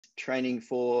Training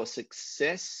for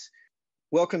Success.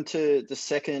 Welcome to the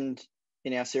second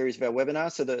in our series of our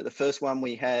webinars. So the first one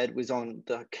we had was on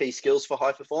the key skills for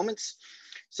high performance.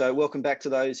 So welcome back to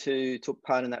those who took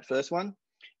part in that first one,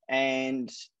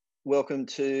 and welcome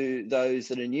to those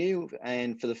that are new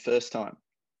and for the first time.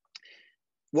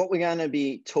 What we're going to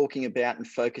be talking about and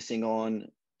focusing on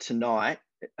tonight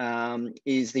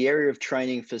is the area of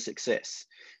training for success.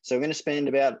 So we're going to spend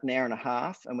about an hour and a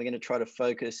half, and we're going to try to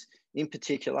focus in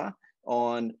particular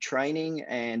on training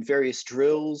and various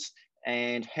drills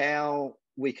and how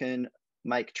we can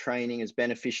make training as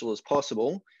beneficial as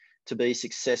possible to be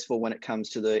successful when it comes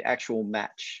to the actual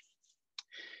match.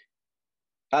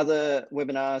 Other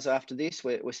webinars after this,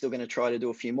 we're still going to try to do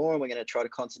a few more, and we're going to try to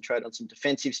concentrate on some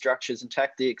defensive structures and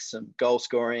tactics, some goal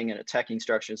scoring and attacking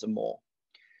structures and more.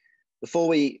 Before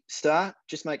we start,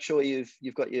 just make sure you've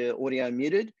got your audio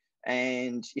muted,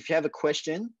 and if you have a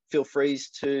question, feel free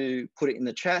to put it in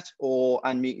the chat or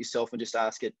unmute yourself and just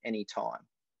ask it any time.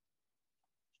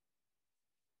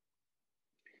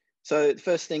 So the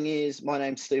first thing is, my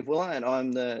name's Steve Willer, and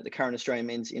I'm the current Australian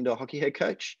men's indoor hockey head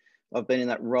coach. I've been in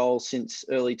that role since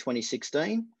early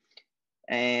 2016,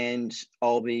 and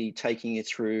I'll be taking you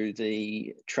through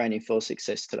the training for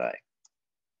success today.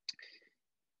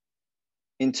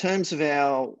 In terms of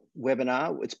our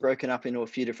webinar, it's broken up into a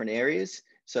few different areas.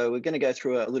 So we're going to go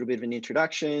through a little bit of an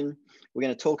introduction. We're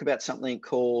going to talk about something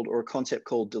called, or a concept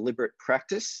called, deliberate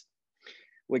practice.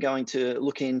 We're going to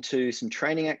look into some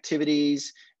training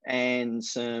activities and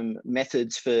some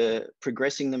methods for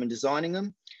progressing them and designing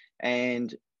them,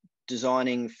 and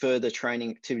designing further training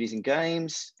activities and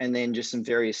games, and then just some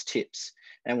various tips.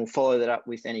 And we'll follow that up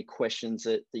with any questions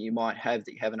that you might have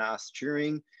that you haven't asked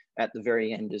during at the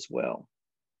very end as well.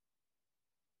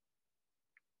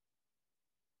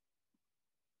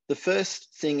 The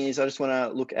first thing is, I just want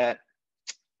to look at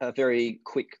a very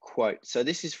quick quote. So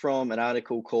this is from an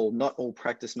article called "Not All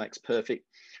Practice Makes Perfect"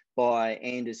 by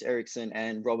Anders Ericsson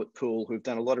and Robert Poole, who've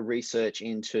done a lot of research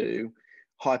into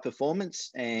high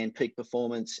performance and peak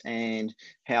performance and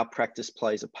how practice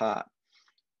plays a part.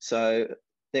 So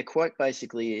their quote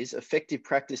basically is, "Effective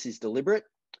practice is deliberate,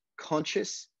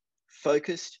 conscious,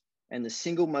 focused, and the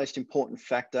single most important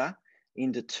factor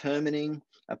in determining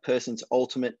a person's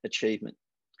ultimate achievement."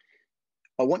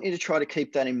 I want you to try to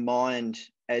keep that in mind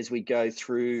as we go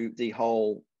through the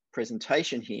whole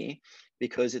presentation here,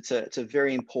 because it's a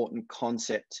very important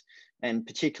concept, and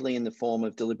particularly in the form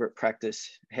of deliberate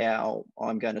practice, how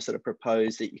I'm going to sort of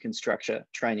propose that you can structure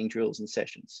training drills and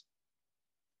sessions.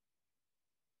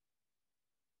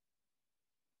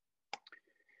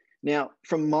 Now,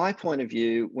 from my point of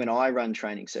view, when I run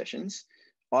training sessions,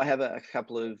 I have a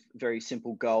couple of very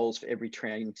simple goals for every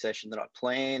training session that I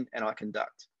plan and I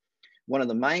conduct. One of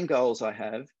the main goals I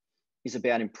have is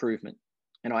about improvement.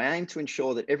 And I aim to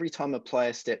ensure that every time a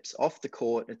player steps off the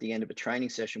court at the end of a training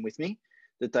session with me,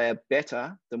 that they are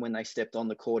better than when they stepped on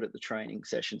the court at the training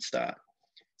session start.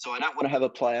 So I don't want to have a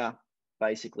player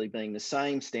basically being the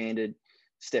same standard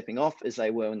stepping off as they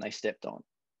were when they stepped on.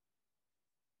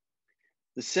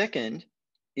 The second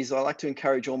is, I like to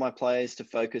encourage all my players to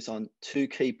focus on two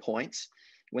key points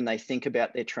when they think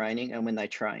about their training and when they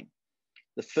train.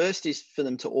 The first is for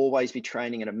them to always be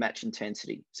training at a match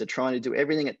intensity. So trying to do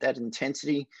everything at that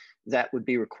intensity that would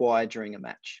be required during a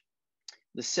match.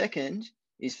 The second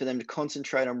is for them to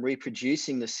concentrate on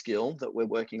reproducing the skill that we're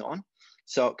working on,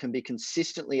 so it can be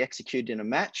consistently executed in a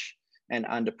match and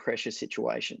under pressure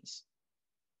situations.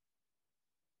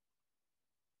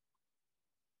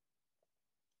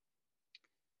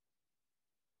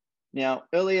 Now,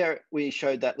 earlier we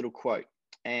showed that little quote,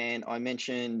 and I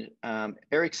mentioned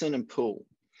Ericsson and Poole.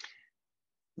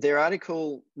 Their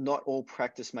article, "Not All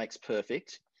Practice Makes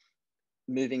Perfect,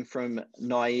 Moving from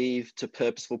Naive to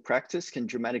Purposeful Practice Can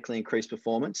Dramatically Increase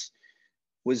Performance,"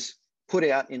 was put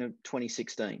out in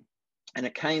 2016. And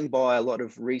it came by a lot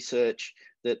of research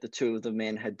that the two of the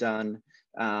men had done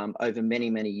over many,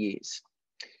 many years.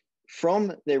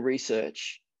 From their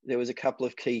research, there was a couple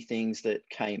of key things that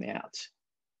came out.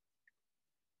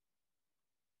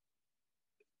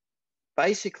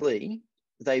 Basically,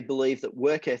 they believe that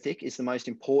work ethic is the most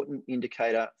important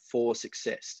indicator for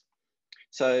success.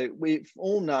 So we've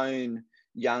all known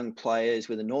young players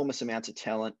with enormous amounts of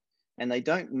talent, and they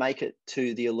don't make it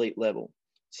to the elite level.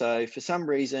 So for some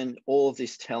reason, all of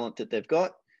this talent that they've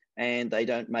got, and they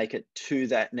don't make it to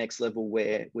that next level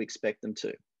where we expect them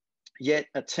to. Yet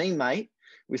a teammate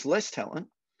with less talent,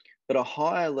 but a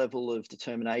higher level of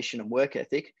determination and work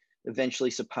ethic,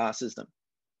 eventually surpasses them.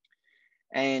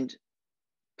 And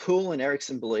Poole and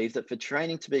Ericsson believe that for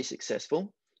training to be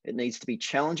successful, it needs to be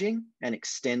challenging and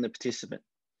extend the participant.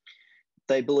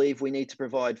 They believe we need to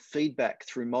provide feedback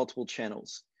through multiple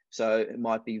channels. So it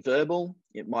might be verbal,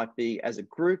 it might be as a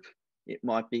group, it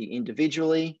might be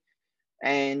individually,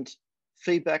 and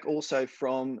feedback also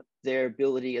from their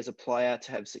ability as a player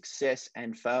to have success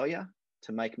and failure,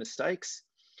 to make mistakes,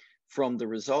 from the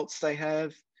results they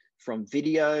have, from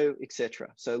video, etc.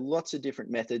 So lots of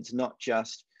different methods, not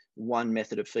just one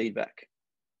method of feedback.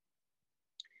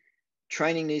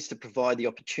 Training needs to provide the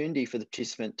opportunity for the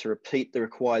participant to repeat the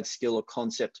required skill or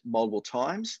concept multiple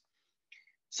times.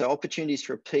 So opportunities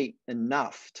to repeat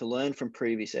enough to learn from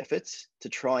previous efforts, to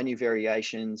try new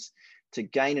variations, to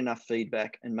gain enough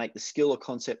feedback and make the skill or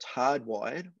concept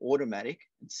hardwired, automatic,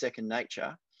 and second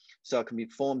nature, so it can be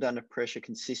performed under pressure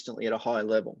consistently at a high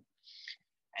level.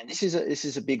 And this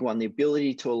is a big one, the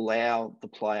ability to allow the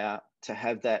player to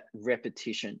have that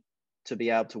repetition, to be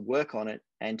able to work on it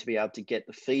and to be able to get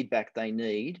the feedback they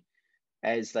need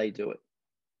as they do it.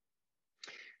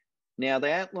 Now,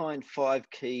 they outlined 5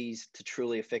 keys to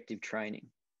truly effective training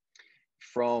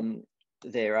from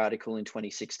their article in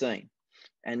 2016.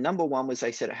 And number 1 was,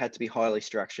 they said it had to be highly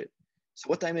structured. So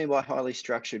what they mean by highly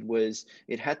structured was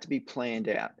it had to be planned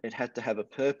out. It had to have a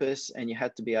purpose and you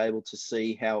had to be able to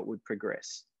see how it would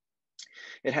progress.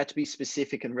 It had to be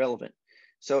specific and relevant.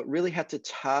 So it really had to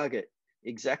target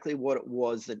exactly what it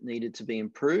was that needed to be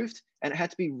improved, and it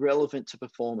had to be relevant to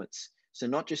performance. So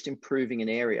not just improving an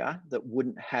area that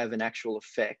wouldn't have an actual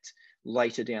effect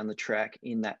later down the track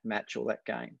in that match or that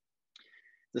game.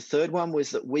 The third one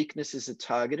was that weaknesses are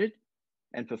targeted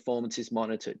and performance is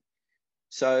monitored.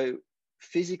 So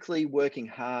physically working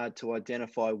hard to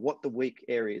identify what the weak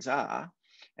areas are,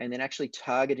 and then actually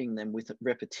targeting them with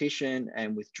repetition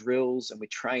and with drills and with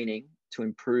training to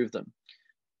improve them.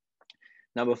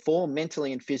 Number 4,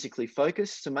 mentally and physically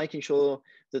focused. So making sure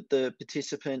that the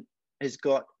participant has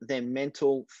got their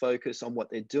mental focus on what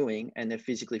they're doing and they're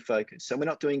physically focused. So we're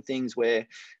not doing things where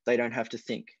they don't have to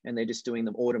think and they're just doing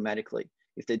them automatically.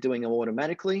 If they're doing them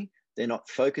automatically, they're not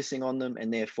focusing on them,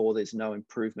 and therefore there's no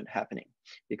improvement happening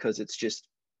because it's just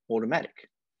automatic.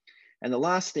 And the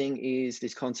last thing is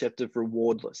this concept of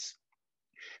rewardless.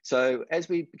 So as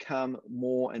we become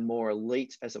more and more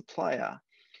elite as a player,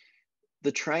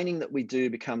 the training that we do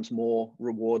becomes more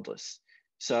rewardless.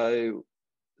 So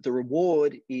the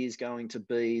reward is going to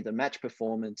be the match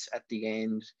performance at the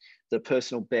end, the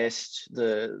personal best,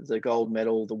 the gold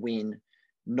medal, the win,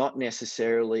 not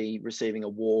necessarily receiving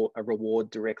a reward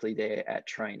directly there at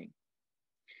training.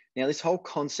 Now, this whole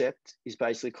concept is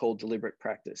basically called deliberate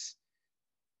practice.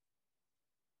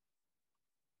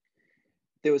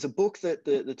 There was a book that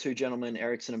the 2 gentlemen,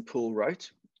 Ericsson and Poole,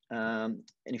 wrote. And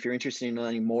if you're interested in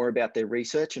learning more about their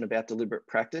research and about deliberate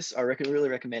practice, I really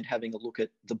recommend having a look at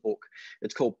the book.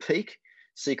 It's called Peak: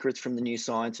 Secrets from the New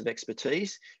Science of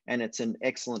Expertise, and it's an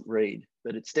excellent read,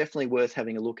 but it's definitely worth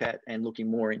having a look at and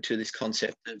looking more into this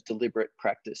concept of deliberate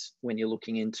practice when you're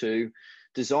looking into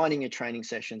designing your training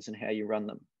sessions and how you run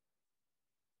them.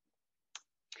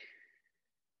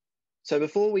 So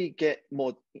before we get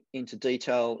more into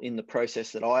detail in the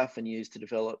process that I often use to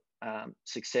develop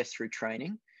success through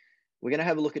training, we're going to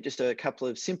have a look at just a couple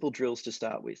of simple drills to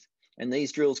start with. And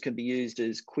these drills can be used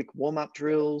as quick warm-up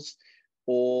drills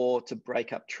or to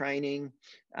break up training,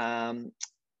 and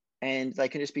they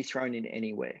can just be thrown in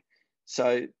anywhere.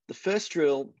 So the first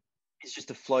drill is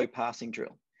just a flow passing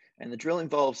drill. And the drill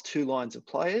involves 2 lines of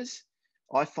players.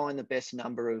 I find the best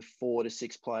number of 4 to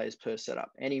 6 players per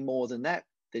setup. Any more than that,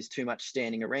 there's too much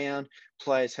standing around.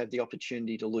 Players have the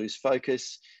opportunity to lose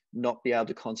focus, not be able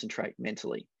to concentrate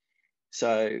mentally.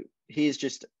 So here's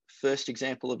just first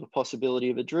example of a possibility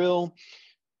of a drill,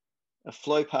 a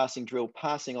flow passing drill,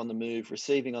 passing on the move,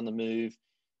 receiving on the move,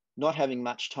 not having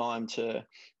much time to,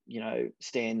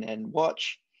 stand and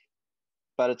watch,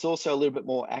 but it's also a little bit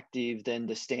more active than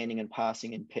the standing and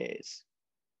passing in pairs.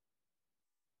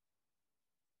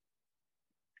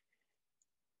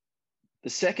 The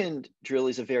second drill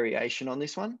is a variation on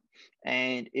this one,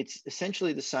 and it's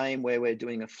essentially the same where we're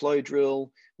doing a flow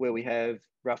drill where we have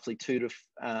roughly 2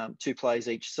 players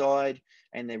each side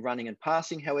and they're running and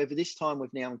passing. However, this time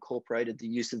we've now incorporated the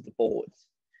use of the boards.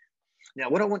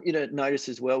 Now, what I want you to notice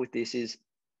as well with this is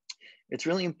it's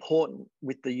really important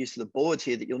with the use of the boards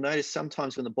here that you'll notice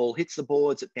sometimes when the ball hits the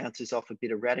boards, it bounces off a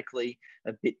bit erratically,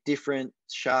 a bit different,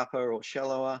 sharper or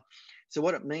shallower. So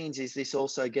what it means is this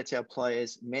also gets our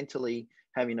players mentally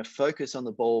having a focus on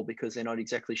the ball because they're not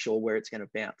exactly sure where it's going to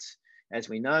bounce. As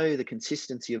we know, the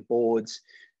consistency of boards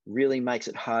really makes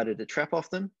it harder to trap off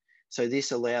them. So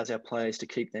this allows our players to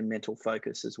keep their mental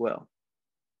focus as well.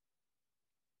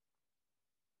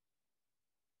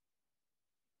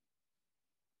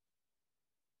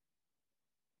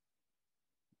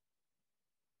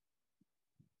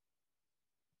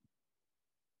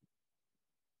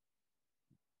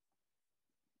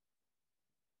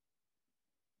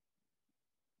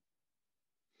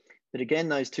 But again,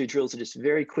 those two drills are just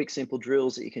very quick, simple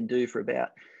drills that you can do for about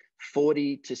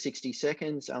 40 to 60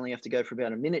 seconds. Only have to go for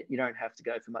about a minute. You don't have to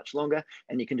go for much longer,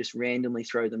 and you can just randomly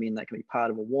throw them in. They can be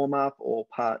part of a warm up or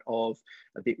part of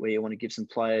a bit where you want to give some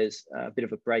players a bit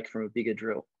of a break from a bigger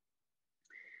drill.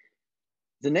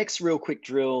 The next real quick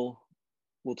drill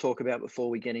we'll talk about before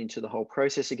we get into the whole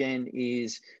process again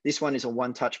is this one is a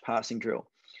one-touch passing drill.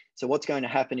 So what's going to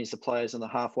happen is the players on the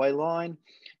halfway line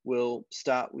will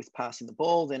start with passing the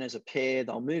ball. Then as a pair,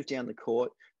 they'll move down the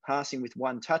court, passing with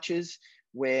one touches,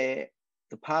 where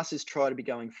the passers try to be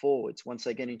going forwards. Once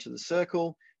they get into the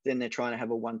circle, then they're trying to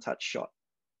have a one-touch shot.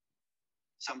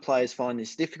 Some players find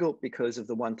this difficult because of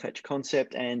the one-touch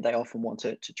concept, and they often want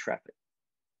to trap it.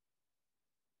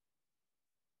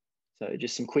 So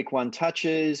just some quick one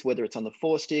touches, whether it's on the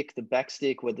forestick, the back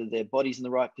stick, whether their body's in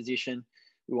the right position.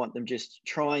 We want them just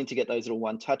trying to get those little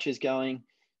one touches going,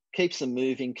 keeps them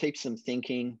moving, keeps them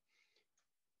thinking.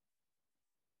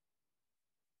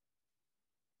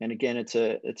 And again, it's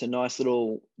a nice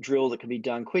little drill that can be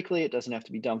done quickly. It doesn't have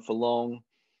to be done for long,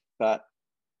 but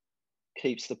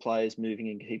keeps the players moving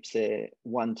and keeps their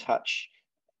one touch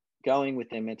going with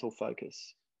their mental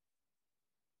focus.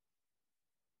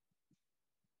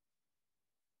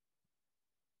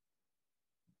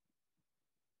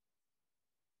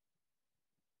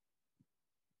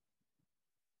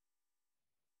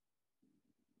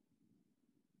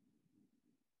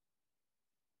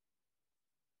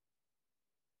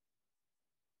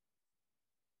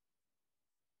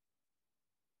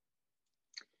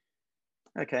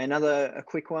 Okay, a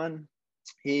quick one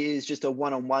is just a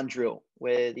one-on-one drill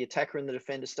where the attacker and the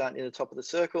defender start near the top of the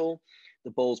circle.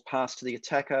 The ball's passed to the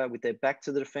attacker with their back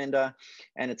to the defender,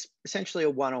 and it's essentially a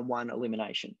one-on-one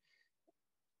elimination.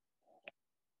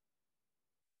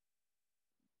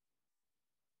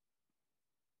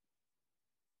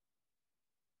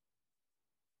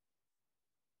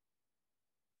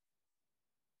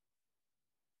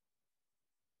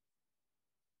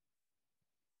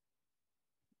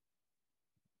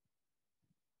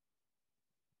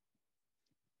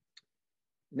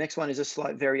 Next one is a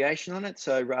slight variation on it.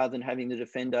 So rather than having the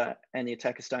defender and the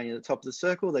attacker staying at the top of the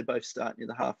circle, they both start near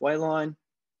the halfway line.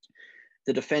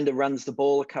 The defender runs the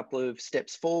ball a couple of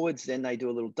steps forwards, then they do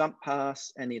a little dump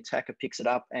pass and the attacker picks it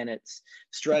up, and it's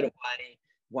straight away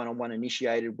one-on-one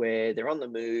initiated where they're on the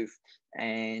move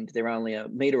and they're only a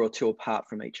meter or two apart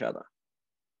from each other.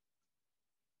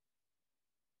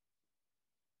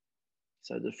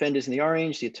 So the defender's in the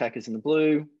orange, the attacker's in the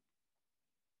blue.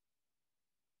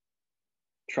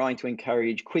 Trying to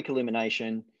encourage quick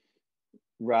elimination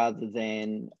rather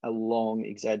than a long,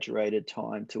 exaggerated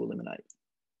time to eliminate.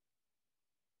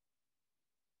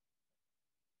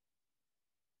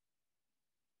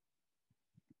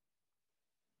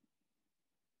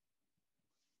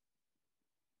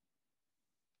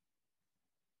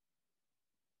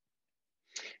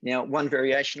 Now, one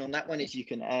variation on that one is you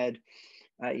can add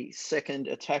a second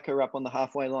attacker up on the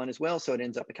halfway line as well. So it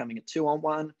ends up becoming a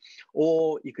 2-on-1,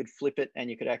 or you could flip it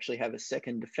and you could actually have a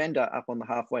second defender up on the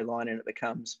halfway line and it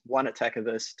becomes one attacker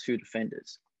versus two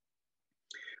defenders.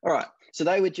 All right, so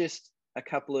they were just a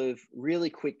couple of really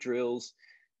quick drills,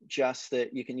 just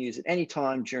that you can use at any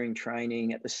time during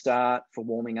training, at the start, for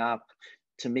warming up,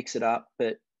 to mix it up,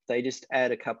 but they just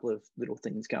add a couple of little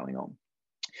things going on.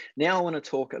 Now I want to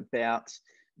talk about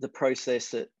the process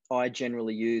that I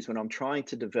generally use when I'm trying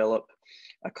to develop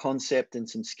a concept and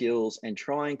some skills and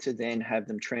trying to then have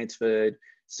them transferred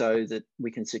so that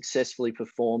we can successfully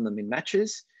perform them in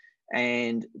matches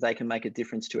and they can make a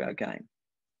difference to our game.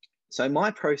 So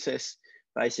my process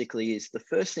basically is, the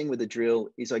first thing with a drill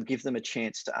is I give them a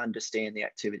chance to understand the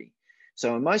activity.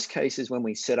 So in most cases, when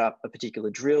we set up a particular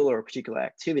drill or a particular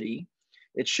activity,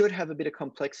 it should have a bit of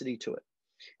complexity to it.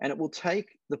 And it will take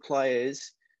the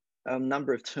players a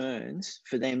number of turns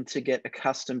for them to get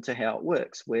accustomed to how it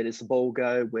works. Where does the ball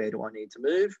go? Where do I need to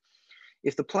move?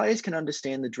 If the players can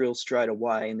understand the drill straight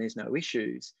away and there's no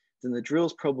issues, then the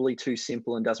drill's probably too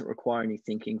simple and doesn't require any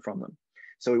thinking from them.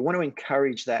 So we want to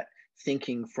encourage that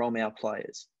thinking from our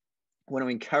players. We want to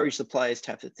encourage the players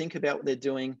to have to think about what they're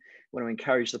doing. We want to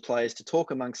encourage the players to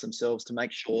talk amongst themselves to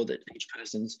make sure that each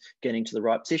person's getting to the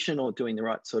right position or doing the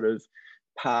right sort of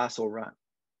pass or run.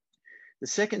 The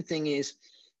second thing is,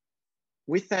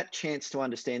 with that chance to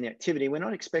understand the activity, we're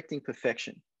not expecting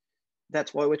perfection.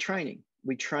 That's why we're training.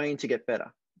 We train to get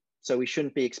better. So we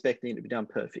shouldn't be expecting it to be done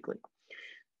perfectly.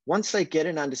 Once they get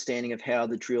an understanding of how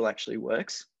the drill actually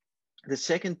works, the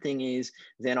second thing is,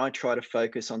 then I try to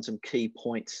focus on some key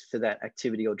points for that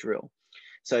activity or drill.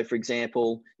 So for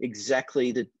example,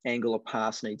 exactly the angle a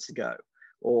pass needs to go,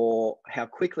 or how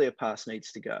quickly a pass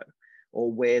needs to go,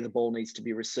 or where the ball needs to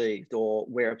be received, or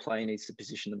where a player needs to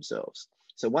position themselves.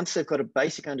 So once they've got a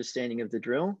basic understanding of the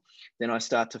drill, then I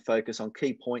start to focus on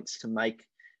key points to make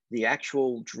the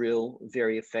actual drill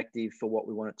very effective for what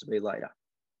we want it to be later.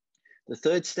 The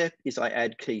third step is I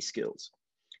add key skills.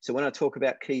 So when I talk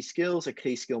about key skills, a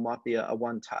key skill might be a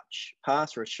one-touch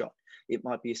pass or a shot. It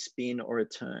might be a spin or a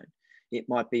turn. It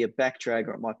might be a back drag,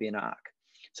 or it might be an arc.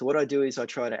 So what I do is I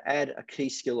try to add a key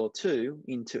skill or two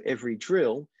into every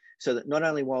drill, so that not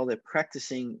only while they're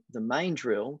practicing the main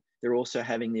drill, they're also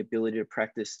having the ability to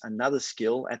practice another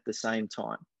skill at the same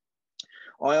time.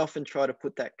 I often try to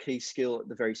put that key skill at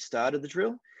the very start of the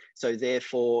drill. So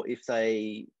therefore, if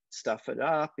they stuff it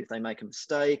up, if they make a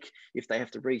mistake, if they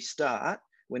have to restart,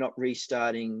 we're not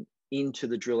restarting into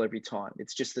the drill every time.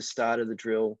 It's just the start of the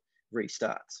drill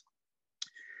restarts.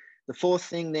 The fourth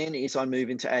thing then is I move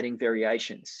into adding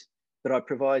variations, but I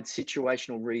provide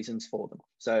situational reasons for them.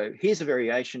 So here's a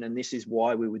variation, and this is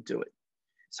why we would do it.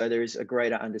 So there is a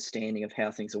greater understanding of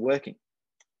how things are working.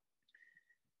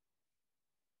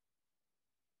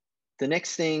 The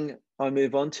next thing I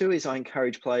move on to is I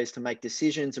encourage players to make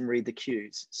decisions and read the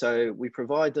cues. So we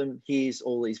provide them, here's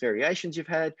all these variations you've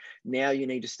had. Now you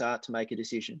need to start to make a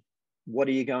decision. What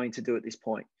are you going to do at this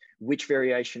point? Which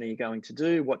variation are you going to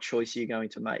do? What choice are you going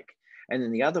to make? And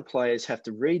then the other players have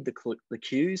to read the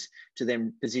cues to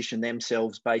then position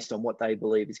themselves based on what they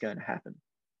believe is going to happen.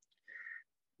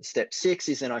 Step 6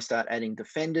 is then I start adding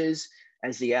defenders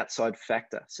as the outside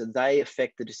factor. So they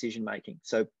affect the decision making.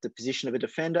 So the position of a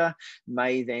defender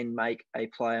may then make a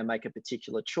player make a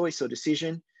particular choice or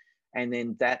decision, and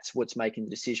then that's what's making the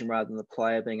decision rather than the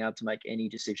player being able to make any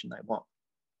decision they want.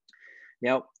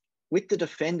 Now, with the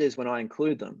defenders, when I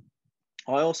include them,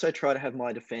 I also try to have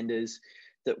my defenders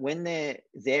that when they're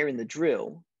there in the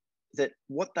drill, that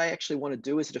what they actually want to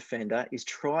do as a defender is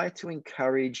try to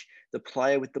encourage the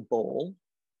player with the ball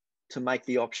to make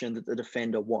the option that the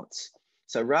defender wants.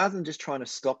 So rather than just trying to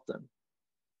stop them,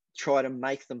 try to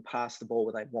make them pass the ball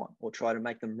where they want, or try to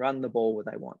make them run the ball where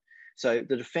they want. So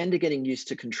the defender getting used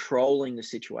to controlling the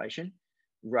situation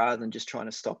rather than just trying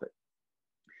to stop it.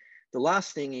 The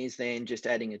last thing is then just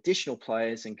adding additional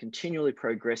players and continually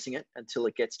progressing it until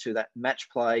it gets to that match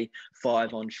play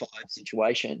 5-on-5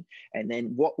 situation. And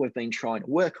then what we've been trying to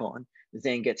work on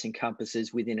then gets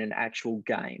encompasses within an actual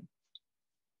game.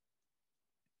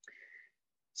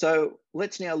 So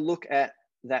let's now look at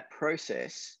that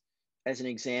process as an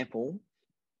example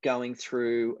going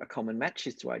through a common match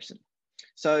situation.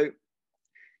 So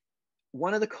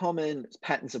one of the common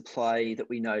patterns of play that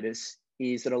we notice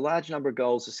is that a large number of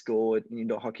goals are scored in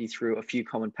indoor hockey through a few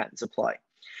common patterns of play.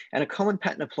 And a common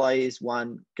pattern of play is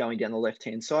one going down the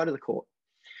left-hand side of the court.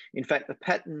 In fact, the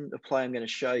pattern of play I'm going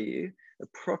to show you,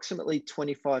 approximately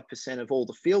 25% of all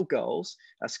the field goals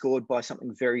are scored by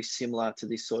something very similar to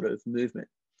this sort of movement.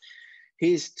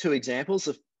 Here's two examples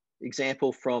of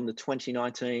example from the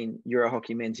 2019 Euro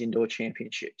Hockey Men's Indoor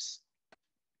Championships.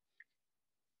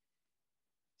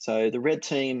 So the red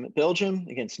team, Belgium,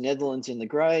 against Netherlands in the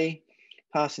grey,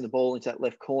 passing the ball into that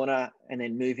left corner and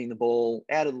then moving the ball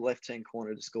out of the left-hand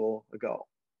corner to score a goal.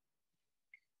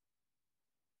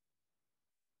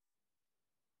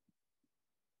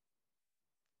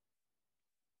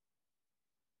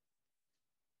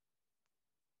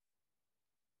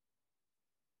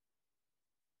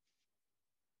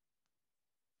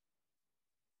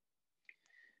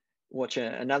 Watch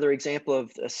another example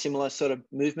of a similar sort of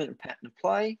movement and pattern of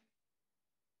play.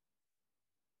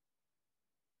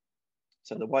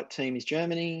 So the white team is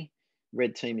Germany,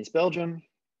 red team is Belgium.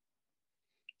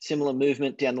 Similar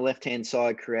movement down the left-hand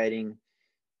side, creating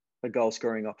a goal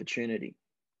scoring opportunity.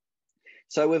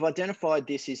 So we've identified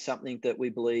this is something that we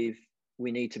believe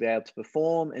we need to be able to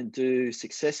perform and do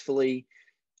successfully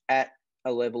at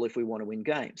a level if we want to win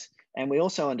games. And we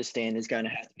also understand there's going to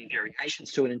have to be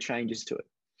variations to it and changes to it.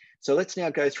 So let's now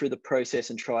go through the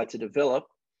process and try to develop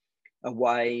a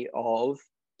way of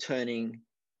turning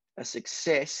a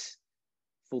successful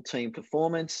team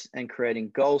performance and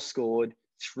creating goals scored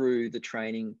through the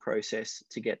training process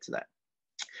to get to that.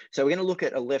 So we're going to look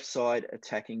at a left side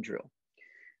attacking drill.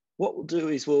 What we'll do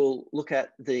is we'll look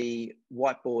at the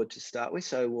whiteboard to start with.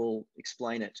 So we'll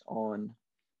explain it on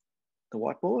the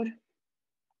whiteboard.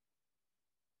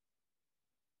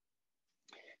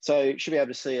 So you should be able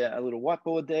to see a little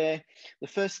whiteboard there. The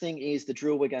first thing is the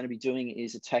drill we're going to be doing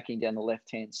is attacking down the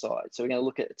left-hand side. So we're going to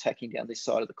look at attacking down this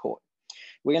side of the court.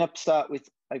 We're going to start with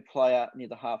a player near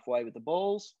the halfway with the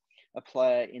balls, a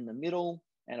player in the middle,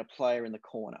 and a player in the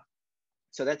corner.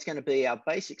 So that's going to be our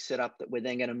basic setup that we're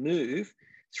then going to move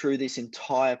through this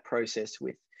entire process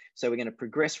with. So we're going to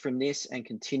progress from this and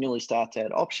continually start to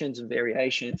add options and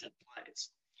variations and players.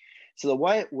 So the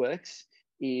way it works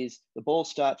is the ball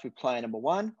starts with player number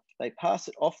 1. They pass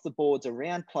it off the boards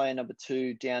around player number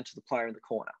 2 down to the player in the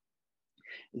corner.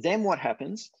 Then what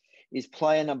happens is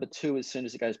player number 2, as soon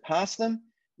as it goes past them,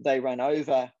 they run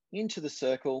over into the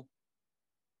circle,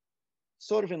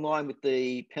 sort of in line with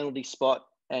the penalty spot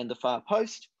and the far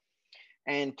post.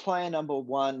 And player number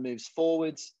 1 moves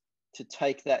forwards to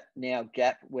take that now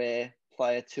gap where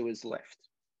player 2 is left.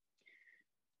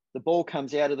 The ball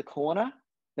comes out of the corner,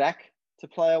 back to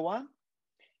player 1,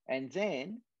 and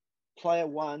then player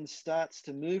 1 starts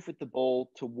to move with the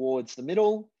ball towards the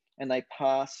middle, and they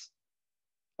pass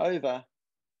over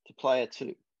to player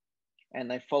 2,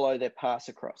 and they follow their pass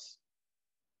across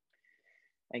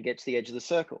and get to the edge of the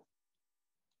circle.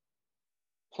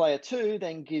 Player 2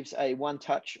 then gives a one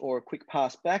touch or a quick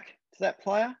pass back to that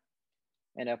player,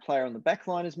 and our player on the back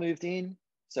line has moved in.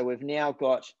 So we've now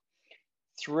got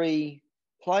 3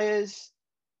 players.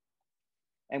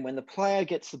 And when the player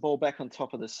gets the ball back on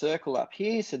top of the circle up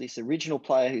here, so this original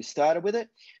player who started with it,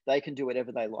 they can do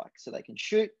whatever they like. So they can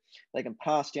shoot, they can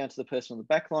pass down to the person on the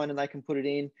back line and they can put it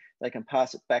in, they can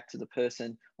pass it back to the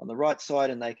person on the right side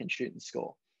and they can shoot and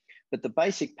score. But the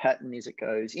basic pattern is it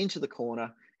goes into the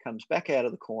corner, comes back out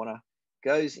of the corner,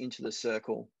 goes into the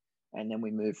circle, and then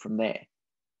we move from there.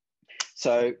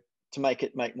 So to make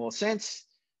it make more sense,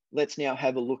 let's now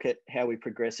have a look at how we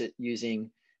progress it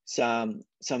using some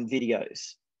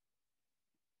videos.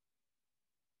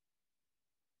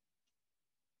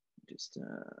 Just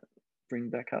bring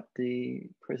back up the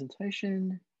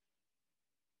presentation.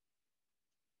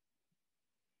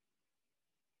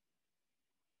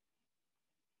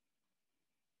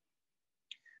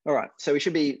 All right, so we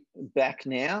should be back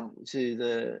now to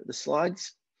the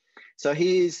slides. So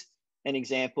here's an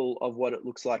example of what it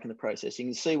looks like in the process. You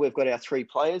can see we've got our 3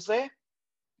 players there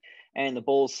and the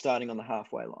ball's starting on the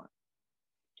halfway line.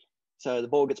 So the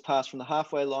ball gets passed from the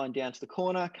halfway line down to the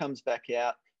corner, comes back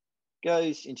out,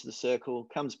 goes into the circle,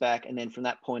 comes back, and then from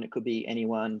that point, it could be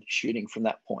anyone shooting from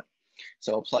that point.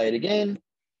 So I'll play it again.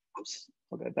 Oops,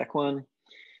 I'll go back one.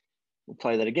 We'll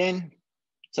play that again.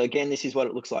 So again, this is what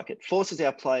it looks like. It forces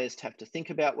our players to have to think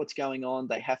about what's going on.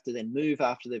 They have to then move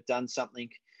after they've done something.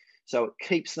 So it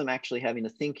keeps them actually having the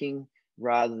thinking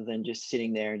rather than just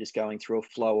sitting there and just going through a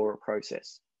flow or a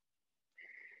process.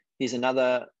 Here's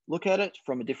another look at it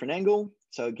from a different angle.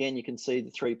 So again, you can see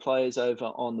the 3 players over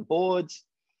on the boards.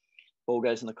 Ball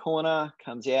goes in the corner,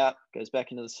 comes out, goes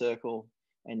back into the circle,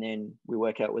 and then we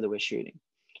work out whether we're shooting.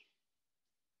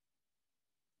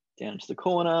 Down to the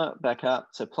corner, back up.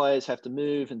 So players have to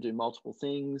move and do multiple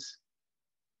things.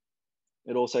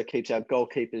 It also keeps our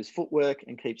goalkeepers' footwork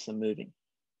and keeps them moving.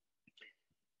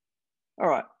 All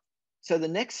right, so the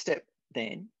next step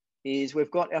then is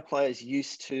we've got our players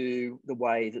used to the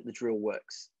way that the drill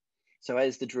works. So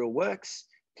as the drill works,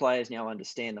 players now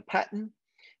understand the pattern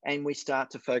and we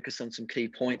start to focus on some key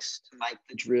points to make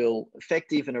the drill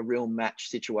effective in a real match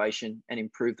situation and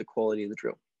improve the quality of the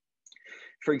drill.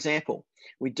 For example,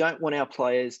 we don't want our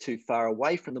players too far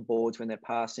away from the boards when they're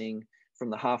passing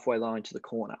from the halfway line to the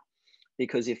corner,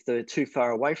 because if they're too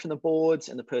far away from the boards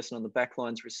and the person on the back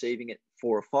line's receiving it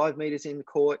 4 or 5 meters in the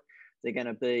court, they're going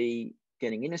to be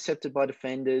getting intercepted by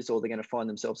defenders or they're going to find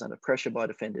themselves under pressure by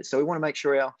defenders. So we want to make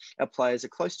sure our players are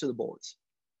close to the boards.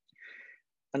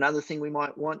 Another thing we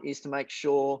might want is to make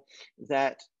sure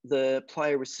that the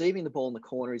player receiving the ball in the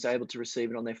corner is able to receive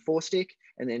it on their forestick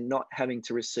and then not having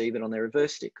to receive it on their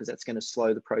reverse stick, because that's going to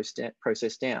slow the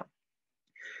process down.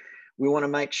 We want to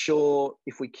make sure,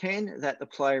 if we can, that the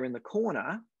player in the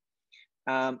corner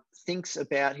thinks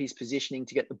about his positioning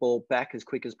to get the ball back as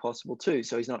quick as possible too,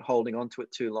 so he's not holding on to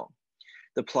it too long.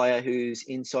 The player who's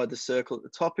inside the circle at the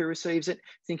top who receives it,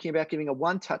 thinking about giving a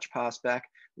one-touch pass back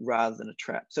rather than a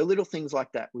trap. So little things like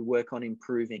that we work on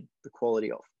improving the quality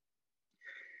of.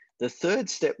 The third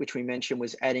step, which we mentioned,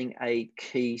 was adding a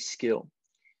key skill.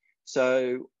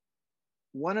 So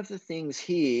one of the things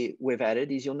here we've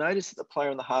added is you'll notice that the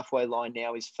player on the halfway line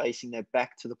now is facing their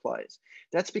back to the players.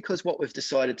 That's because what we've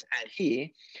decided to add here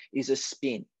is a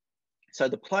spin. So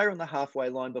the player on the halfway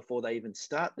line, before they even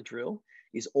start the drill,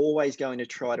 is always going to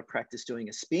try to practice doing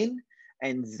a spin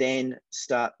and then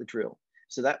start the drill.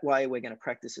 So that way we're going to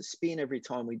practice a spin every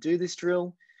time we do this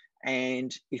drill.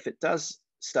 And if it does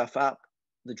stuff up,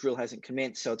 the drill hasn't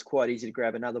commenced, so it's quite easy to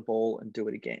grab another ball and do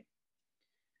it again.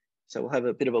 So we'll have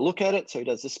a bit of a look at it. So he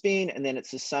does the spin and then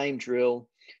it's the same drill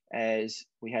as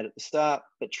we had at the start,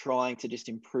 but trying to just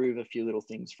improve a few little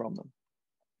things from them.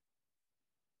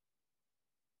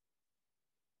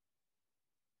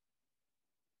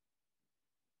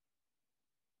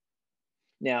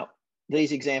 Now,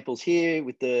 these examples here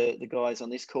with the guys on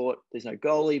this court, there's no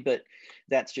goalie, but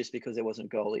that's just because there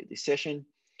wasn't a goalie at this session.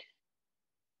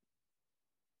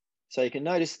 So you can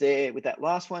notice there with that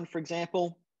last one, for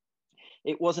example,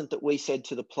 it wasn't that we said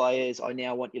to the players, I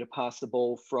now want you to pass the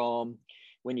ball from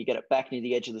when you get it back near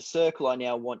the edge of the circle, I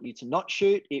now want you to not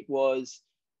shoot. It was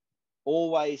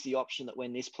always the option that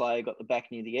when this player got the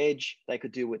back near the edge, they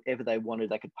could do whatever they wanted.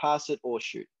 They could pass it or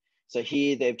shoot. So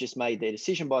here they've just made their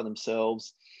decision by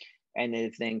themselves, and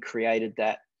they've then created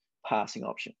that passing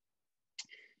option.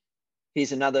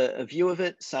 Here's another view of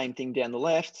it. Same thing down the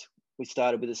left. We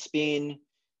started with a spin,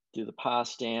 do the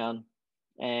pass down,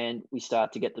 and we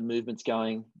start to get the movements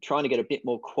going, trying to get a bit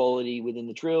more quality within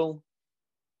the drill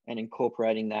and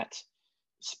incorporating that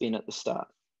spin at the start.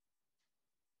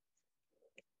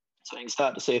 So you can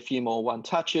start to see a few more one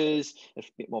touches, a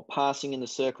bit more passing in the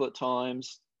circle at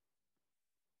times.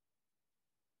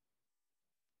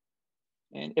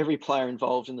 And every player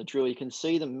involved in the drill, you can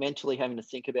see them mentally having to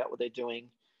think about what they're doing,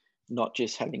 not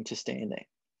just having to stand there.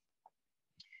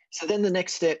 So then the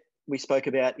next step we spoke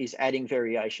about is adding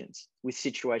variations with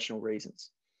situational reasons.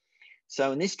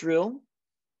 So in this drill,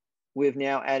 we've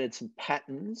now added some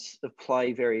patterns of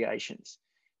play variations.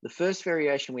 The first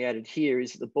variation we added here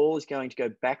is that the ball is going to go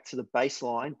back to the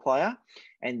baseline player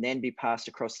and then be passed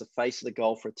across the face of the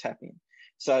goal for a tap in.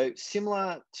 So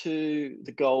similar to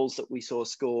the goals that we saw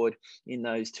scored in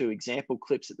those two example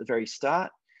clips at the very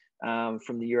start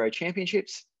from the Euro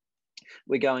Championships,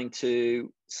 we're going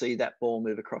to see that ball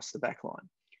move across the back line.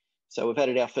 So we've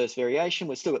added our first variation.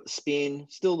 We've still got the spin,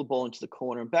 still the ball into the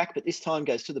corner and back, but this time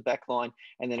goes to the back line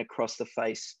and then across the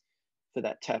face for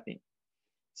that tap in.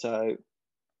 So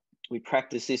we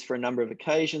practice this for a number of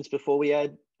occasions before we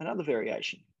add another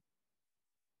variation.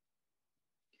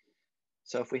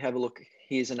 So if we have a look,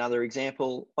 here's another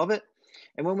example of it.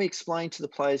 And when we explain to the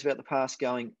players about the pass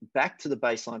going back to the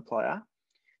baseline player,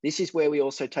 this is where we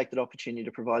also take that opportunity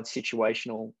to provide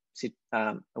situational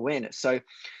awareness. So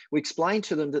we explain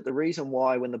to them that the reason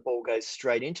why when the ball goes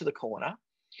straight into the corner,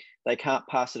 they can't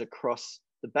pass it across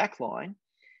the back line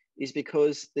is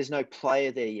because there's no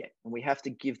player there yet. And we have to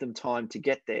give them time to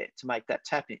get there to make that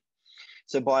tap in.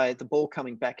 So by the ball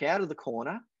coming back out of the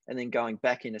corner and then going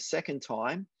back in a second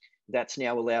time, that's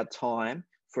now allowed time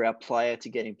for our player to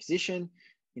get in position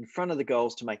in front of the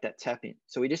goals to make that tap in.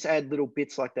 So we just add little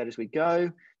bits like that as we go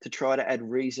to try to add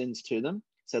reasons to them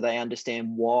so they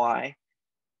understand why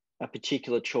a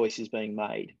particular choice is being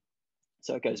made.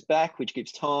 So it goes back, which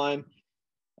gives time,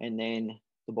 and then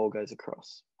the ball goes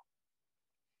across.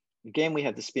 Again, we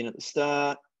have the spin at the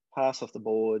start, pass off the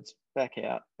boards, back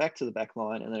out, back to the back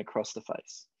line, and then across the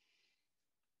face.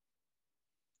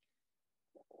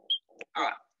 All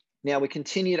right. Now we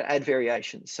continue to add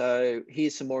variations. So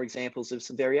here's some more examples of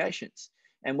some variations.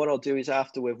 And what I'll do is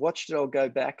after we've watched it, I'll go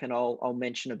back and I'll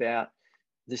mention about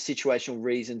the situational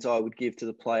reasons I would give to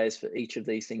the players for each of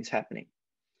these things happening.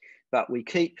 But we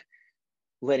keep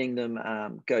letting them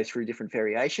go through different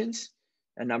variations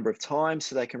a number of times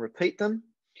so they can repeat them.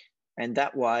 And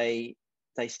that way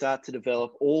they start to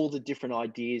develop all the different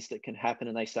ideas that can happen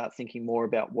and they start thinking more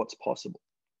about what's possible.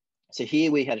 So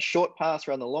here we had a short pass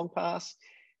rather than a long pass,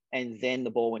 and then the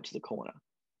ball went to the corner.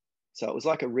 So it was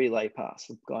like a relay pass.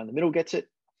 The guy in the middle gets it,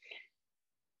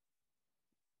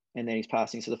 and then he's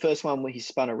passing. So the first one where he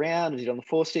spun around and did on the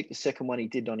forestick, the second one he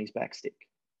did on his back stick.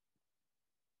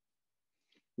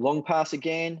 Long pass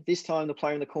again. This time the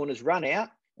player in the corner's run out,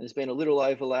 and there's been a little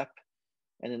overlap,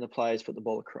 and then the players put the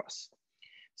ball across.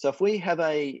 So if we have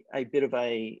a bit of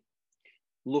a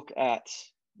look at,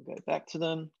 we'll go back to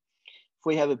them. If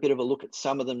we have a bit of a look at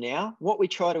some of them now, what we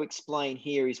try to explain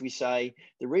here is we say,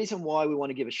 the reason why we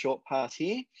want to give a short pass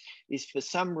here is for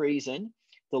some reason,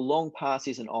 the long pass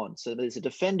isn't on. So there's a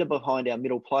defender behind our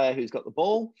middle player who's got the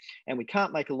ball, and we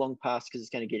can't make a long pass because it's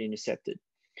going to get intercepted.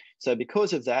 So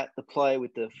because of that, the player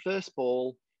with the first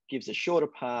ball gives a shorter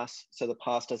pass so the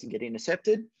pass doesn't get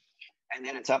intercepted. And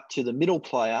then it's up to the middle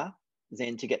player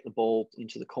then to get the ball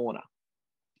into the corner.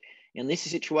 In this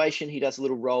situation, he does a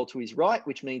little roll to his right,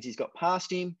 which means he's got past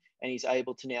him and he's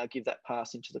able to now give that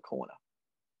pass into the corner.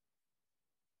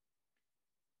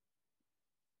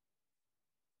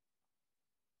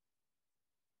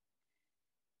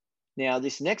 Now,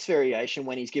 this next variation,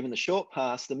 when he's given the short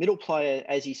pass, the middle player,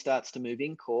 as he starts to move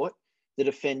in court, the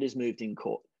defender's moved in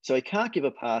court. So he can't give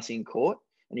a pass in court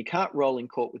and he can't roll in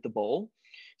court with the ball.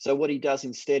 So what he does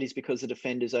instead is because the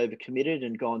defender's overcommitted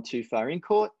and gone too far in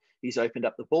court, he's opened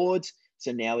up the boards.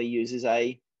 So now he uses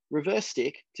a reverse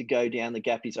stick to go down the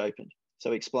gap he's opened.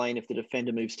 So explain if the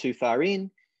defender moves too far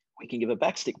in, we can give a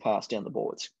back stick pass down the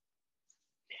boards.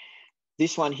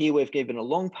 This one here, we've given a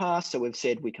long pass. So we've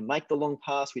said we can make the long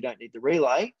pass. We don't need the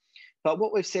relay. But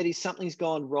what we've said is something's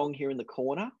gone wrong here in the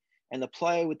corner, and the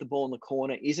player with the ball in the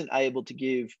corner isn't able to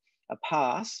give a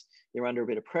pass. They're under a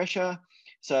bit of pressure.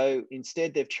 So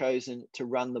instead, they've chosen to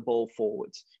run the ball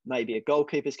forwards. Maybe a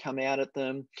goalkeeper's come out at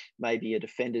them. Maybe a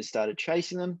defender's started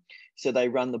chasing them. So they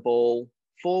run the ball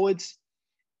forwards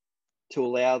to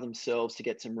allow themselves to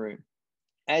get some room.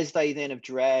 As they then have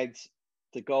dragged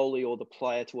the goalie or the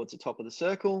player towards the top of the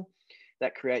circle,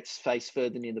 that creates space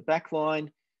further near the back line,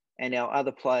 and our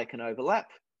other player can overlap,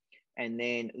 and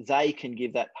then they can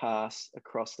give that pass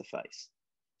across the face.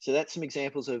 So that's some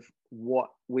examples of what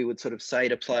we would sort of say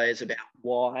to players about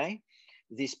why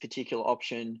this particular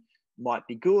option might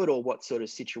be good, or what sort of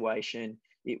situation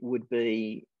it would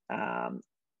be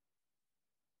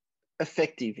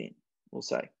effective in, we'll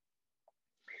say.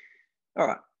 All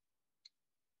right.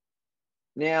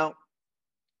 Now,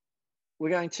 we're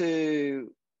going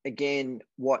to, again,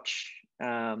 watch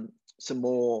some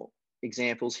more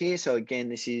examples here. So again,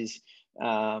 this is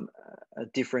a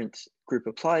different group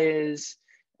of players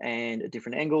and a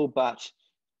different angle, but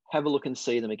have a look and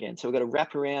see them again. So we've got a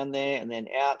wrap around there and then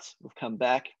out. We've come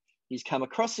back. He's come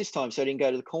across this time, so he didn't go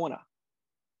to the corner.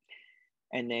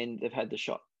 And then they've had the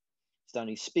shot. He's done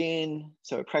his spin.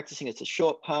 So we're practicing. It's a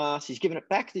short pass. He's given it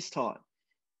back this time,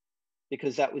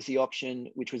 because that was the option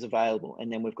which was available.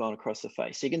 And then we've gone across the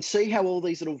face. So you can see how all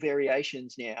these little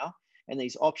variations now and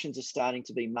these options are starting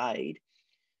to be made.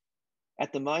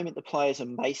 At the moment, the players are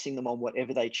basing them on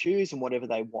whatever they choose and whatever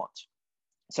they want.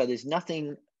 So there's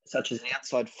nothing such as an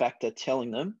outside factor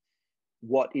telling them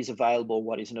what is available,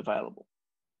 what isn't available.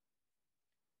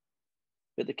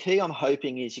 But the key, I'm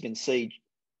hoping, is you can see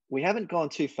we haven't gone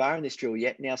too far in this drill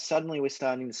yet. Now, suddenly we're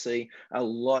starting to see a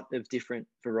lot of different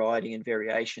variety and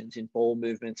variations in ball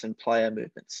movements and player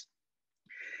movements.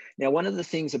 Now, one of the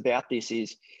things about this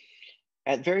is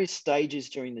at various stages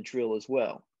during the drill as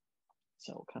well.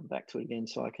 So I'll come back to it again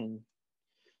so I can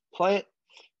play it.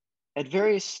 At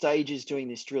various stages during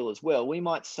this drill as well, we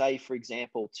might say, for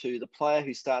example, to the player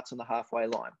who starts on the halfway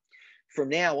line, from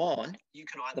now on, you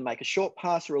can either make a short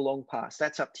pass or a long pass.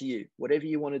 That's up to you, whatever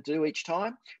you want to do each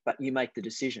time, but you make the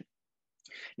decision.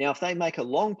 Now, if they make a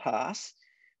long pass,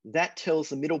 that tells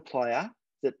the middle player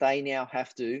that they now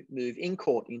have to move in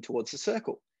court in towards the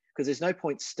circle, because there's no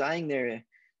point staying there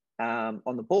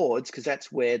on the boards, because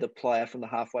that's where the player from the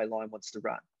halfway line wants to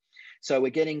run. So we're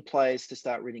getting players to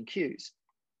start reading cues.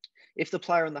 If the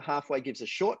player on the halfway gives a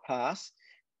short pass,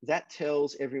 that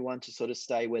tells everyone to sort of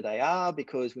stay where they are,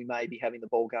 because we may be having the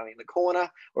ball going in the corner,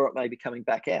 or it may be coming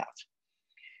back out.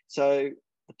 So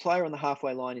the player on the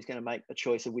halfway line is going to make a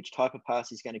choice of which type of pass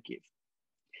he's going to give.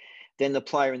 Then the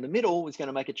player in the middle is going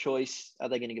to make a choice. Are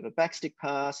they going to give a backstick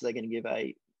pass? Are they going to give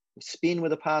a spin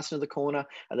with a pass into the corner?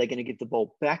 Are they going to give the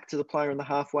ball back to the player on the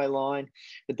halfway line?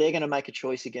 But they're going to make a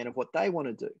choice again of what they want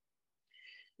to do.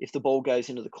 If the ball goes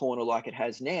into the corner like it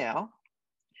has now,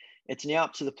 it's now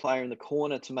up to the player in the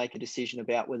corner to make a decision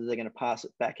about whether they're going to pass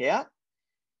it back out,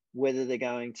 whether they're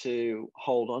going to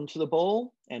hold on to the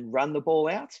ball and run the ball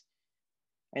out.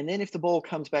 And then if the ball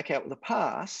comes back out with a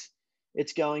pass,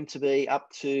 it's going to be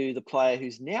up to the player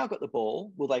who's now got the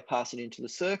ball. Will they pass it into the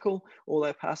circle, or will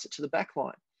they pass it to the back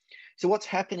line? So what's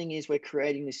happening is we're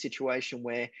creating this situation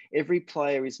where every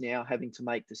player is now having to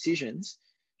make decisions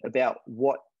about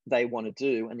what they want to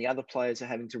do, and the other players are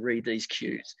having to read these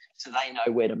cues so they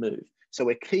know where to move. So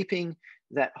we're keeping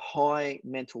that high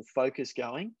mental focus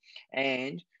going,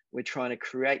 and we're trying to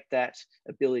create that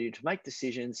ability to make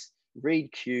decisions,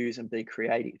 read cues, and be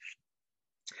creative.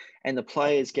 And the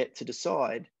players get to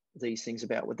decide these things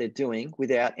about what they're doing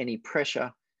without any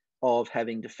pressure of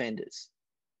having defenders.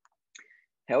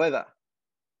 However,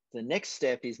 the next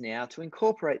step is now to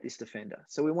incorporate this defender.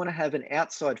 So we want to have an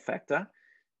outside factor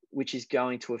which is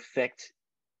going to affect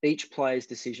each player's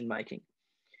decision-making.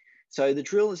 So the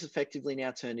drill is effectively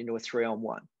now turned into a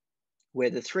 3-on-1, where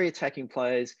the three attacking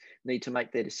players need to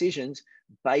make their decisions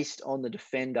based on the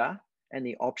defender and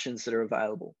the options that are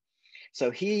available. So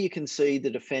here you can see the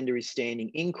defender is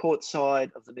standing in court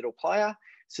side of the middle player.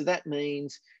 So that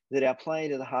means that our player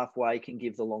to the halfway can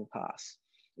give the long pass.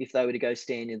 If they were to go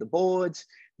stand near the boards,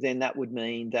 then that would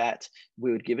mean that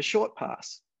we would give a short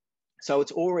pass. So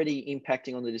it's already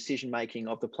impacting on the decision-making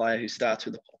of the player who starts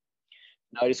with the ball.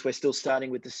 Notice we're still starting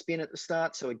with the spin at the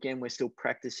start. So again, we're still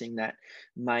practicing that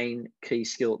main key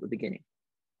skill at the beginning.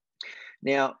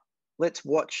 Now, let's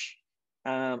watch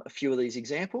a few of these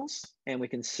examples, and we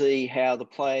can see how the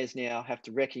players now have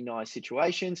to recognize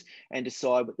situations and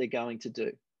decide what they're going to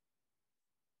do.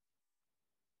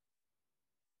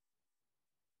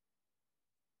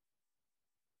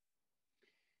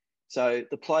 So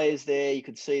the players there, you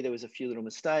could see there was a few little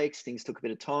mistakes. Things took a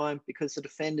bit of time because the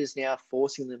defender's now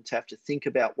forcing them to have to think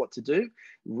about what to do,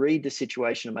 read the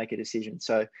situation and make a decision.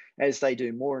 So as they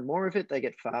do more and more of it, they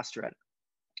get faster at it.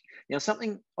 Now,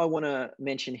 something I want to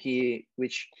mention here,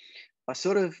 which I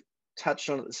sort of touched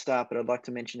on at the start, but I'd like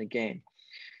to mention again,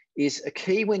 is a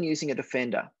key when using a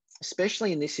defender,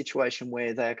 especially in this situation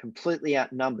where they are completely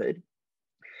outnumbered,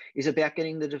 is about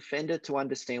getting the defender to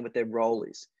understand what their role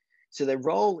is. So their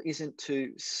role isn't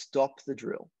to stop the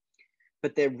drill,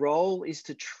 but their role is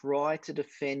to try to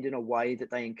defend in a way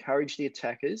that they encourage the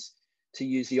attackers to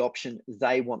use the option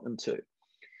they want them to.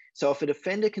 So if a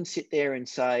defender can sit there and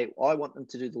say, I want them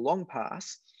to do the long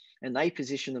pass, and they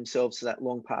position themselves so that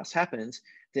long pass happens,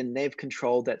 then they've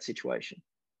controlled that situation.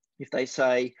 If they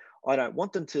say, I don't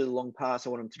want them to do the long pass, I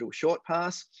want them to do a short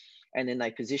pass, and then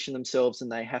they position themselves and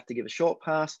they have to give a short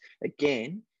pass,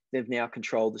 again, they've now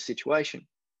controlled the situation.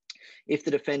 If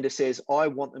the defender says, I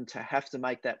want them to have to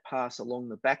make that pass along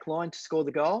the back line to score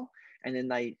the goal, and then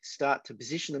they start to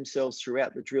position themselves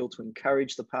throughout the drill to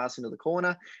encourage the pass into the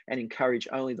corner and encourage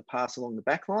only the pass along the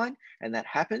back line, and that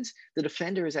happens, the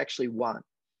defender has actually won.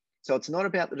 So it's not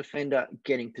about the defender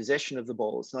getting possession of the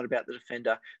ball. It's not about the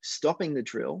defender stopping the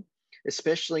drill,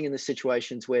 especially in the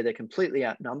situations where they're completely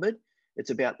outnumbered. It's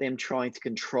about them trying to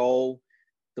control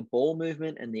the ball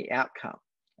movement and the outcome,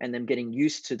 and them getting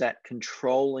used to that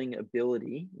controlling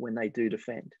ability when they do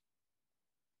defend.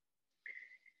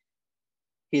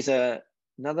 Here's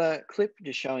another clip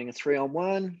just showing a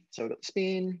 3-on-1. So we've got the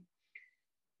spin.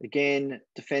 Again,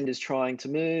 defenders trying to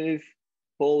move,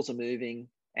 balls are moving,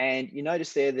 and you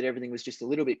notice there that everything was just a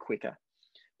little bit quicker.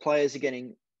 Players are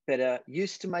getting better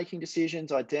used to making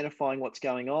decisions, identifying what's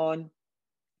going on.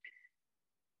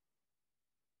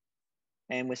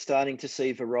 And we're starting to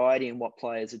see variety in what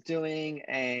players are doing.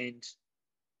 And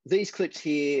these clips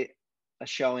here are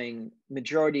showing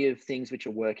majority of things which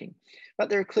are working. But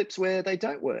there are clips where they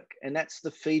don't work, and that's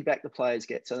the feedback the players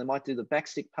get. So they might do the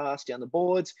backstick pass down the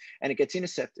boards and it gets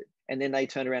intercepted. And then they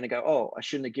turn around and go, oh, I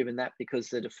shouldn't have given that because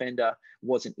the defender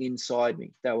wasn't inside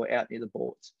me. They were out near the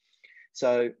boards.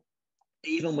 So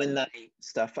even when they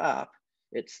stuff up,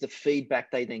 it's the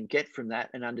feedback they then get from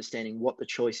that and understanding what the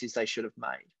choices they should have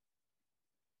made.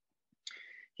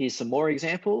 Here's some more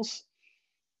examples.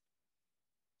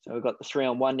 So we've got the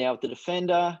 3-on-1 now with the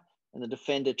defender, and the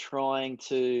defender trying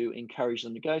to encourage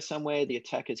them to go somewhere. The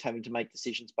attacker's having to make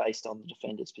decisions based on the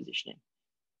defender's positioning.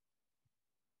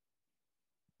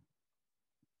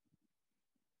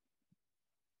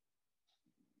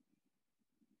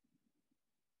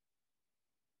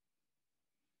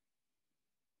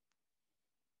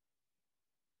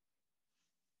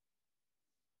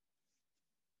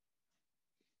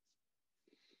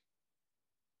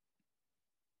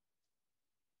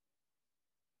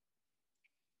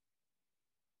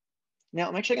 Now,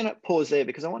 I'm actually going to pause there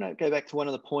because I want to go back to one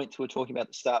of the points we were talking about at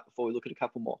the start before we look at a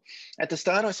couple more. At the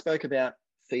start, I spoke about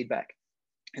feedback.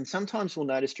 And sometimes we'll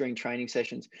notice during training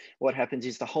sessions, what happens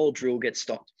is the whole drill gets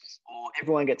stopped, or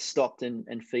everyone gets stopped and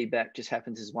feedback just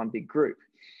happens as one big group,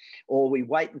 or we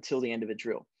wait until the end of a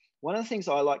drill. One of the things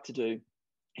I like to do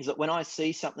is that when I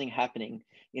see something happening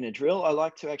in a drill, I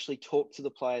like to actually talk to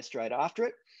the player straight after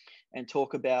it and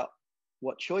talk about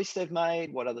what choice they've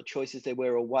made, what other choices there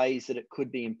were, or ways that it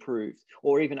could be improved,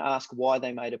 or even ask why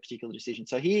they made a particular decision.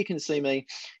 So here you can see me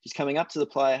just coming up to the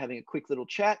player, having a quick little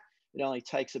chat. It only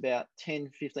takes about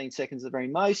 10, 15 seconds at the very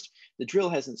most. The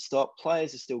drill hasn't stopped,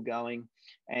 players are still going,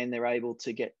 and they're able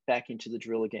to get back into the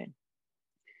drill again.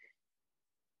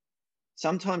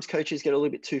 Sometimes coaches get a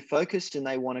little bit too focused and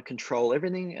they want to control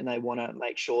everything, and they want to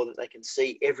make sure that they can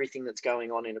see everything that's going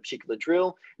on in a particular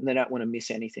drill, and they don't want to miss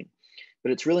anything.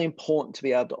 But it's really important to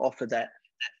be able to offer that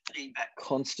feedback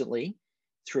constantly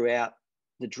throughout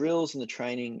the drills and the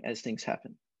training as things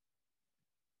happen.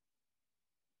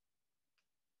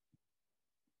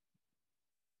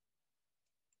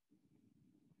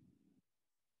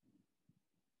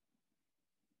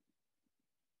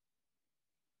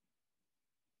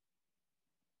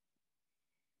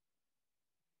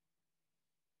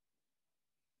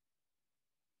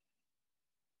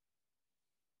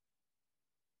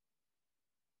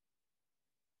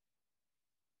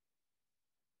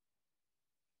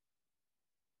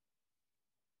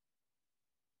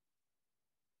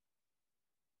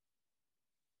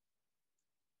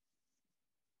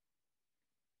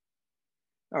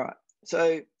 All right,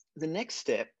 so the next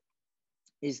step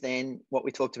is then what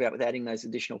we talked about with adding those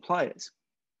additional players.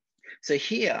 So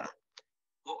here,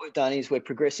 what we've done is we're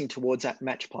progressing towards that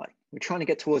match play. We're trying to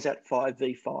get towards that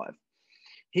 5v5.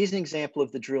 Here's an example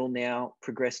of the drill now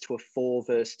progressed to a 4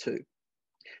 versus 2.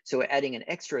 So we're adding an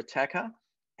extra attacker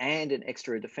and an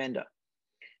extra defender.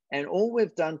 And all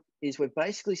we've done is we've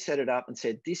basically set it up and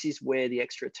said, this is where the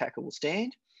extra attacker will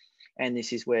stand, and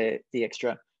this is where the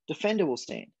extra defender will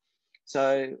stand.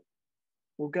 So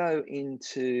we'll go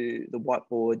into the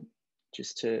whiteboard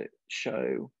just to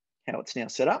show how it's now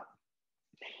set up.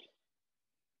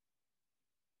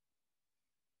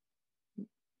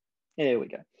 There we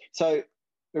go. So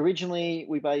originally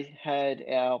we had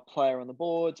our player on the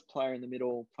boards, player in the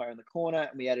middle, player in the corner,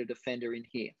 and we added a defender in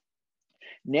here.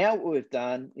 Now what we've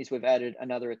done is we've added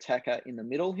another attacker in the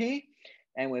middle here,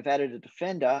 and we've added a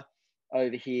defender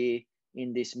over here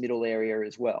in this middle area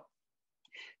as well.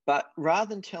 But rather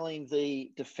than telling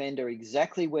the defender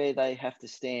exactly where they have to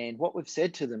stand, what we've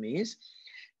said to them is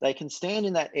they can stand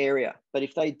in that area, but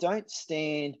if they don't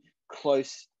stand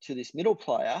close to this middle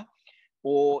player,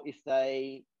 or if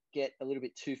they get a little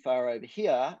bit too far over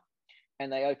here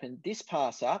and they open this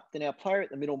pass up, then our player at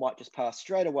the middle might just pass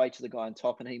straight away to the guy on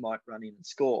top and he might run in and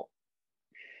score.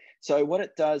 So what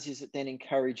it does is it then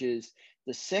encourages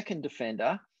the second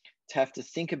defender to have to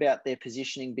think about their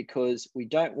positioning, because we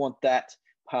don't want that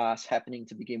pass happening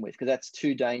to begin with, because that's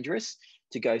too dangerous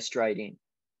to go straight in.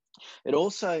 It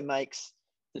also makes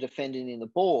the defendant in the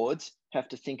boards have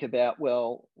to think about,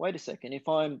 well, wait a second, if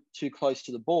I'm too close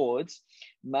to the boards,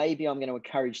 maybe I'm going to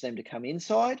encourage them to come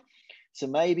inside. So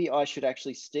maybe I should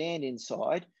actually stand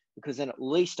inside, because then at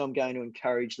least I'm going to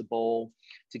encourage the ball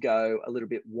to go a little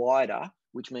bit wider,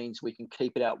 which means we can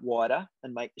keep it out wider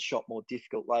and make the shot more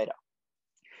difficult later.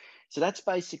 So that's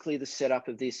basically the setup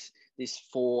of this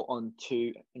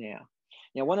 4-on-2 now.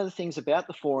 Now, one of the things about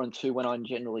the 4-on-2 when I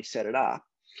generally set it up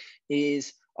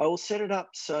is I will set it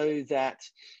up so that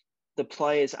the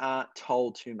players aren't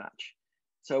told too much.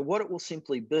 So what it will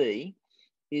simply be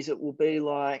is it will be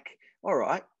like, all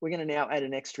right, we're going to now add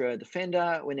an extra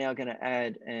defender. We're now going to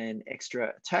add an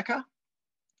extra attacker.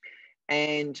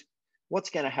 And what's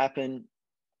going to happen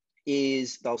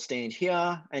is they'll stand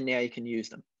here and now you can use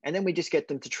them. And then we just get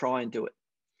them to try and do it.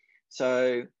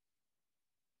 So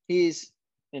here's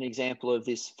an example of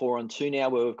this 4-on-2 now,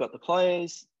 where we've got the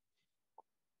players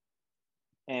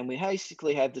and we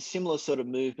basically have the similar sort of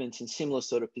movements and similar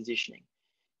sort of positioning.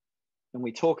 And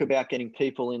we talk about getting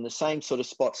people in the same sort of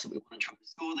spots that we want to try to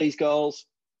score these goals.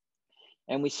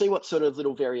 And we see what sort of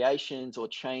little variations or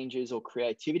changes or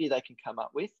creativity they can come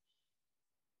up with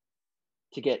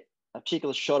to get a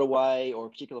particular shot away or a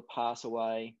particular pass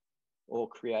away, or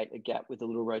create a gap with a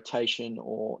little rotation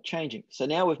or changing. So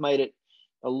now we've made it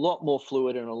a lot more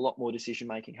fluid and a lot more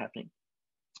decision-making happening.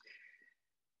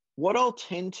 What I'll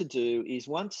tend to do is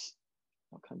I'll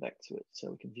come back to it so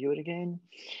we can view it again.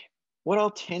 What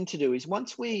I'll tend to do is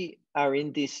once we are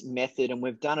in this method and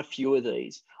we've done a few of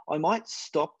these, I might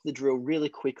stop the drill really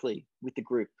quickly with the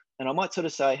group. And I might sort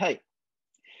of say, hey,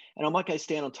 and I might go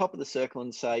stand on top of the circle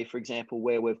and say, for example,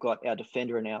 where we've got our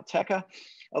defender and our attacker,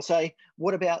 I'll say,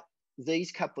 what about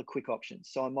these couple of quick options?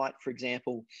 So I might, for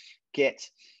example, get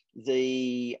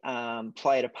the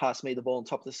player to pass me the ball on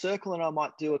top of the circle, and I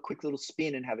might do a quick little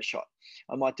spin and have a shot.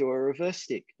 I might do a reverse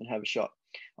stick and have a shot.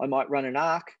 I might run an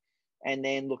arc and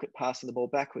then look at passing the ball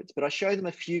backwards. But I show them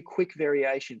a few quick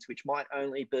variations, which might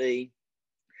only be,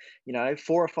 4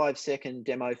 or 5 second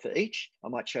demo for each. I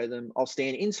might show them, I'll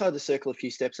stand inside the circle a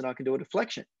few steps and I can do a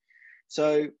deflection.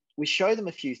 So we show them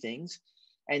a few things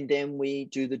and then we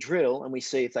do the drill and we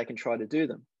see if they can try to do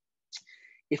them.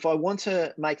 If I want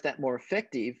to make that more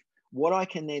effective, what I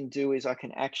can then do is I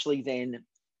can actually then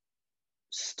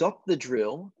stop the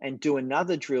drill and do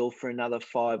another drill for another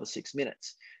 5 or 6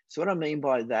 minutes. So what I mean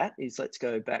by that is, let's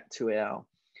go back to our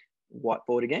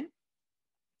whiteboard again.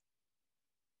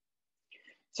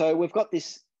 So we've got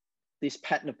this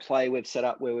pattern of play we've set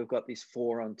up where we've got this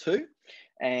 4-on-2.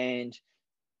 And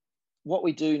what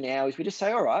we do now is we just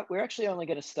say, all right, we're actually only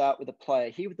going to start with a player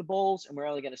here with the balls, and we're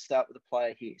only going to start with a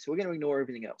player here. So we're going to ignore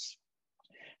everything else.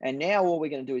 And now all we're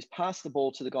going to do is pass the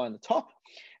ball to the guy on the top,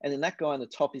 and then that guy on the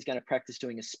top is going to practice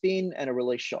doing a spin and a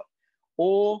release shot.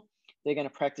 Or they're going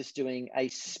to practice doing a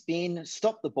spin,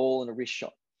 stop the ball, and a wrist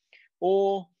shot.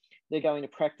 Or they're going to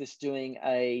practice doing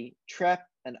a trap,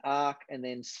 an arc, and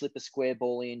then slip a square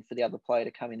ball in for the other player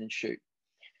to come in and shoot.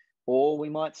 Or we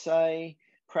might say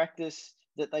practice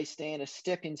that they stand a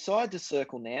step inside the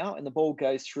circle now and the ball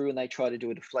goes through and they try to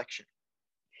do a deflection.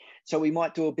 So we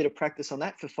might do a bit of practice on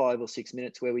that for 5 or 6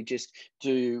 minutes where we just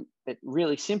do it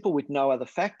really simple with no other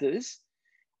factors.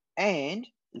 And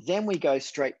then we go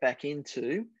straight back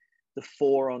into the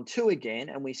 4-on-2 again,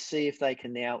 and we see if they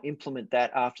can now implement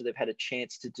that after they've had a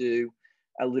chance to do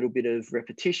a little bit of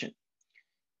repetition.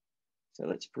 So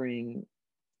let's bring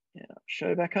our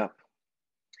show back up.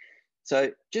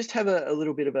 So just have a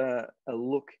little bit of a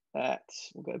look at,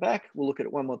 we'll go back, we'll look at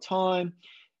it one more time,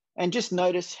 and just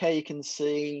notice how you can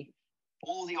see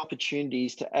all the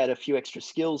opportunities to add a few extra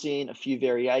skills in, a few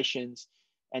variations,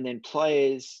 and then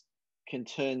players can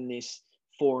turn this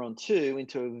 4-on-2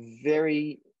 into a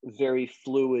very, very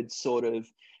fluid sort of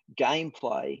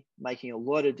gameplay, making a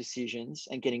lot of decisions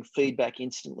and getting feedback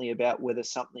instantly about whether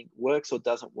something works or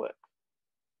doesn't work.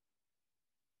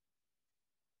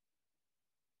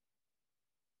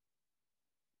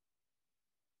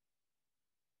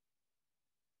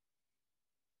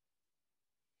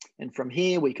 And from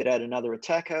here, we could add another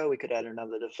attacker, we could add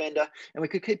another defender, and we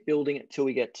could keep building it till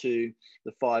we get to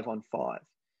the 5-on-5.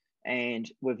 And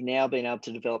we've now been able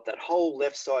to develop that whole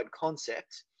left side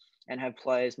concept and have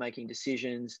players making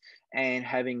decisions and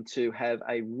having to have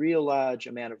a real large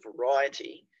amount of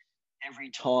variety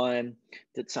every time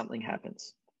that something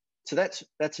happens. So that's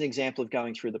an example of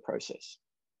going through the process.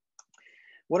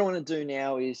 What I want to do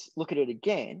now is look at it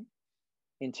again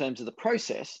in terms of the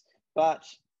process, but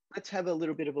let's have a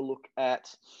little bit of a look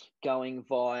at going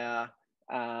via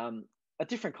a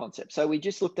different concept. So we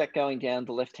just looked at going down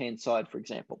the left-hand side, for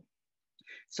example.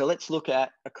 So let's look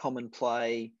at a common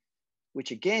play,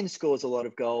 which again scores a lot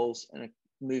of goals, and a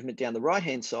movement down the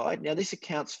right-hand side. Now this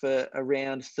accounts for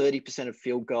around 30% of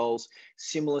field goals.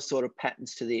 Similar sort of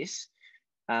patterns to this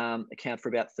account for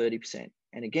about 30%.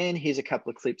 And again, here's a couple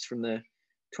of clips from the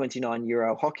 29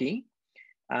 Euro hockey.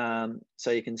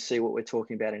 So you can see what we're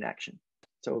talking about in action.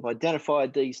 So we've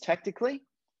identified these tactically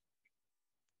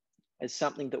as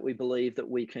something that we believe that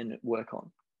we can work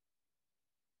on.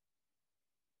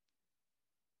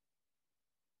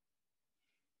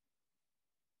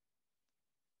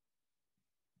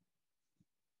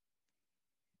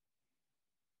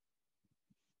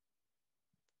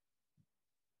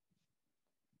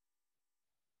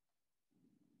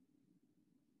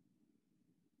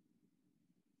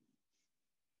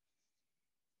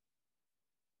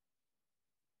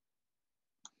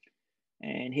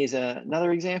 And here's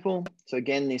another example. So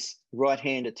again, this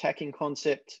right-hand attacking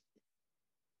concept.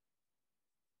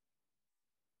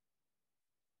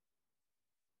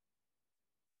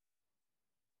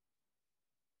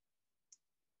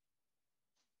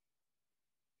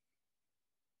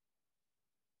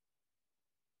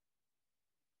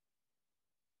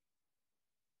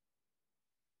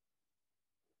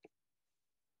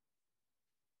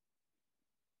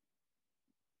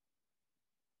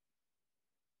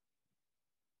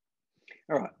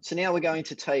 All right, so now we're going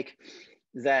to take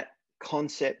that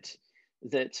concept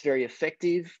that's very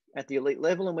effective at the elite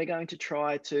level, and we're going to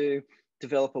try to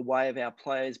develop a way of our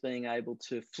players being able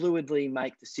to fluidly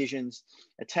make decisions,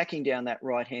 attacking down that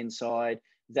right-hand side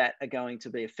that are going to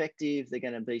be effective, they're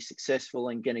going to be successful,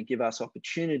 and going to give us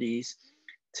opportunities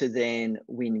to then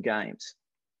win games.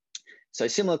 So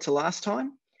similar to last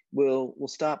time, we'll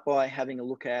start by having a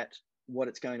look at what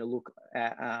it's going to look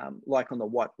at, like on the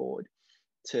whiteboard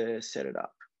to set it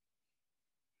up.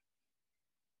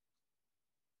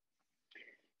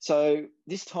 So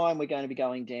this time we're going to be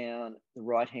going down the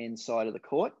right-hand side of the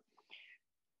court,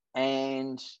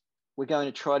 and we're going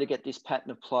to try to get this pattern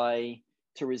of play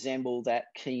to resemble that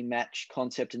key match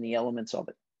concept and the elements of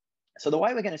it. So the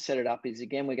way we're going to set it up is,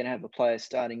 again, we're going to have a player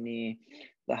starting near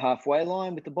the halfway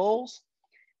line with the balls,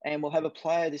 and we'll have a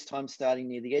player this time starting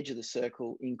near the edge of the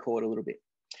circle in court a little bit.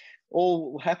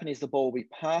 All will happen is the ball will be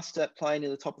past that player near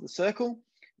the top of the circle.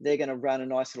 They're going to run a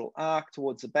nice little arc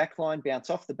towards the back line, bounce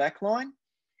off the back line,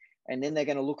 and then they're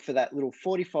going to look for that little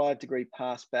 45-degree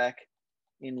pass back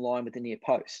in line with the near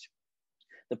post.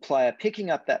 The player picking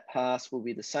up that pass will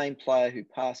be the same player who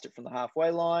passed it from the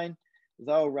halfway line.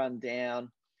 They'll run down,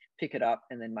 pick it up,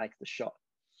 and then make the shot.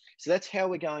 So that's how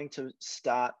we're going to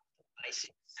start the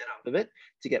basic setup of it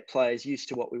to get players used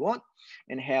to what we want,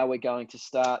 and how we're going to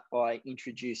start by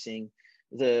introducing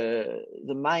the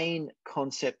main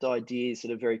concept ideas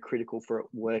that are very critical for it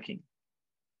working.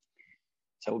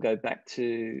 So we'll go back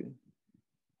to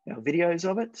our videos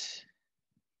of it.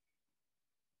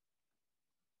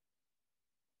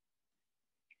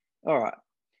 All right,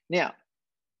 now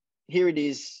here it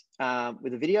is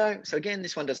with a video. So again,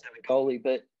 this one doesn't have a goalie,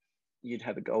 but you'd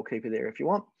have a goalkeeper there if you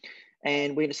want.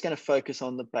 And we're just going to focus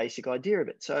on the basic idea of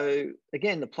it. So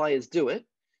again, the players do it,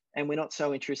 and we're not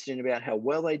so interested in about how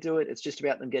well they do it. It's just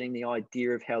about them getting the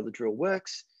idea of how the drill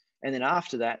works. And then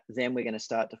after that, then we're going to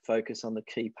start to focus on the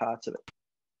key parts of it.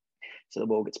 So the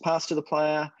ball gets passed to the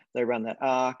player, they run that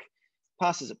arc,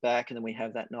 passes it back, and then we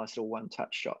have that nice little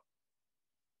one-touch shot.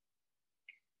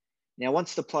 Now,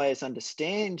 once the players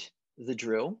understand the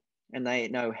drill and they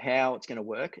know how it's going to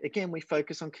work, again, we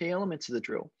focus on key elements of the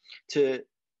drill to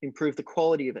improve the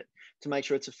quality of it, to make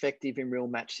sure it's effective in real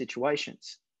match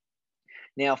situations.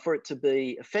 Now, for it to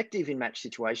be effective in match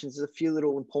situations, there's a few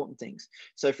little important things.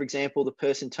 So, for example, the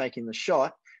person taking the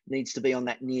shot needs to be on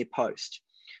that near post,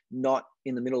 not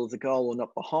in the middle of the goal or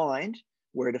not behind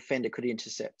where a defender could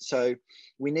intercept. So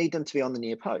we need them to be on the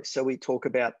near post. So we talk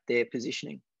about their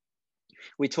positioning.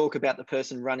 We talk about the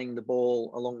person running the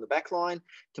ball along the back line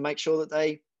to make sure that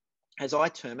they, as I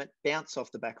term it, bounce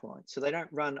off the back line. So they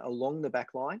don't run along the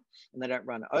back line and they don't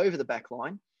run over the back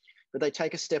line, but they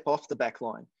take a step off the back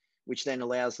line, which then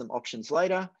allows them options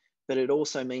later. But it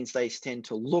also means they tend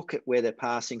to look at where they're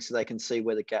passing so they can see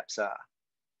where the gaps are.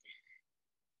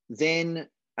 Then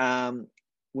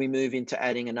we move into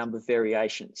adding a number of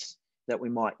variations that we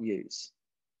might use.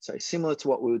 So similar to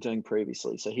what we were doing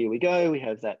previously. So here we go, we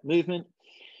have that movement.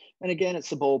 And again, it's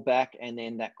the ball back and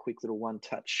then that quick little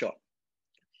one-touch shot.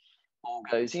 Ball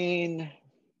goes in,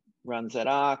 runs that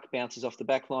arc, bounces off the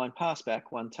back line, pass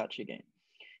back, one touch again.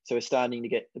 So we're starting to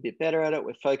get a bit better at it.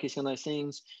 We're focusing on those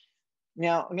things.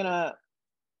 Now I'm gonna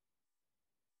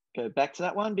go back to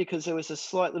that one because there was a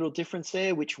slight little difference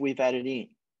there, which we've added in.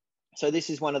 So this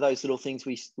is one of those little things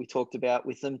we talked about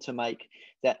with them to make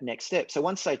that next step. So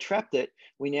once they trapped it,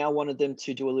 we now wanted them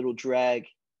to do a little drag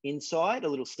inside, a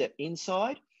little step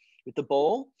inside with the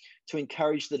ball to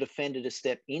encourage the defender to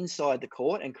step inside the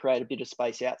court and create a bit of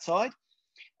space outside,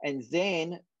 and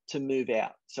then to move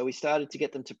out. So we started to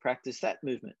get them to practice that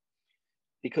movement,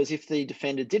 because if the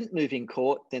defender didn't move in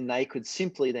court, then they could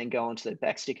simply then go onto their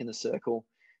back stick in the circle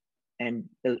and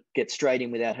get straight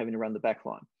in without having to run the back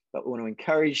line. But we want to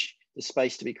encourage the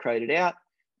space to be created out,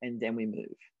 and then we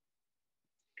move.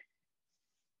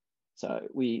 So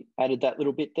we added that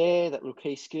little bit there, that little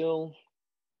key skill.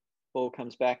 Ball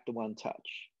comes back, the one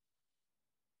touch.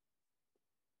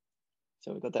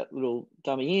 So we've got that little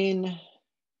dummy in,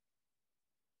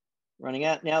 running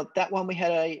out. Now that one we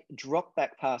had a drop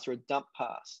back pass or a dump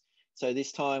pass. So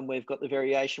this time we've got the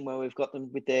variation where we've got them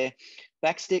with their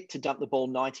back stick to dump the ball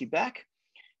 90 back.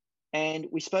 And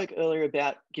we spoke earlier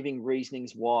about giving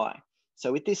reasonings why.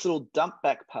 So with this little dump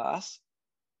back pass,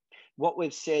 what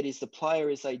we've said is the player,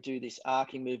 as they do this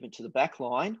arcing movement to the back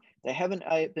line, they haven't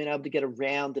been able to get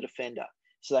around the defender.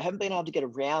 So they haven't been able to get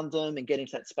around them and get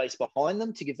into that space behind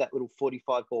them to give that little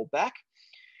 45 ball back.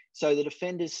 So the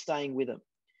defender's staying with them.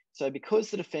 So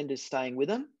because the defender's staying with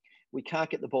them, we can't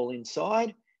get the ball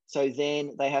inside. So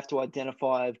then they have to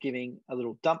identify of giving a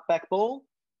little dump back ball,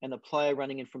 and the player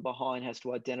running in from behind has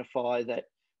to identify that,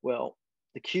 well,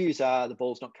 the cues are the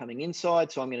ball's not coming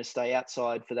inside, so I'm going to stay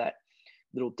outside for that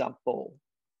little dump ball.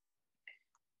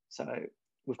 So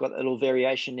we've got a little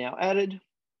variation now added.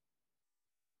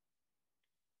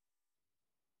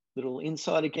 Little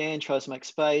inside again, tries to make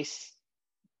space.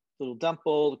 Little dump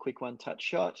ball, the quick one-touch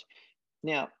shot.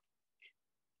 Now,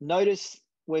 notice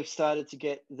we've started to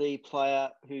get the player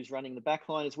who's running the back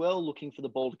line as well, looking for the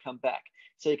ball to come back.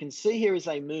 So you can see here as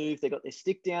they move, they've got their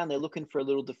stick down, they're looking for a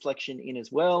little deflection in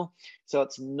as well. So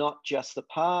it's not just the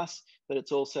pass, but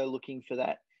it's also looking for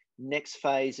that next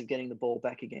phase of getting the ball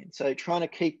back again. So trying to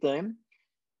keep them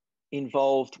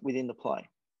involved within the play.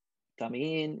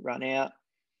 Dummy in, run out.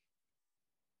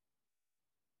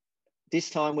 This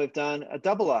time we've done a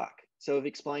double arc. So we've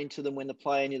explained to them when the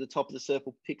player near the top of the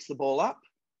circle picks the ball up,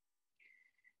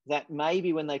 that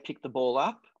maybe when they pick the ball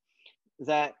up,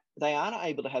 that they aren't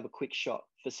able to have a quick shot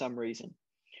for some reason.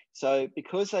 So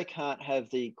because they can't have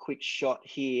the quick shot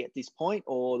here at this point,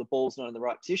 or the ball's not in the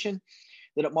right position,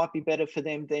 that it might be better for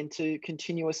them then to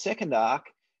continue a second arc,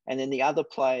 and then the other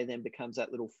player then becomes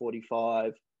that little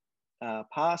 45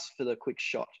 pass for the quick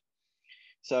shot.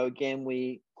 So again,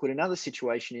 we put another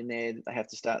situation in there that they have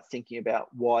to start thinking about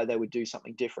why they would do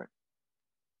something different.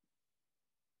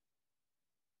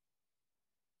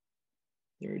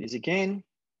 There it is again.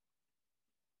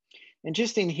 And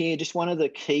just in here, just one of the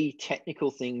key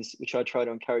technical things which I try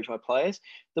to encourage my players,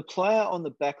 the player on the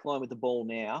back line with the ball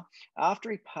now,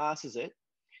 after he passes it,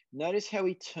 notice how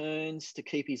he turns to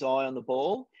keep his eye on the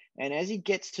ball. And as he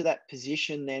gets to that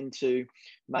position then to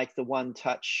make the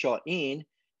one-touch shot in,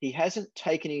 he hasn't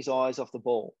taken his eyes off the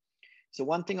ball. So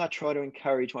one thing I try to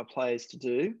encourage my players to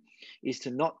do is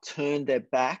to not turn their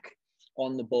back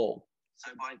on the ball.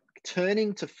 So by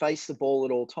turning to face the ball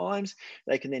at all times,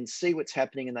 they can then see what's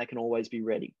happening and they can always be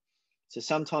ready. So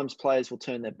sometimes players will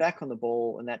turn their back on the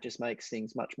ball, and that just makes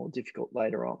things much more difficult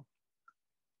later on.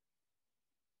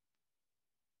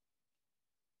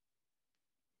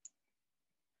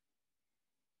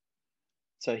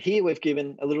 So here we've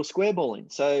given a little square ball in.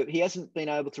 So he hasn't been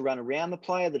able to run around the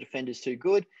player. The defender's too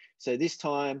good. So this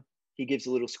time he gives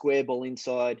a little square ball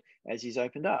inside as he's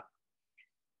opened up.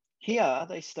 Here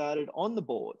they started on the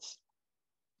boards.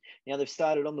 Now they've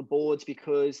started on the boards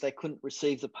because they couldn't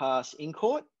receive the pass in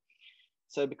court.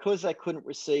 So because they couldn't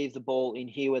receive the ball in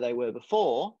here where they were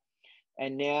before,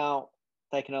 and now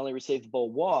they can only receive the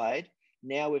ball wide,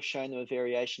 now we've shown them a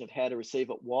variation of how to receive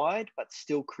it wide, but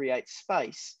still create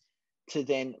space to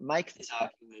then make this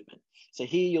arcing movement. So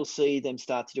here you'll see them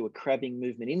start to do a crabbing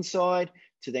movement inside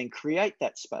to then create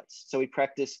that space. So we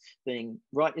practice being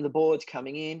right in the boards,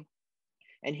 coming in.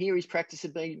 And here he's practiced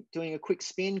doing a quick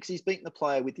spin because he's beaten the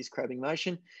player with this crabbing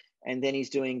motion. And then he's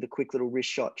doing the quick little wrist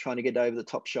shot, trying to get over the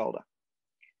top shoulder.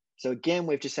 So again,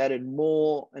 we've just added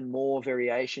more and more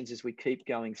variations as we keep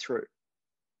going through.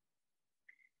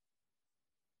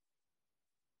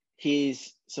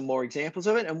 Here's some more examples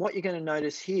of it. And what you're going to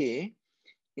notice here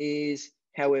is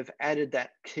how we've added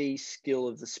that key skill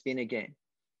of the spin again.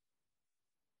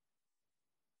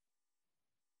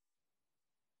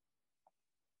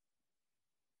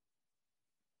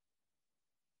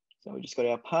 So we just got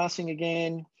our passing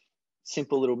again,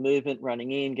 simple little movement,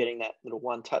 running in, getting that little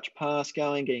one-touch pass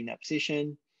going, getting that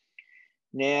position.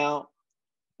 Now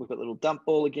we've got a little dump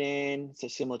ball again, so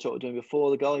similar to what we were doing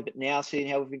before the goalie, but now seeing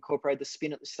how we've incorporated the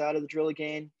spin at the start of the drill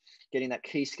again, getting that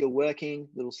key skill working,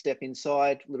 little step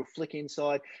inside, little flick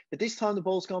inside, but this time the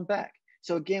ball's gone back.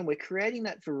 So again, we're creating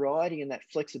that variety and that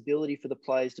flexibility for the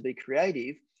players to be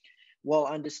creative while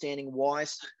understanding why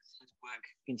certain things work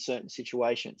in certain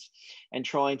situations and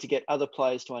trying to get other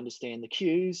players to understand the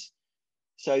cues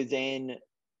so then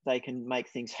they can make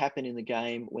things happen in the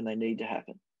game when they need to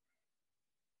happen.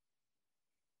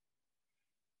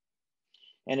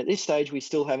 And at this stage, we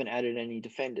still haven't added any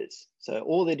defenders. So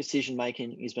all their decision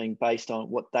making is being based on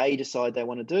what they decide they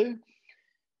want to do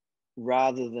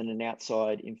rather than an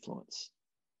outside influence.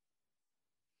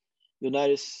 You'll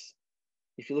notice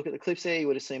if you look at the clips there, you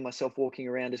would have seen myself walking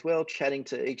around as well, chatting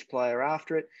to each player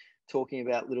after it, talking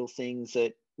about little things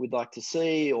that we'd like to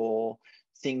see or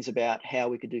things about how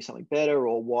we could do something better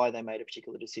or why they made a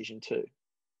particular decision too.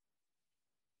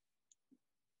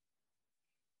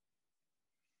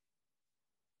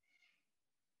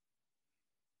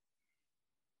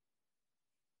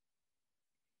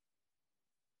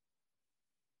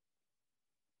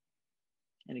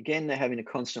 And again, they're having to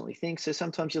constantly think. So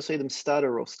sometimes you'll see them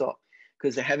stutter or stop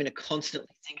because they're having to constantly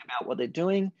think about what they're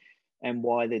doing and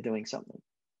why they're doing something.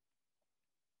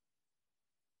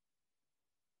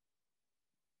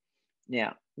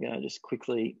 Now, I'm going to just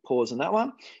quickly pause on that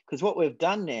one because what we've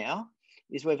done now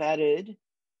is we've added,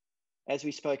 as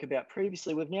we spoke about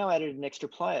previously, we've now added an extra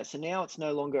player. So now it's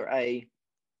no longer a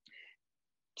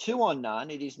 2 on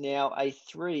none, it is now a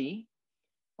 3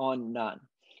 on none,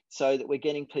 so that we're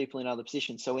getting people in other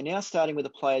positions. So we're now starting with a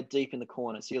player deep in the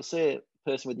corner. So you'll see a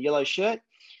person with the yellow shirt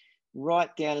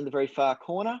right down in the very far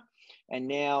corner. And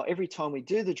now every time we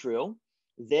do the drill,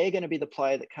 they're going to be the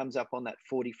player that comes up on that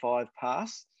 45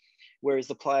 pass, whereas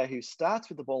the player who starts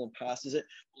with the ball and passes it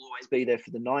will always be there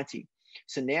for the 90.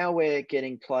 So now we're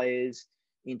getting players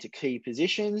into key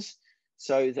positions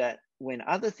so that when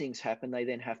other things happen, they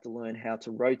then have to learn how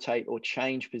to rotate or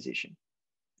change position.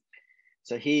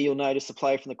 So here you'll notice the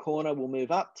player from the corner will move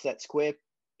up to that square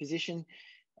position,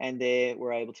 and there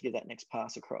we're able to give that next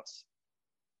pass across.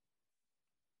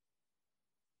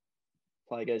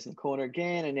 Player goes in the corner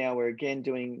again, and now we're again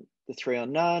doing the 3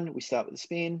 on none. We start with the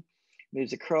spin,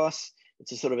 moves across.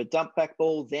 It's a sort of a dump back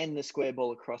ball, then the square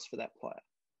ball across for that player.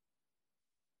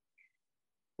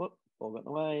 Whoop, ball got in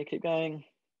the way, keep going.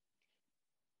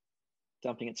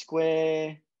 Dumping it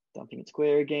square, dumping it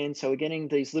square again. So we're getting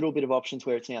these little bit of options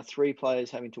where it's now 3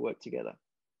 players having to work together.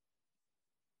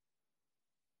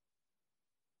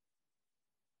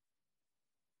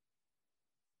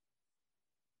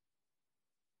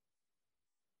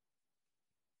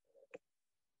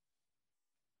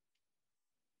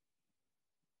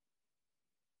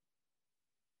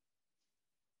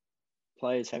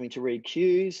 Players having to read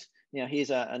cues. Now here's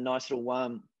a nice little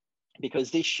one, because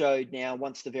this showed now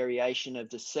once the variation of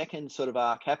the second sort of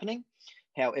arc happening,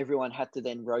 how everyone had to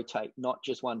then rotate, not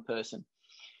just one person.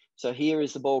 So here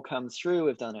as the ball comes through,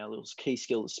 we've done our little key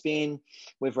skill to spin.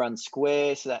 We've run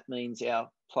square, so that means our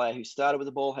player who started with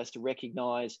the ball has to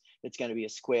recognize it's going to be a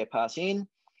square pass in.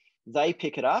 They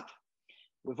pick it up.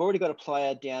 We've already got a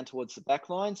player down towards the back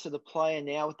line. So the player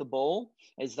now with the ball,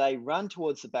 as they run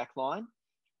towards the back line,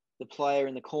 the player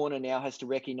in the corner now has to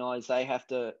recognize they have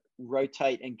to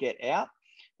rotate and get out,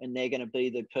 and they're going to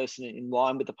be the person in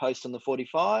line with the post on the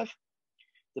 45.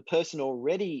 The person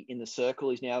already in the circle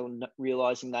is now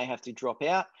realizing they have to drop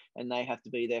out and they have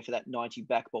to be there for that 90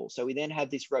 back ball. So we then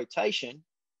have this rotation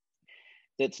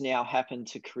that's now happened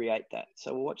to create that.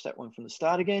 So we'll watch that one from the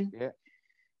start again. Yeah.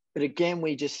 But again,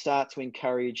 we just start to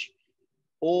encourage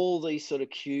all these sort of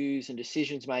cues and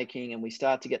decisions making, and we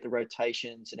start to get the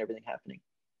rotations and everything happening.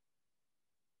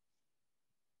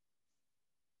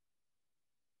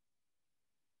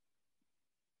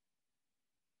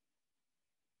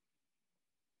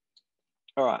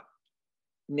 All right,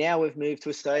 now we've moved to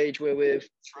a stage where we've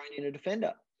thrown in a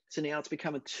defender. So now it's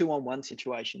become a 2-on-1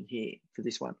 situation here for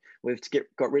this one. We've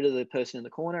got rid of the person in the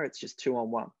corner. It's just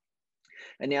 2-on-1.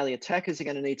 And now the attackers are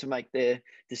going to need to make their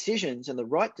decisions, and the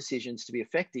right decisions to be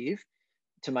effective,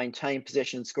 to maintain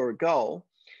possession and score a goal.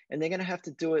 And they're going to have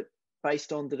to do it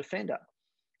based on the defender.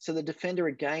 So the defender,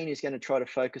 again, is going to try to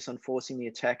focus on forcing the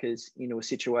attackers into a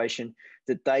situation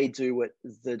that they do what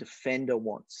the defender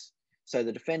wants. So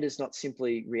the defender's not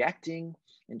simply reacting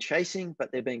and chasing,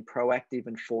 but they're being proactive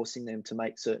and forcing them to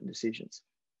make certain decisions.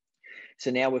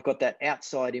 So now we've got that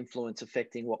outside influence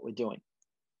affecting what we're doing.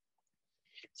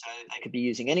 So they could be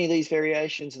using any of these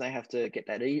variations, and they have to get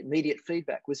that immediate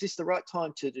feedback. Was this the right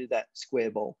time to do that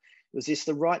square ball? Was this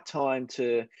the right time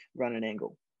to run an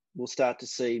angle? We'll start to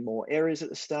see more errors at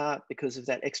the start because of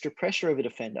that extra pressure of a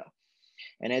defender.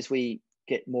 And as we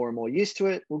get more and more used to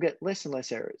it, we'll get less and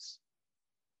less errors.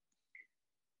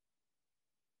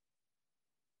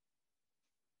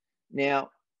 Now,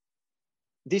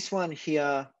 this one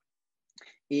here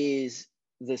is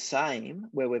the same,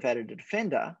 where we've added a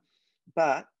defender,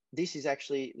 but this is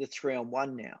actually the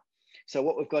 3-on-1 now. So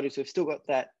what we've got is we've still got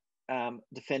that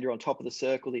defender on top of the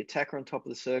circle, the attacker on top of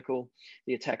the circle,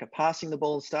 the attacker passing the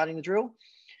ball and starting the drill,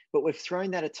 but we've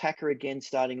thrown that attacker again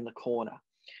starting in the corner.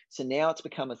 So now it's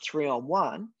become a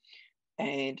 3-on-1,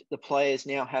 and the players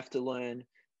now have to learn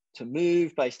to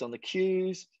move based on the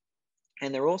cues,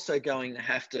 and they're also going to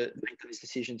have to make those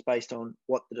decisions based on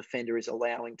what the defender is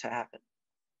allowing to happen.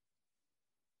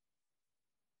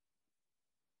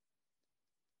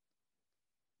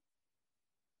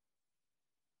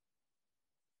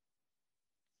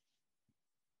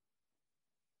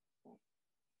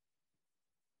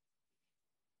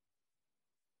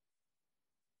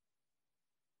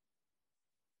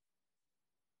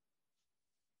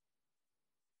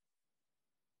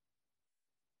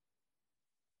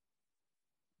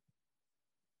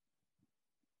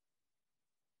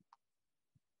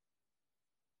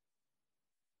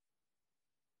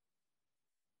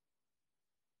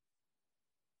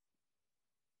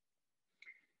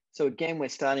 So again, we're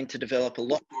starting to develop a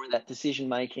lot more of that decision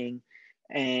making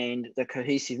and the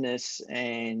cohesiveness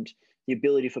and the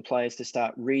ability for players to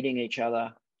start reading each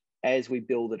other as we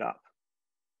build it up.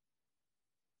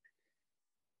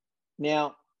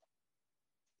 Now,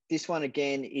 this one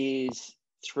again is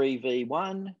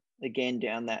 3v1, again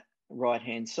down that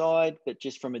right-hand side, but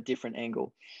just from a different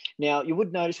angle. Now, you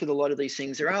would notice with a lot of these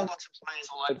things, there are lots of players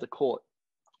all over the court.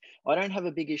 I don't have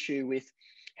a big issue with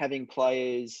having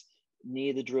players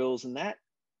near the drills and that.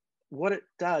 What it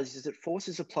does is it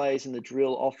forces the players in the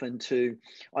drill often to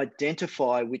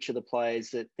identify which of the players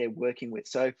that they're working with.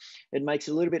 So it makes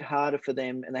it a little bit harder for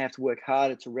them, and they have to work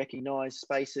harder to recognize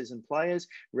spaces and players,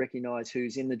 recognize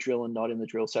who's in the drill and not in the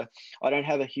drill. So I don't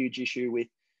have a huge issue with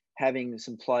having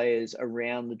some players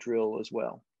around the drill as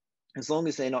well, as long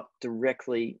as they're not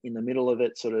directly in the middle of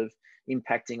it, sort of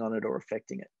impacting on it or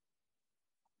affecting it.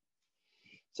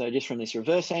 So just from this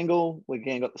reverse angle, we've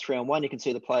again got the 3-on-1. You can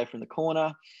see the player from the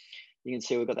corner. You can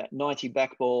see we've got that 90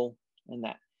 back ball and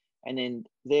that. And then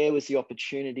there was the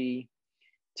opportunity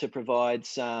to provide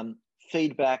some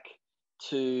feedback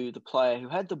to the player who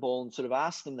had the ball and sort of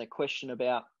ask them that question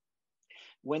about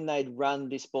when they'd run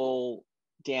this ball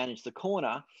down into the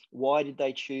corner, why did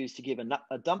they choose to give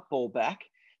a dump ball back?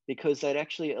 Because they'd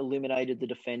actually eliminated the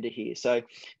defender here. So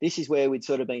this is where we'd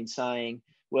sort of been saying,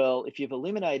 well, if you've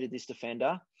eliminated this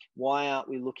defender, why aren't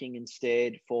we looking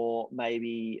instead for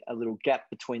maybe a little gap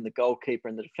between the goalkeeper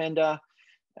and the defender?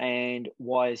 And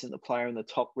why isn't the player on the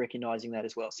top recognizing that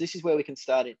as well? So this is where we can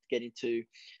start to get into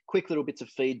quick little bits of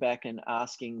feedback and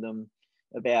asking them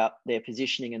about their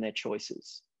positioning and their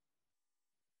choices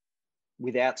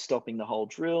without stopping the whole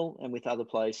drill and with other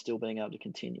players still being able to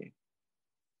continue.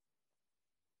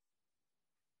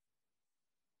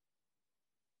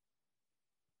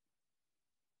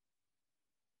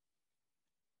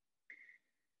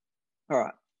 All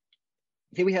right,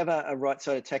 here we have a right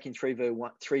side attacking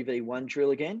 3v1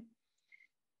 drill again,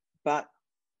 but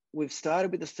we've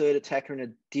started with the third attacker in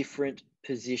a different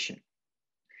position.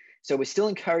 So we're still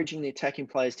encouraging the attacking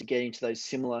players to get into those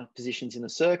similar positions in the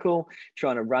circle,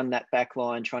 trying to run that back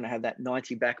line, trying to have that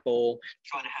 90 back ball,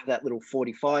 trying to have that little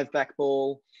 45 back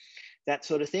ball, that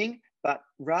sort of thing. But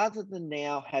rather than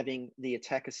now having the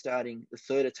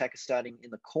third attacker starting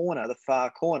in the corner, the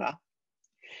far corner,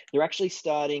 they're actually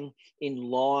starting in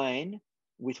line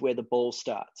with where the ball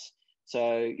starts.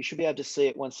 So you should be able to see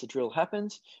it once the drill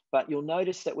happens, but you'll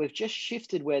notice that we've just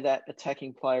shifted where that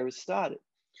attacking player has started.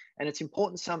 And it's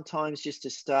important sometimes just to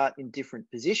start in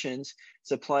different positions,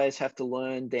 so players have to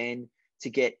learn then to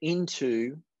get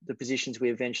into the positions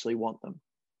we eventually want them.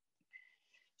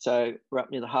 So we're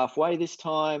up near the halfway this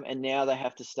time, and now they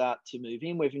have to start to move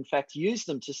in. We've in fact used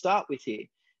them to start with here.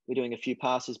 We're doing a few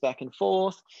passes back and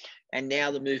forth, and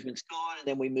now the movement's gone, and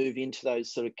then we move into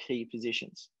those sort of key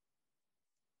positions.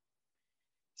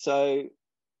 So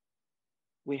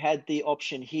we had the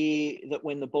option here that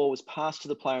when the ball was passed to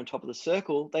the player on top of the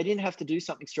circle, they didn't have to do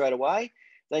something straight away.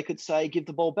 They could say, give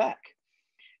the ball back.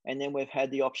 And then we've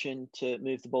had the option to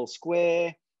move the ball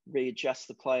square, readjust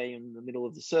the play in the middle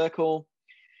of the circle.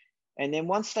 And then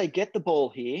once they get the ball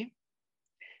here,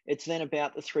 it's then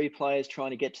about the three players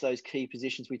trying to get to those key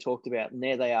positions we talked about. And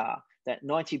there they are, that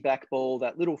 90 back ball,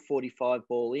 that little 45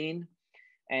 ball in,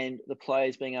 and the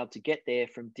players being able to get there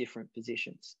from different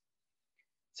positions.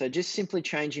 So just simply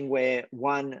changing where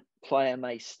one player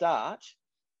may start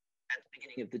at the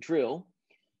beginning of the drill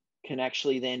can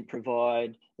actually then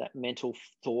provide that mental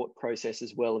thought process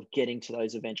as well of getting to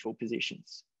those eventual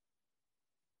positions.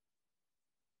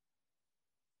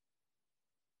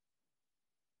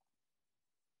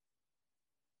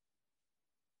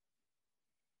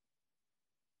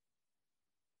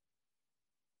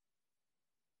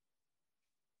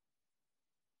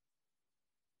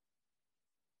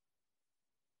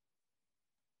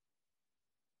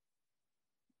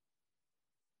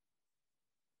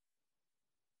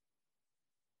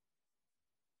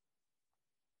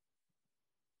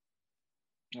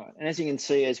 All right. And as you can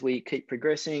see, as we keep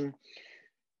progressing,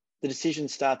 the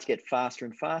decisions start to get faster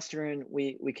and faster, and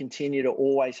we continue to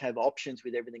always have options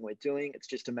with everything we're doing. It's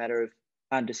just a matter of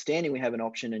understanding we have an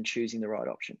option and choosing the right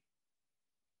option.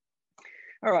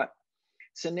 All right,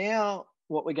 so now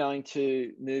what we're going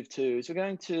to move to is we're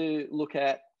going to look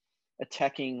at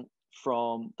attacking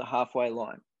from the halfway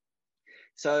line.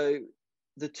 So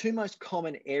the two most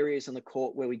common areas on the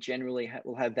court where we generally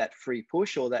will have that free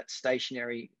push or that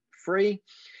stationary free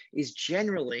is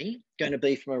generally going to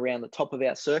be from around the top of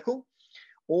our circle,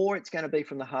 or it's going to be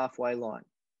from the halfway line.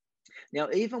 Now,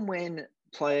 even when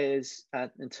players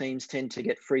and teams tend to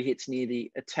get free hits near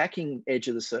the attacking edge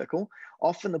of the circle,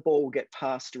 often the ball will get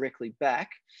passed directly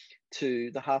back to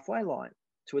the halfway line,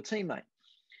 to a teammate.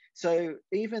 So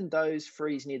even those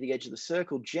frees near the edge of the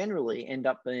circle generally end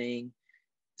up being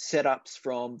setups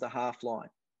from the half line.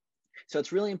 So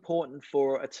it's really important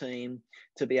for a team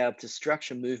to be able to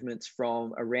structure movements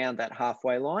from around that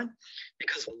halfway line,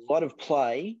 because a lot of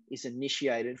play is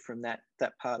initiated from that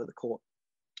part of the court.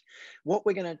 What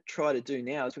we're going to try to do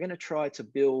now is we're going to try to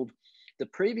build the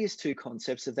previous two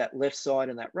concepts of that left side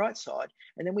and that right side,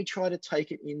 and then we try to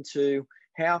take it into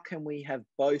how can we have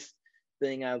both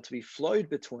being able to be flowed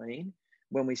between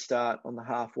when we start on the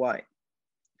halfway.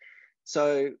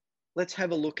 So let's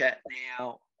have a look at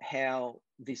now how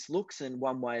this looks and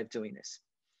one way of doing this.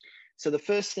 So the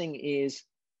first thing is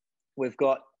we've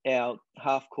got our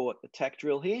half court attack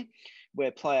drill here,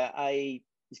 where player A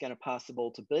is going to pass the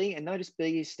ball to B, and notice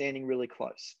B is standing really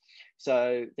close.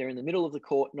 So they're in the middle of the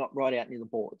court, not right out near the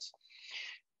boards.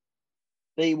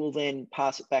 B will then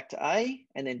pass it back to A,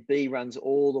 and then B runs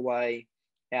all the way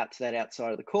out to that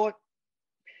outside of the court.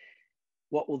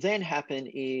 What will then happen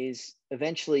is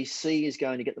eventually C is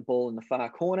going to get the ball in the far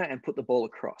corner and put the ball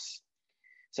across.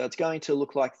 So it's going to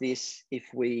look like this if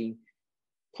we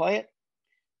play it.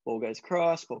 Ball goes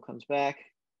across, ball comes back,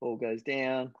 ball goes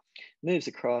down, moves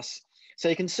across. So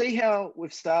you can see how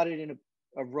we've started in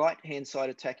a right-hand side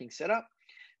attacking setup,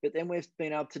 but then we've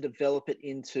been able to develop it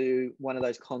into one of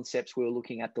those concepts we were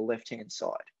looking at the left-hand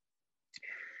side.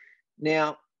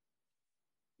 Now,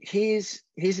 here's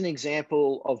an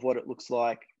example of what it looks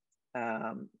like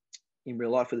in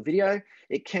real life with a video.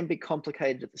 It can be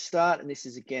complicated at the start, and this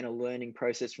is again a learning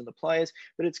process from the players,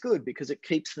 but it's good because it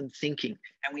keeps them thinking,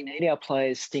 and we need our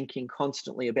players thinking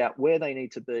constantly about where they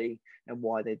need to be and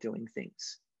why they're doing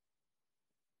things.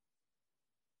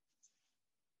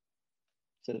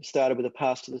 So they've started with a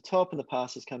pass to the top, and the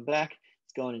pass has come back.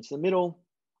 It's gone into the middle,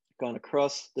 gone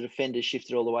across. The defender's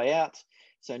shifted all the way out.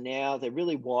 So now they're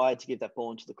really wide to give that ball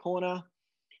into the corner.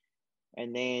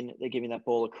 And then they're giving that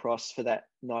ball across for that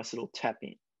nice little tap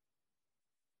in.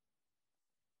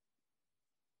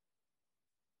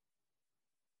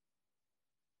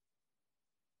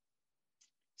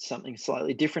 Something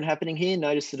slightly different happening here.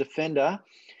 Notice the defender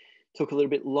took a little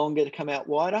bit longer to come out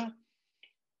wider.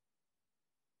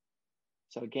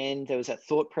 So again, there was that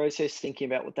thought process,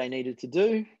 thinking about what they needed to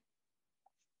do.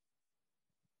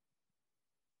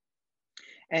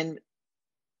 And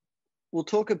we'll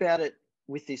talk about it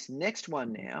with this next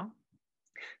one now,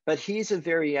 but here's a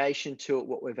variation to it,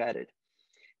 what we've added.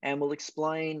 And we'll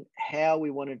explain how we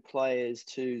wanted players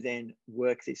to then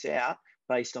work this out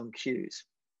based on cues.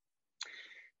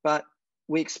 But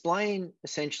we explain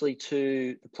essentially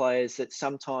to the players that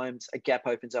sometimes a gap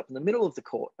opens up in the middle of the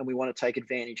court and we want to take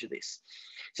advantage of this.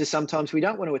 So sometimes we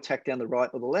don't want to attack down the right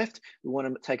or the left. We want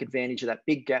to take advantage of that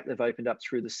big gap they've opened up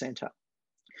through the center.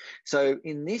 So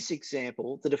in this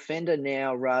example, the defender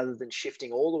now, rather than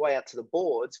shifting all the way out to the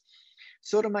boards,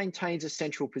 sort of maintains a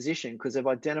central position because they've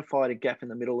identified a gap in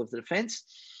the middle of the defense.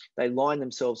 They line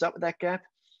themselves up with that gap.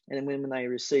 And then when they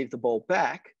receive the ball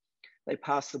back, they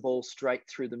pass the ball straight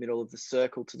through the middle of the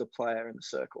circle to the player in the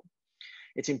circle.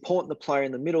 It's important the player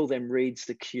in the middle then reads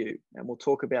the cue. And we'll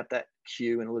talk about that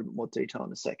cue in a little bit more detail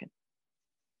in a second.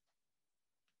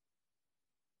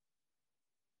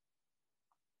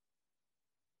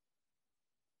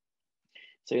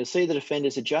 So you'll see the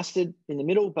defenders adjusted in the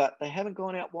middle, but they haven't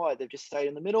gone out wide. They've just stayed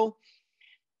in the middle.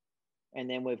 And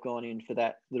then we've gone in for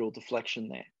that little deflection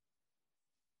there.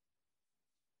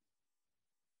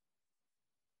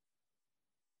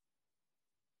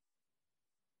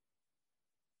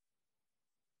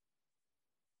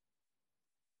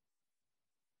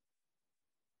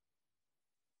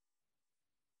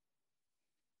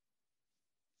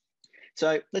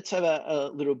 So let's have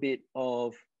a little bit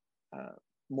of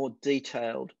more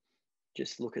detailed,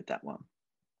 just look at that one.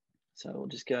 So we'll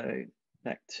just go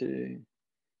back to,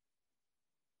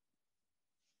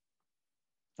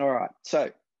 all right. So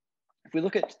if we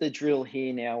look at the drill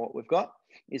here now, what we've got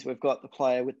is we've got the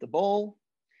player with the ball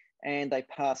and they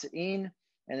pass it in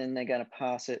and then they're going to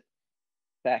pass it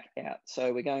back out.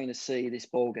 So we're going to see this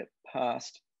ball get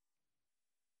passed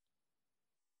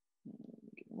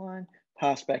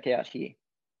back out here.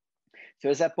 So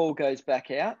as that ball goes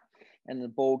back out and the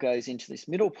ball goes into this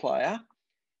middle player,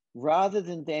 rather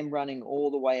than them running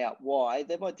all the way out wide,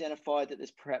 they've identified that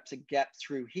there's perhaps a gap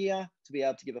through here to be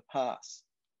able to give a pass.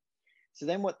 So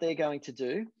then what they're going to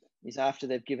do is after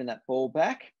they've given that ball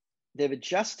back, they've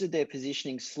adjusted their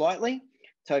positioning slightly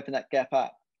to open that gap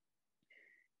up.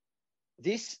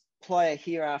 This player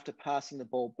here, after passing the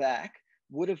ball back,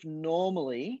 would have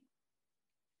normally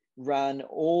run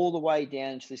all the way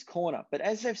down into this corner. But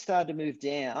as they've started to move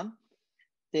down,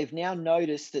 they've now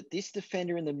noticed that this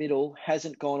defender in the middle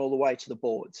hasn't gone all the way to the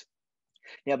boards.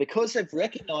 Now, because they've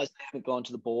recognized they haven't gone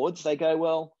to the boards, they go,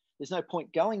 well, there's no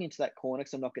point going into that corner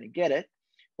because I'm not going to get it.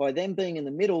 By them being in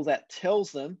the middle, that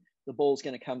tells them the ball's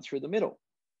going to come through the middle.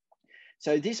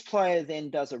 So this player then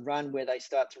does a run where they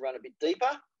start to run a bit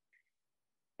deeper.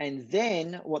 And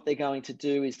then what they're going to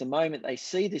do is the moment they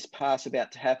see this pass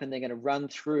about to happen, they're going to run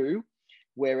through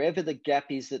wherever the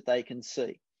gap is that they can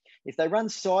see. If they run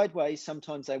sideways,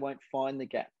 sometimes they won't find the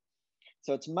gap.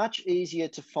 So it's much easier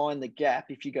to find the gap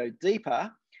if you go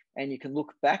deeper and you can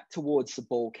look back towards the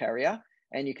ball carrier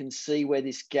and you can see where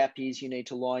this gap is you need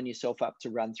to line yourself up to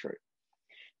run through.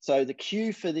 So the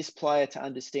cue for this player to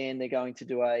understand they're going to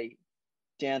do a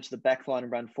down to the back line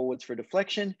and run forwards for a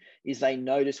deflection is they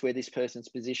notice where this person's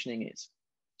positioning is.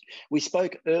 We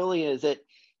spoke earlier that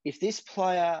if this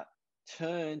player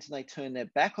turns and they turn their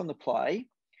back on the play,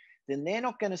 then they're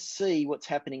not going to see what's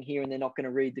happening here and they're not going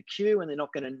to read the cue and they're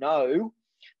not going to know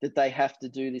that they have to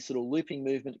do this little looping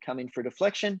movement to come in for a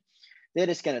deflection. They're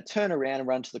just going to turn around and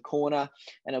run to the corner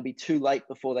and it'll be too late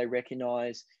before they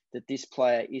recognize that this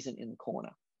player isn't in the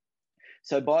corner.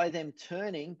 So by them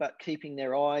turning but keeping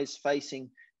their eyes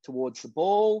facing towards the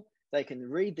ball, they can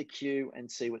read the cue and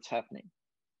see what's happening.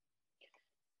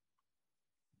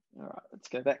 All right, let's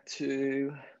go back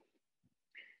to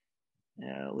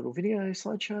our little video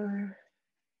slideshow.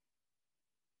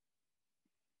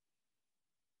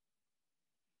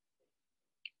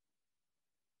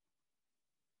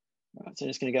 All right, so I'm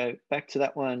just going to go back to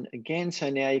that one again.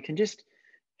 So now you can just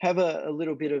have a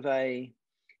little bit of a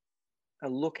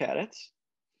look at it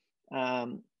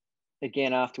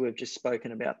again after we've just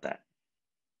spoken about that.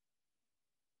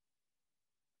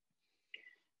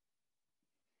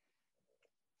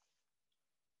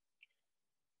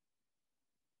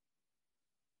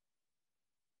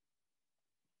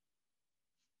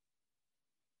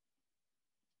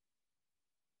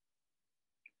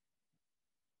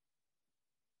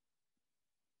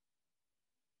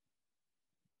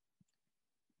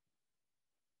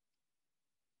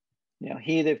 Now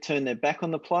here they've turned their back on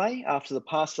the play. After the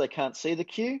pass, they can't see the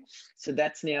cue. So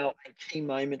that's now a key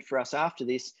moment for us after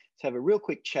this to have a real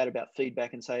quick chat about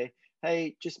feedback and say,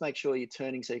 hey, just make sure you're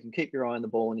turning so you can keep your eye on the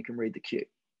ball and you can read the cue.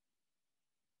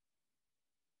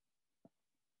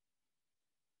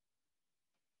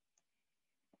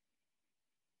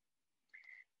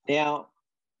 Now,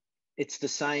 it's the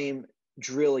same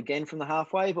drill again from the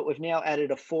halfway, but we've now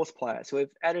added a fourth player. So we've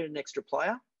added an extra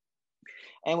player,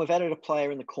 and we've added a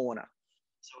player in the corner.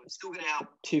 So we've still got our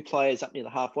two players up near the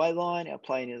halfway line, our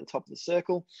player near the top of the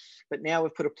circle, but now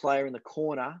we've put a player in the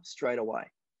corner straight away.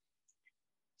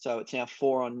 So it's now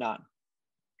 4 on none.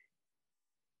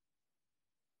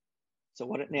 So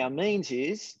what it now means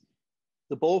is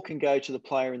the ball can go to the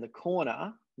player in the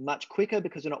corner much quicker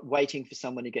because we're not waiting for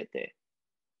someone to get there.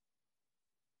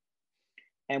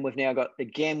 And we've now got,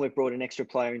 again, we've brought an extra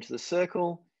player into the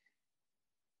circle.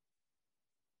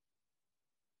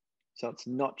 So it's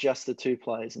not just the two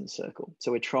players in the circle.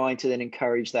 So we're trying to then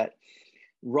encourage that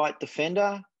right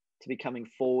defender to be coming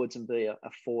forwards and be a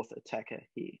fourth attacker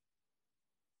here.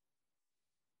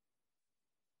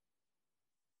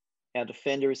 Our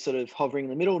defender is sort of hovering in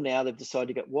the middle. Now they've decided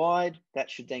to get wide. That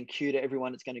should then cue to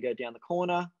everyone that's going to go down the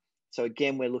corner. So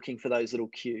again, we're looking for those little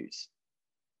cues.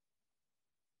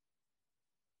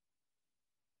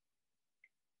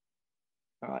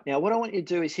 All right, now what I want you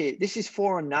to do is here, this is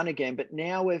 4 on none again, but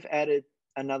now we've added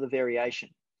another variation.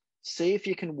 See if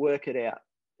you can work it out.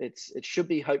 It should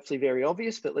be hopefully very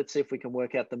obvious, but let's see if we can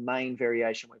work out the main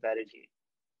variation we've added here,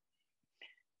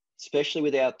 especially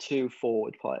with our two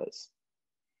forward players.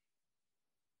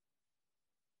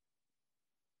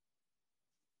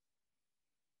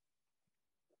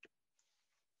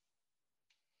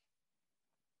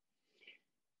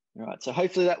 All right, so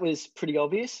hopefully that was pretty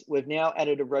obvious. We've now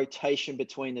added a rotation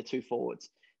between the two forwards.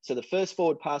 So the first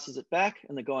forward passes it back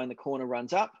and the guy in the corner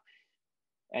runs up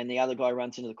and the other guy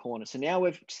runs into the corner. So now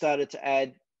we've started to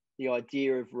add the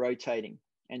idea of rotating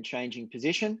and changing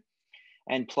position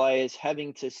and players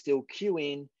having to still cue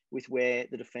in with where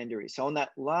the defender is. So on that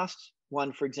last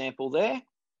one, for example, there,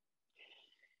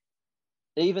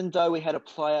 even though we had a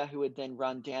player who had then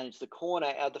run down into the corner,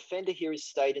 our defender here has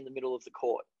stayed in the middle of the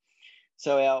court.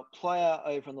 So our player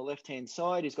over on the left-hand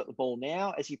side, who's got the ball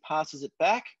now, as he passes it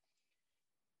back,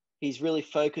 he's really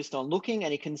focused on looking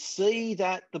and he can see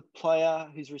that the player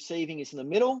who's receiving is in the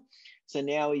middle. So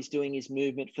now he's doing his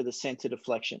movement for the center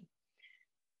deflection.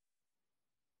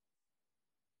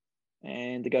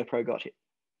 And the GoPro got hit.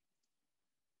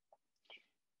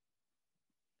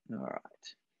 All right.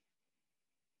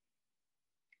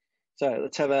 So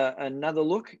let's have another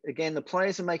look. Again, the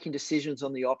players are making decisions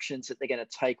on the options that they're going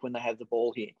to take when they have the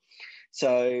ball here.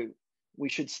 So we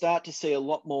should start to see a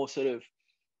lot more sort of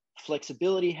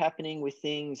flexibility happening with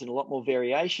things and a lot more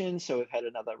variation. So we've had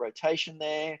another rotation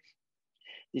there.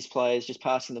 This player is just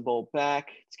passing the ball back.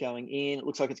 It's going in. It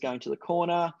looks like it's going to the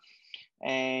corner.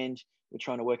 And we're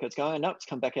trying to work out it's going. Nope, it's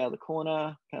come back out of the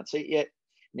corner. Can't see it yet.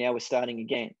 Now we're starting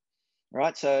again. All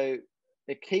right, so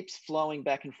it keeps flowing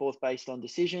back and forth based on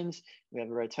decisions. We have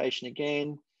a rotation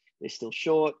again. They're still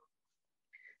short.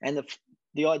 And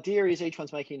the idea is each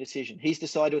one's making a decision. He's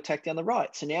decided to attack down the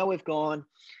right. So now we've gone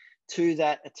to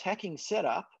that attacking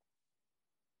setup.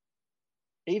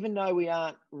 Even though we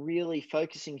aren't really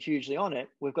focusing hugely on it,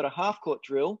 we've got a half-court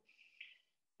drill.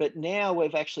 But now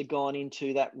we've actually gone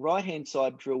into that right-hand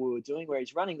side drill we were doing where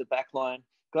he's running the back line,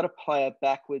 got a player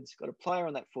backwards, got a player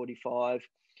on that 45,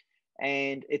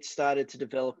 and it started to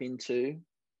develop into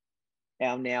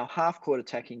our now half-court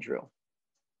attacking drill.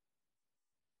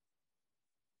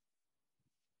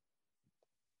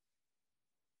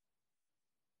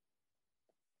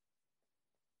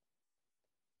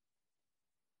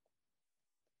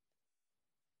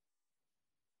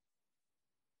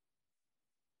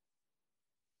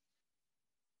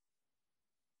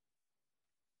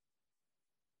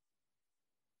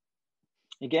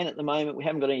 Again, at the moment, we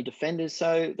haven't got any defenders,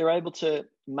 so they're able to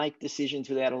make decisions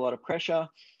without a lot of pressure.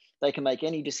 They can make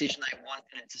any decision they want,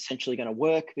 and it's essentially going to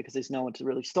work because there's no one to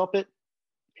really stop it.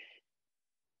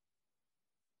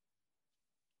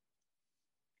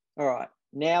 All right,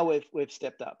 now we've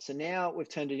stepped up. So now we've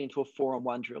turned it into a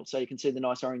 4-on-1 drill. So you can see the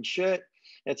nice orange shirt.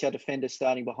 That's our defender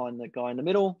starting behind the guy in the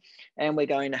middle. And we're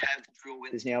going to have the drill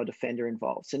where there's now a defender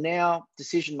involved. So now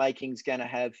decision-making is going to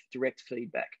have direct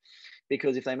feedback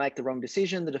because if they make the wrong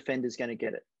decision, the defender's going to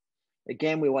get it.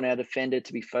 Again, we want our defender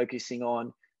to be focusing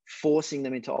on forcing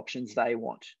them into options they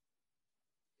want.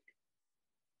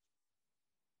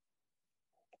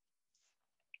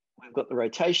 We've got the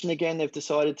rotation again they've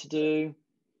decided to do.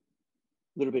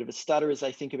 A little bit of a stutter as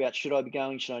they think about, should I be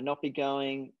going, should I not be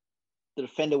going? The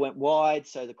defender went wide,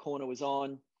 so the corner was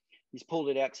on. He's pulled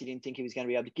it out because he didn't think he was going to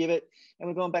be able to give it. And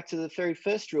we're going back to the very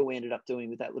first drill we ended up doing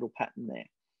with that little pattern there.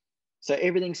 So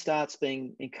everything starts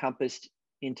being encompassed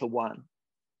into one.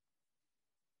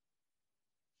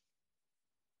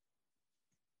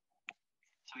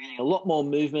 So we're getting a lot more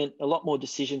movement, a lot more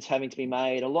decisions having to be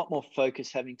made, a lot more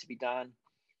focus having to be done.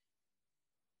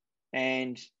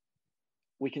 And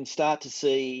we can start to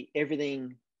see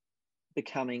everything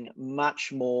becoming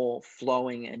much more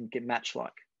flowing and get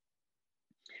match-like.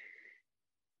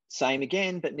 Same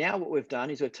again, but now what we've done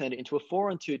is we've turned it into a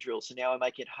 4-on-2 drill. So now we're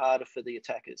making it harder for the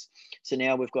attackers. So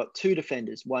now we've got 2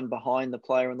 defenders, one behind the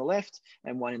player on the left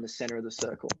and one in the center of the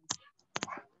circle.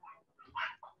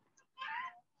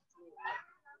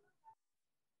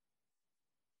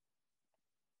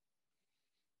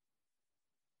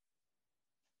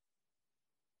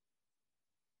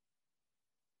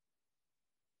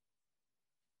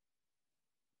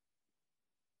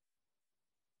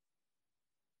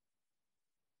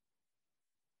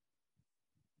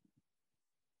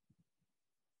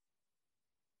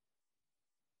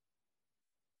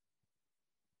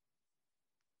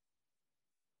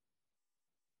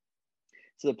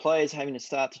 So the players having to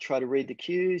start to try to read the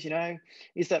cues,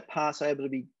 is that pass able to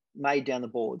be made down the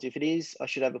boards? If it is, I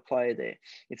should have a player there.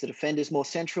 If the defender's more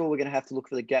central, we're going to have to look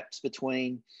for the gaps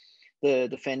between the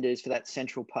defenders for that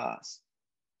central pass.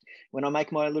 When I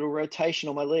make my little rotation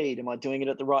on my lead, am I doing it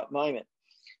at the right moment?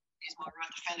 Is my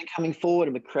right defender coming forward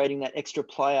and creating that extra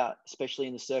player, especially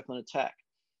in the circle and attack?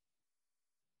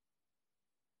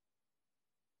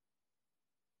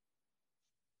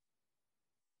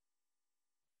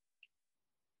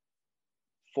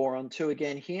 Four on two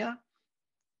again here.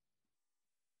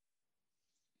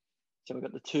 So we've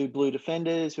got the 2 blue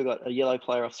defenders. We've got a yellow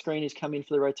player off screen who's come in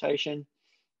for the rotation.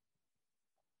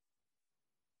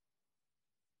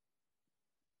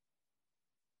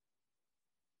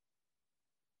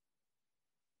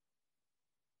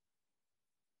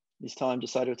 This time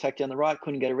decided to attack down the right,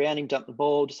 couldn't get around him, dumped the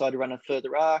ball, decided to run a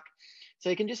further arc. So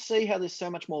you can just see how there's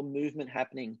so much more movement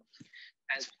happening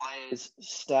as players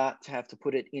start to have to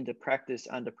put it into practice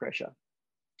under pressure,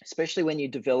 especially when you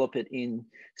develop it in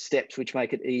steps which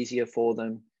make it easier for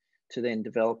them to then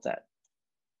develop that.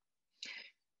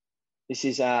 This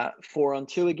is 4 on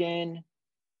 2 again.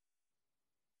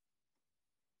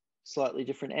 Slightly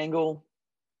different angle.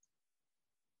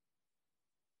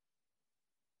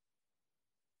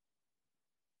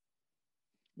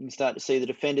 You can start to see the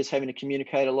defenders having to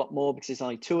communicate a lot more because there's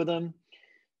only 2 of them,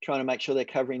 trying to make sure they're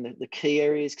covering the key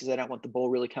areas because they don't want the ball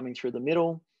really coming through the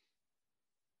middle.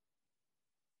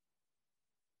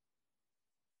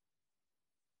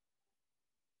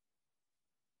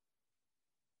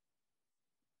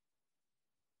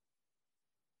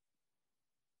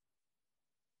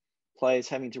 Players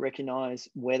having to recognise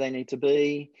where they need to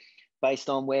be based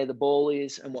on where the ball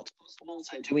is and what's possible.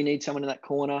 So do we need someone in that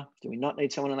corner? Do we not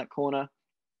need someone in that corner?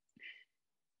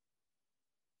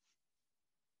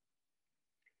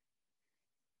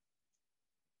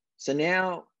 So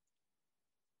now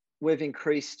we've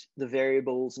increased the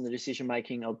variables and the decision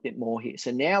making a bit more here.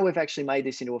 So now we've actually made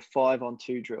this into a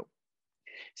 5-on-2 drill.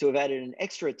 So we've added an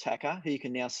extra attacker who you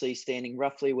can now see standing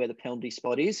roughly where the penalty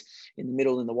spot is in the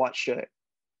middle in the white shirt.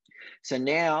 So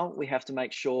now we have to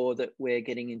make sure that we're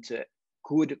getting into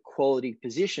good quality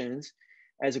positions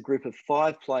as a group of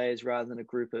 5 players rather than a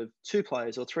group of 2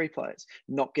 players or 3 players,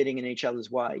 not getting in each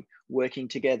other's way, working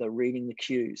together, reading the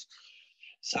cues.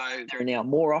 So there are now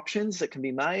more options that can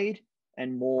be made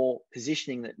and more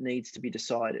positioning that needs to be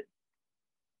decided.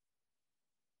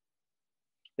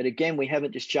 But again, we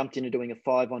haven't just jumped into doing a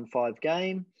 5-on-5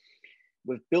 game.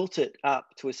 We've built it up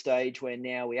to a stage where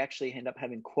now we actually end up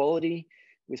having quality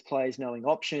with players knowing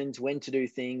options, when to do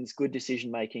things, good decision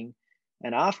making.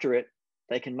 And after it,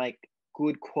 they can make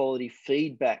good quality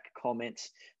feedback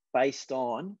comments based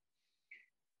on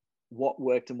what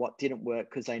worked and what didn't work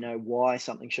because they know why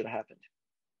something should have happened.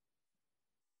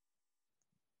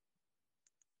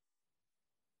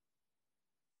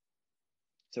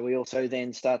 So we also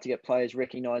then start to get players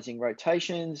recognizing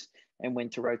rotations and when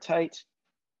to rotate.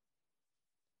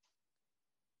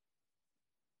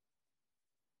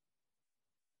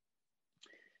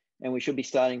 And we should be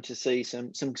starting to see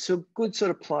some good sort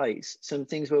of plays, some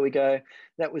things where we go,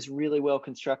 that was really well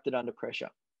constructed under pressure.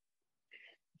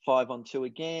 5-on-2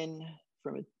 again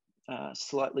from a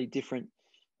slightly different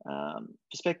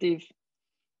perspective.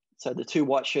 So the 2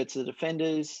 white shirts are the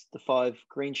defenders, the 5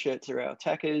 green shirts are our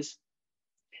attackers.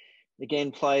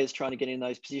 Again, players trying to get in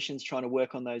those positions, trying to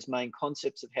work on those main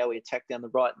concepts of how we attack down the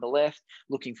right and the left,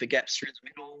 looking for gaps through the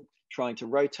middle, trying to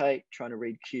rotate, trying to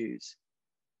read cues.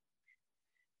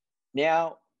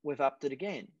 Now we've upped it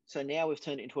again. So now we've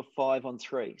turned it into a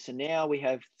 5-on-3. So now we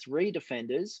have 3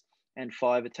 defenders and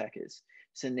 5 attackers.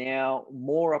 So now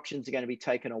more options are going to be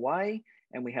taken away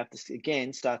and we have to,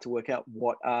 again, start to work out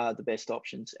what are the best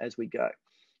options as we go.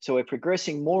 So we're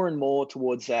progressing more and more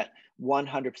towards that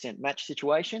 100% match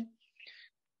situation,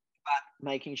 but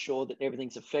making sure that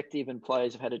everything's effective and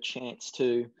players have had a chance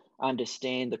to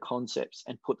understand the concepts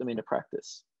and put them into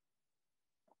practice.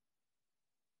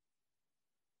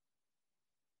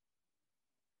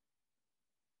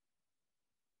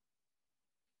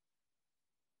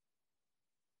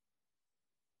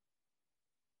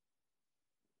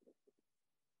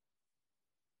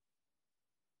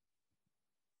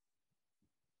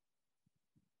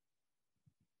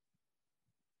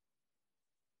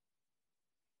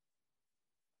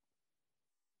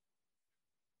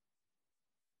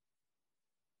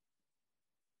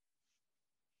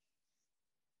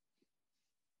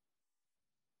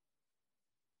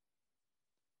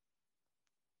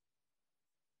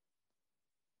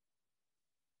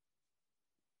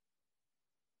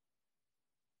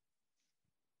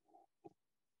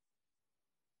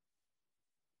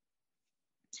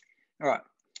 All right,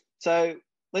 so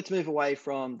let's move away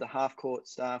from the half court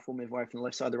stuff. We'll move away from the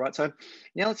left side, the right side.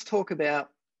 Now let's talk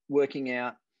about working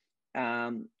out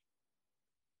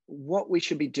what we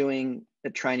should be doing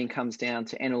at training comes down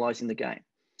to analysing the game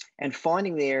and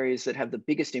finding the areas that have the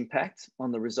biggest impact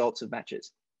on the results of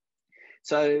matches.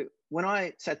 So when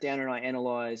I sat down and I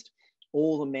analysed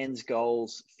all the men's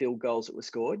goals, field goals that were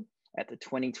scored at the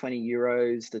 2020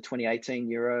 Euros, the 2018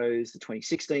 Euros, the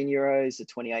 2016 Euros, the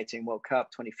 2018 World Cup,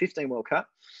 2015 World Cup.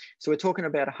 So we're talking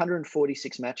about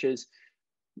 146 matches,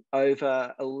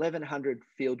 over 1,100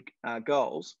 field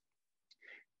goals.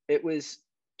 It was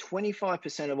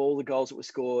 25% of all the goals that were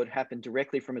scored happened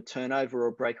directly from a turnover or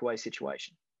a breakaway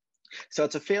situation. So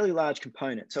it's a fairly large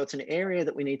component. So it's an area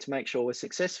that we need to make sure we're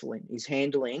successful in, is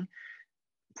handling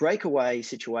breakaway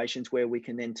situations where we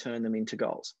can then turn them into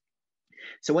goals.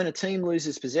 So when a team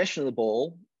loses possession of the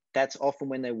ball, that's often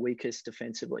when they're weakest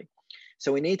defensively.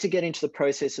 So we need to get into the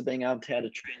process of being able to how to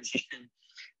transition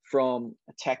from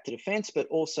attack to defense, but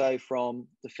also from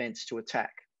defense to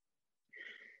attack.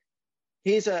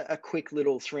 Here's a quick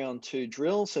little 3-on-2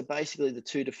 drill. So basically the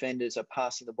two defenders are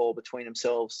passing the ball between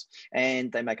themselves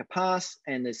and they make a pass,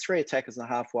 and there's 3 attackers in the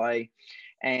halfway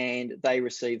and they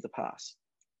receive the pass.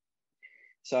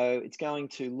 So it's going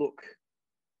to look,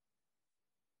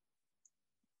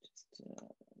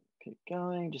 keep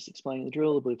going, just explaining the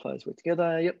drill. The blue players work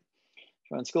together. Yep.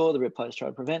 Try and score. The red players try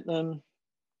to prevent them.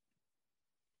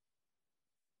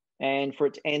 And for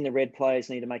it to end, the red players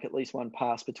need to make at least one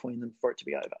pass between them for it to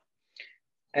be over.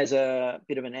 As a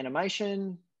bit of an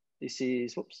animation, this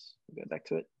is, whoops, we'll go back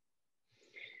to it.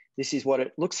 This is what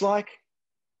it looks like.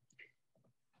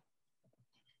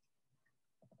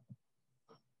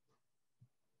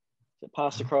 So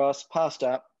passed across, passed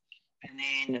up, and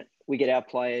then we get our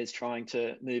players trying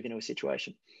to move into a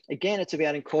situation. Again, it's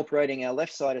about incorporating our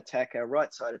left side attack, our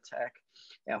right side attack,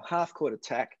 our half court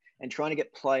attack, and trying to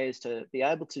get players to be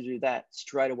able to do that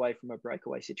straight away from a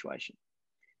breakaway situation.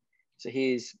 So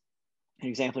here's an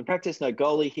example in practice, no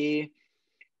goalie here,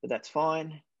 but that's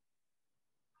fine.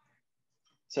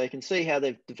 So you can see how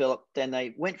they've developed. Then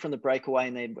they went from the breakaway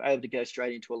and they were able to go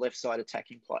straight into a left side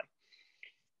attacking play.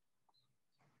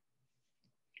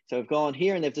 So we've gone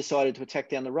here and they've decided to attack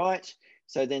down the right.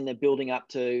 So then they're building up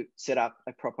to set up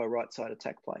a proper right side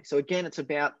attack play. So again, it's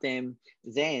about them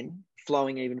then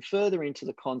flowing even further into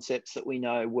the concepts that we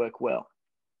know work well,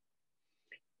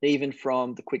 even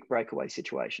from the quick breakaway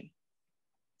situation.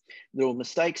 Little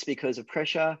mistakes because of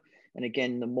pressure. And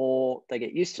again, the more they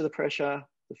get used to the pressure,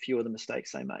 the fewer the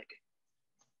mistakes they make.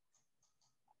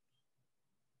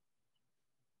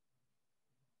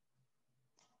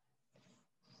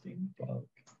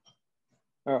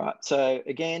 All right, so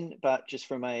again, but just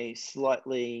from a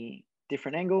slightly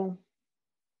different angle.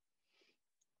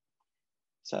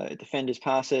 So defenders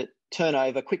pass it,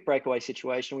 turnover, quick breakaway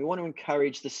situation. We want to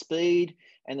encourage the speed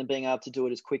and then being able to do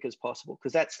it as quick as possible,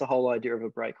 because that's the whole idea of a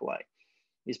breakaway,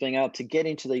 is being able to get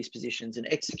into these positions and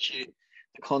execute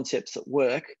the concepts that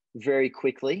work very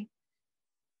quickly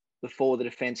before the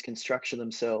defense can structure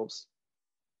themselves.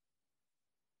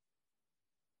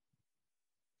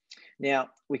 Now,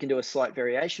 we can do a slight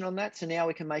variation on that. So now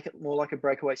we can make it more like a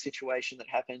breakaway situation that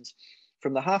happens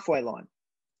from the halfway line.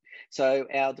 So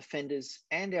our defenders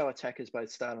and our attackers both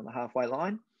start on the halfway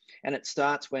line, and it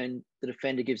starts when the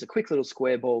defender gives a quick little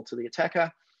square ball to the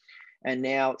attacker. And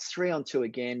now it's 3-on-2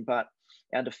 again, but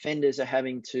our defenders are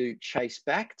having to chase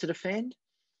back to defend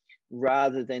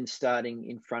rather than starting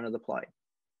in front of the play.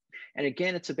 And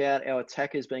again, it's about our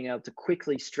attackers being able to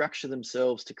quickly structure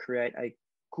themselves to create a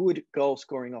good goal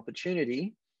scoring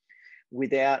opportunity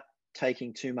without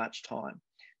taking too much time.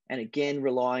 And again,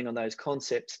 relying on those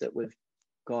concepts that we've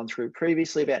gone through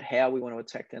previously about how we want to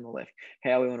attack down the left,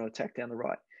 how we want to attack down the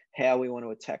right, how we want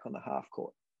to attack on the half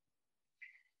court.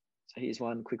 So here's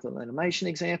one quick little animation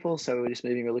example. So we're just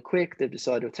moving really quick. They've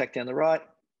decided to attack down the right.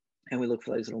 and we look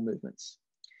for those little movements.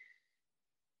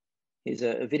 Here's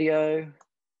a video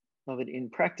of it in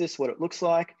practice, what it looks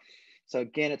like. So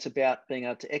again, it's about being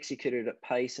able to execute it at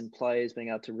pace and players being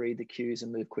able to read the cues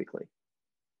and move quickly.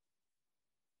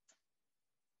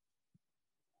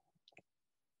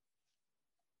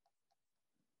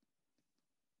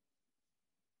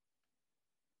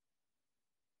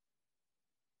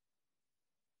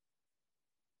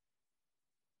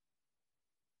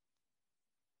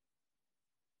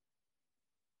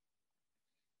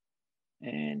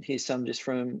 And here's some just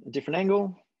from a different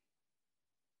angle.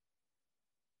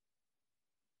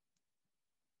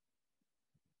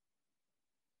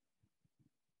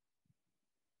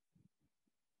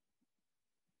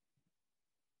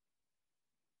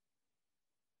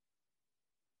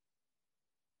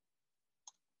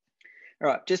 All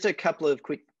right, just a couple of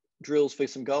quick drills for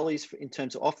some goalies in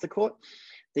terms of off the court.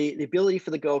 The ability for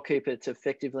the goalkeeper to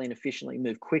effectively and efficiently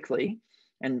move quickly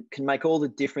and can make all the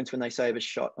difference when they save a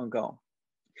shot on goal.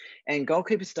 And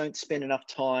goalkeepers don't spend enough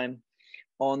time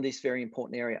on this very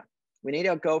important area. We need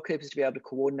our goalkeepers to be able to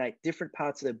coordinate different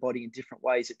parts of their body in different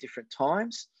ways at different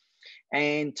times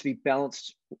and to be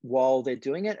balanced while they're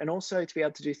doing it, and also to be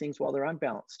able to do things while they're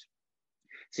unbalanced.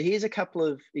 So here's a couple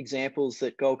of examples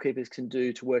that goalkeepers can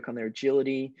do to work on their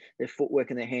agility, their footwork,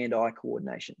 and their hand-eye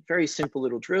coordination. Very simple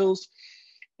little drills,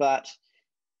 but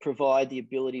provide the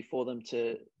ability for them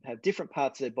to have different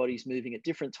parts of their bodies moving at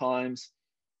different times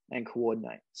and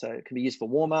coordinate. So it can be used for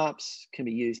warm-ups, can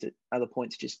be used at other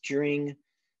points just during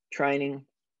training,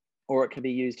 or it can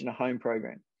be used in a home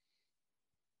program.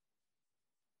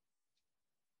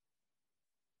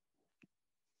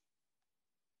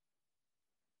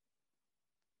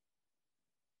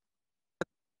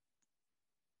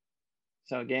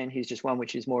 So again, here's just one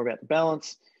which is more about the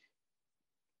balance.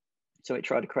 So we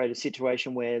try to create a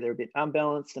situation where they're a bit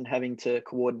unbalanced and having to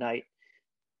coordinate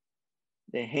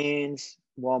their hands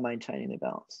while maintaining their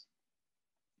balance.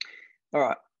 All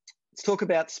right, let's talk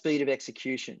about speed of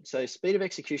execution. So speed of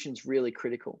execution is really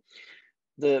critical.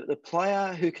 The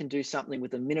player who can do something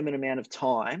with a minimum amount of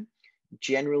time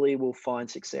generally will find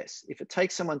success. If it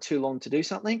takes someone too long to do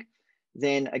something,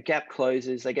 then a gap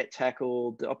closes, they get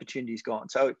tackled, the opportunity's gone.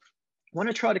 So I want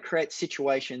to try to create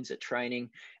situations at training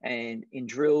and in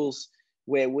drills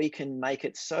where we can make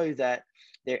it so that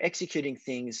they're executing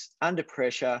things under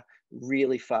pressure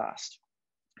really fast.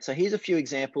 So here's a few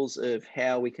examples of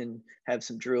how we can have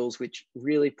some drills which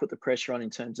really put the pressure on in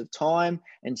terms of time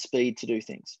and speed to do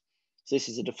things. So this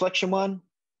is a deflection one.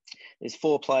 There's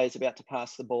 4 players about to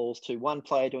pass the balls to one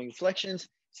player doing deflections.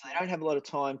 So they don't have a lot of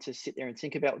time to sit there and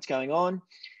think about what's going on.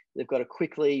 They've got to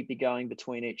quickly be going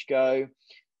between each go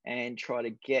and try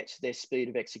to get their speed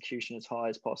of execution as high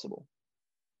as possible.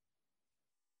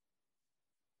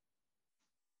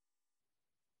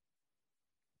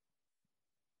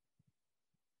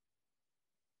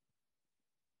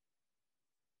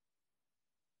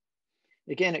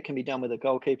 Again, it can be done with a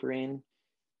goalkeeper in.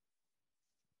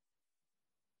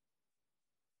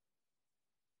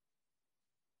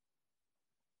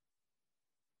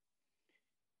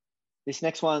 This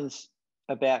next one's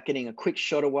about getting a quick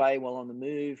shot away while on the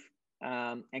move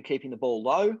and keeping the ball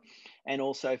low. And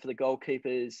also for the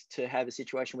goalkeepers to have a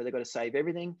situation where they've got to save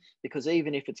everything, because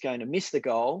even if it's going to miss the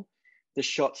goal, the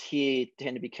shots here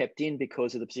tend to be kept in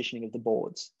because of the positioning of the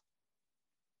boards.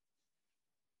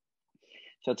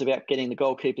 So it's about getting the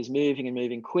goalkeepers moving and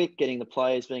moving quick, getting the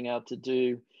players being able to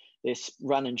do their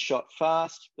run and shot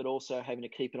fast, but also having to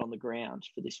keep it on the ground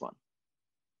for this one.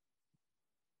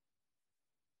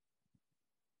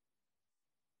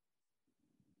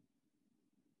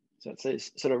 So it's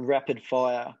these sort of rapid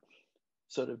fire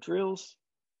sort of drills.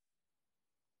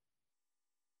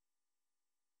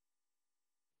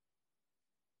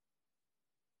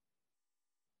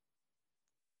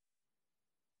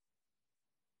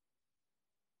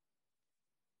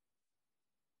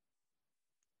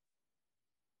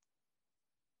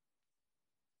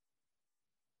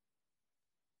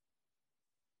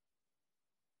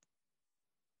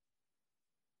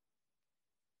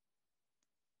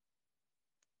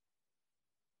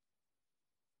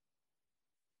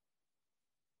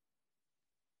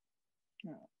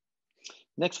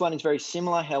 Next one is very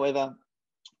similar. However,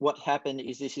 what happened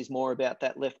is this is more about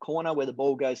that left corner where the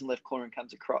ball goes in the left corner and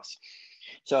comes across.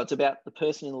 So it's about the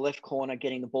person in the left corner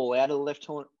getting the ball out of the left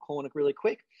corner really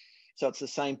quick. So it's the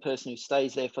same person who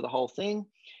stays there for the whole thing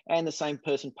and the same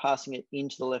person passing it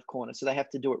into the left corner. So they have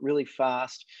to do it really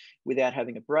fast without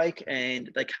having a break, and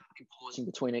they can't be pausing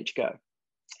between each go.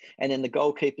 And then the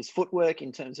goalkeeper's footwork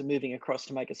in terms of moving across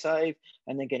to make a save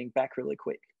and then getting back really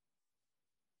quick.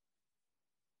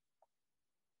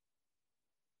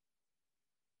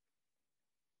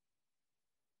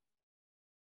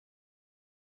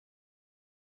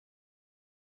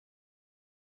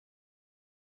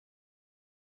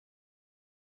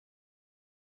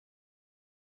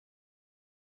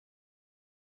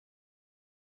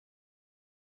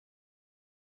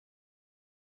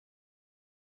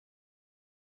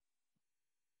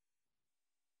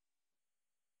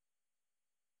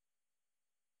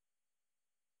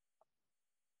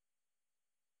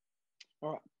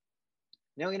 All right.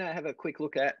 Now we're going to have a quick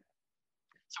look at,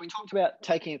 so we talked about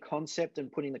taking a concept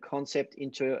and putting the concept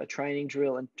into a training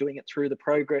drill and doing it through the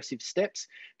progressive steps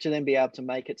to then be able to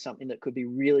make it something that could be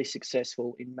really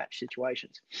successful in match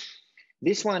situations.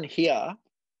 This one here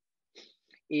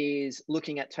is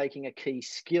looking at taking a key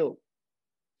skill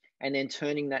and then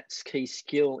turning that key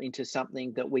skill into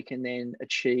something that we can then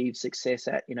achieve success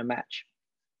at in a match.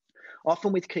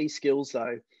 Often with key skills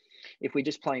though, if we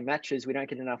just play matches, we don't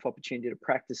get enough opportunity to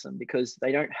practice them because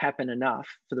they don't happen enough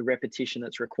for the repetition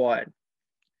that's required.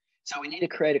 So we need to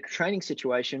create a training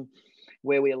situation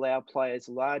where we allow players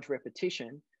large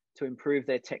repetition to improve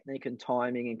their technique and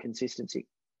timing and consistency.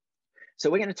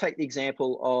 So we're going to take the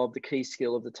example of the key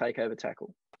skill of the takeover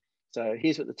tackle. So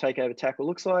here's what the takeover tackle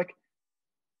looks like.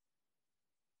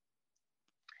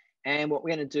 And what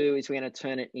we're going to do is we're going to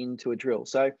turn it into a drill.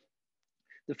 So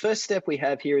the first step we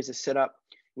have here is a setup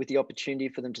with the opportunity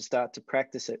for them to start to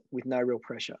practice it with no real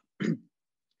pressure.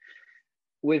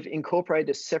 We've incorporated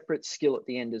a separate skill at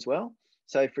the end as well.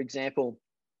 So for example,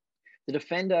 the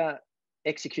defender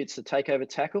executes the takeover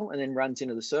tackle and then runs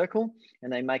into the circle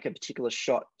and they make a particular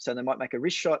shot. So they might make a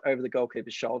wrist shot over the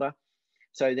goalkeeper's shoulder.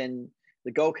 So then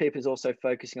the goalkeeper is also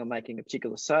focusing on making a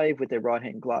particular save with their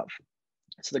right-hand glove.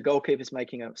 So the goalkeeper is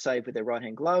making a save with their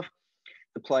right-hand glove.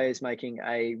 The player is making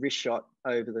a wrist shot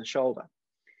over the shoulder.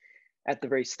 At the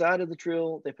very start of the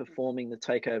drill, they're performing the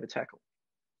takeover tackle.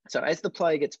 So as the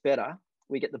player gets better,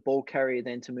 we get the ball carrier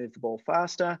then to move the ball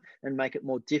faster and make it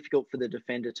more difficult for the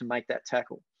defender to make that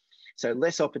tackle. So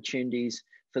less opportunities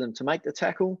for them to make the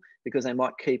tackle because they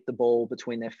might keep the ball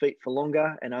between their feet for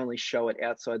longer and only show it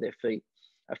outside their feet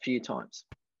a few times.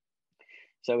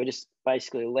 So we just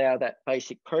basically allow that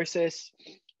basic process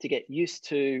to get used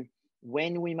to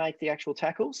when we make the actual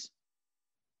tackles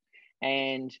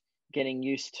and getting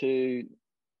used to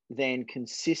then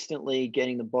consistently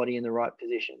getting the body in the right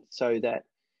position so that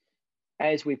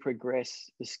as we progress,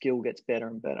 the skill gets better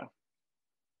and better.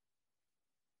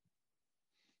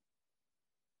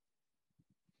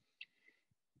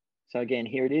 So again,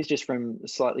 here it is just from a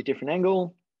slightly different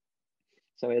angle.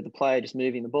 So we have the player just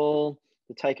moving the ball,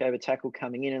 the takeover tackle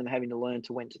coming in and having to learn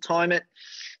to when to time it.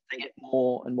 They get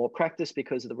more and more practice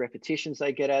because of the repetitions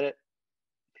they get at it.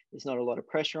 There's not a lot of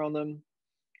pressure on them.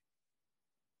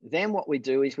 Then what we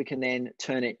do is we can then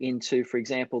turn it into, for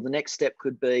example, the next step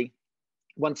could be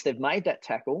once they've made that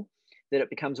tackle, that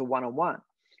it becomes a one-on-one.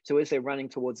 So as they're running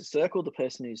towards a circle, the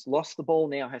person who's lost the ball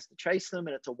now has to chase them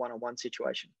and it's a one-on-one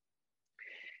situation.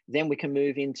 Then we can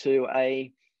move into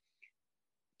a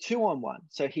two-on-one.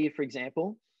 So here, for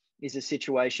example, is a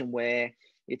situation where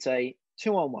it's a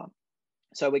two-on-one.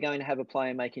 So we're going to have a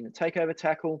player making the takeover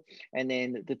tackle and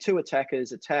then the two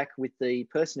attackers attack with the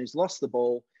person who's lost the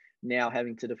ball now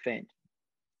having to defend.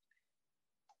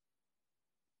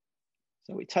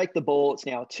 So we take the ball, it's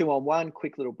now a two-on-one,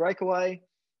 quick little breakaway,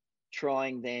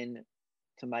 trying then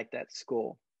to make that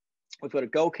score. We've got a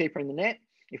goalkeeper in the net.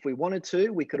 If we wanted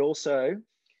to, we could also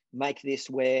make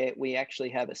this where we actually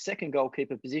have a second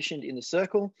goalkeeper positioned in the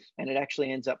circle and it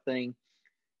actually ends up being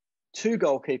two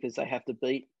goalkeepers they have to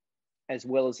beat as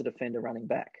well as a defender running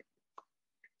back.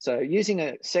 So using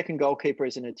a second goalkeeper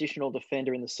as an additional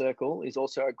defender in the circle is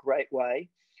also a great way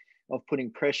of putting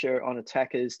pressure on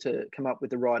attackers to come up with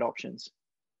the right options.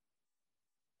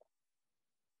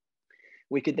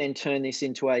 We could then turn this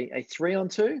into a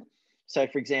 3-on-2. So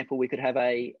for example, we could have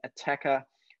a attacker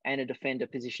and a defender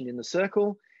positioned in the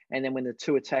circle. And then when the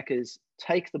two attackers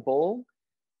take the ball,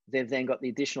 they've then got the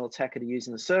additional attacker to use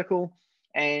in the circle.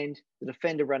 And the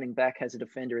defender running back has a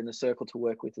defender in the circle to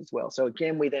work with as well. So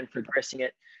again, we then progressing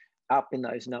it up in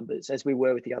those numbers as we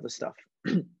were with the other stuff.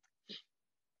 All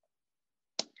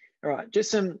right,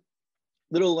 just some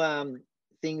little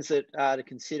things that are to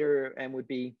consider and would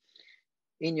be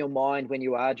in your mind when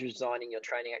you are designing your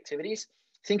training activities.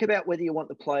 Think about whether you want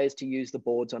the players to use the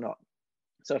boards or not.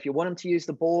 So if you want them to use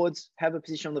the boards, have a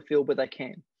position on the field where they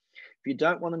can. If you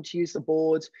don't want them to use the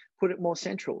boards, put it more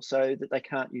central so that they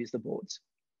can't use the boards.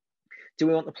 Do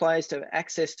we want the players to have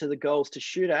access to the goals to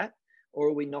shoot at, or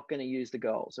are we not going to use the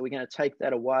goals? Are we going to take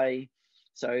that away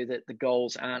so that the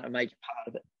goals aren't a major part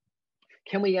of it?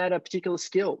 Can we add a particular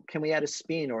skill? Can we add a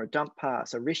spin or a dump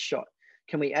pass, a wrist shot?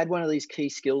 Can we add one of these key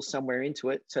skills somewhere into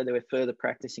it so that we're further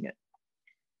practicing it?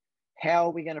 How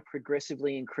are we going to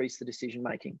progressively increase the decision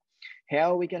making?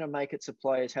 How are we going to make it so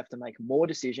players have to make more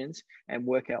decisions and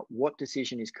work out what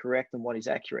decision is correct and what is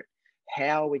accurate?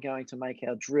 How are we going to make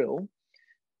our drill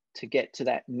to get to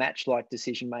that match-like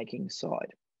decision-making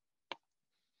side?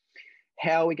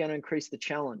 How are we going to increase the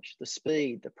challenge, the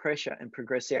speed, the pressure, and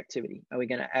progress the activity? Are we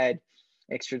going to add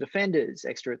extra defenders,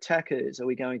 extra attackers? Are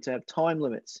we going to have time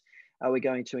limits? Are we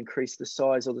going to increase the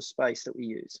size or the space that we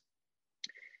use?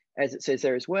 As it says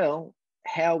there as well,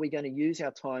 how are we going to use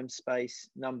our time, space,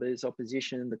 numbers,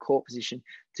 opposition, the court position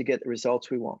to get the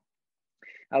results we want?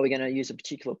 Are we going to use a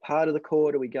particular part of the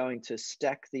court? Are we going to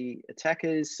stack the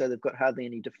attackers so they've got hardly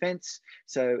any defense,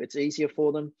 so it's easier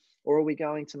for them? Or are we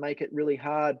going to make it really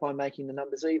hard by making the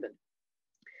numbers even?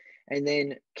 And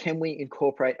then can we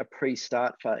incorporate a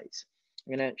pre-start phase?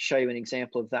 I'm going to show you an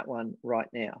example of that one right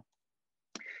now.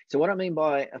 So what I mean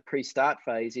by a pre-start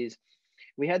phase is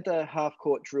we had the half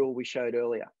court drill we showed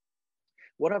earlier.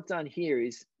 What I've done here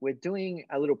is we're doing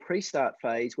a little pre-start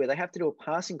phase where they have to do a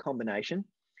passing combination,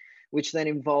 which then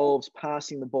involves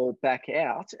passing the ball back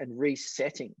out and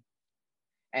resetting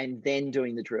and then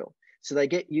doing the drill. So they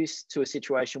get used to a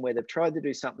situation where they've tried to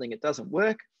do something, it doesn't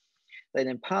work. They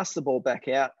then pass the ball back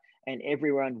out and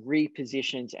everyone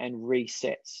repositions and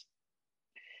resets.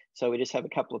 So we just have a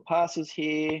couple of passes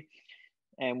here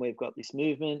and we've got this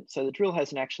movement. So the drill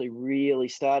hasn't actually really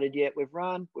started yet. We've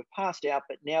run, we've passed out,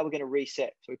 but now we're going to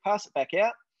reset. So we pass it back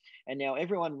out and now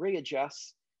everyone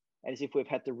readjusts as if we've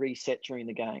had to reset during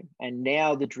the game. And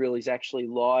now the drill is actually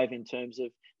live in terms of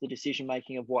the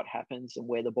decision-making of what happens and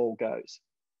where the ball goes.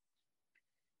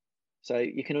 So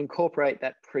you can incorporate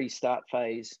that pre-start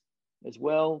phase as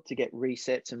well to get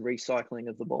resets and recycling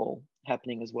of the ball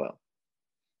happening as well.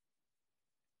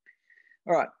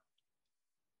 All right,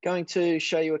 going to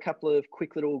show you a couple of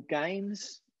quick little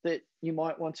games that you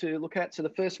might want to look at. So the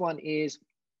first one is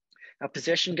a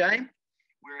possession game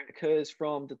where it occurs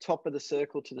from the top of the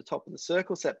circle to the top of the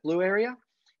circle, so that blue area,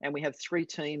 and we have 3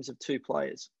 teams of 2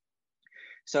 players.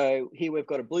 So here we've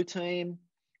got a blue team,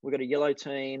 we've got a yellow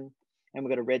team, and we've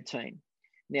got a red team.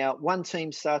 Now, one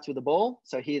team starts with the ball,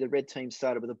 so here the red team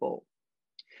started with the ball.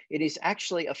 It is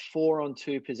actually a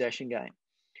 4-on-2 possession game.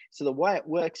 So the way it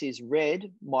works is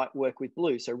red might work with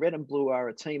blue. So red and blue are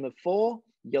a team of 4,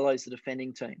 yellow's the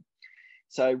defending team.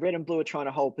 So red and blue are trying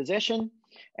to hold possession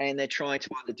and they're trying to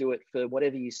either do it for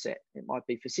whatever you set. It might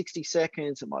be for 60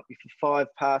 seconds, it might be for 5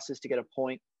 passes to get a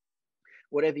point,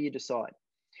 whatever you decide.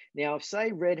 Now, if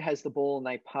say red has the ball and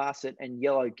they pass it and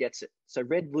yellow gets it. So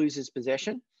red loses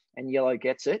possession and yellow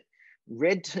gets it.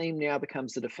 Red team now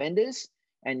becomes the defenders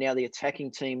and now the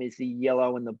attacking team is the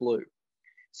yellow and the blue.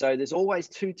 So there's always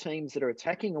 2 teams that are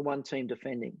attacking and 1 team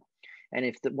defending. And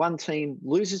if the one team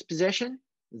loses possession,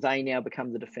 they now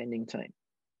become the defending team.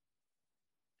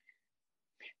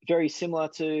 Very similar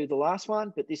to the last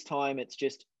one, but this time it's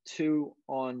just 2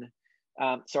 on,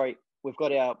 we've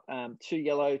got our 2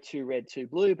 yellow, 2 red, 2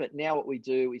 blue, but now what we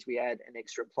do is we add an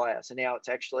extra player. So now it's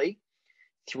actually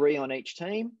 3 on each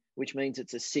team, which means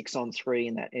it's a 6-on-3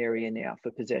 in that area now for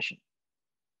possession.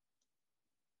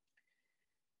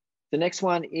 The next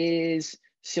one is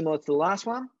similar to the last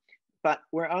one, but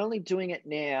we're only doing it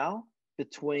now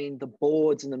between the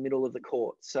boards in the middle of the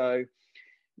court. So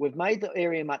we've made the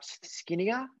area much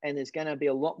skinnier and there's going to be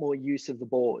a lot more use of the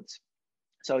boards.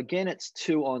 So again, it's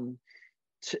 2 on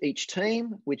to each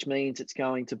team, which means it's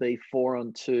going to be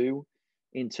 4-on-2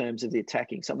 in terms of the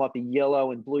attacking. So it might be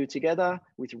yellow and blue together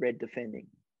with red defending.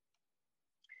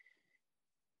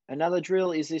 Another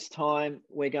drill is this time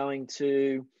we're going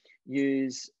to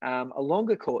use a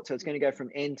longer court. So it's going to go from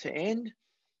end to end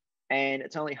and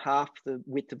it's only half the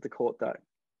width of the court though.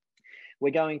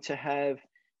 We're going to have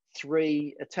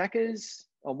 3 attackers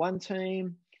on one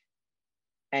team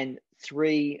and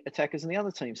 3 attackers on the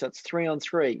other team. So it's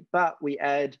 3-on-3, but we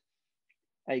add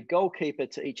a goalkeeper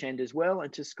to each end as well.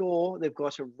 And to score, they've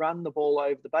got to run the ball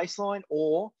over the baseline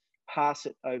or pass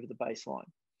it over the baseline.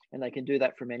 And they can do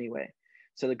that from anywhere.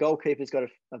 So the goalkeeper's got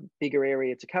a bigger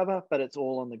area to cover, but it's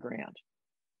all on the ground.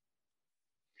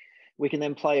 We can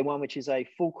then play one which is a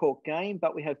full court game,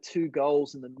 but we have 2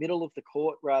 goals in the middle of the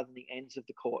court rather than the ends of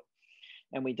the court.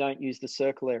 And we don't use the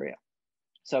circle area.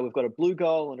 So we've got a blue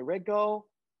goal and a red goal.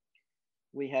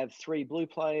 We have 3 blue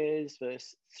players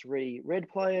versus 3 red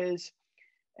players,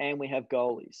 and we have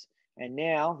goalies. And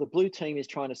now the blue team is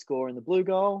trying to score in the blue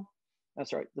goal.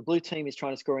 The blue team is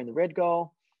trying to score in the red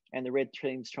goal, and the red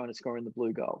team's trying to score in the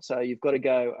blue goal. So you've got to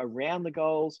go around the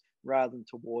goals rather than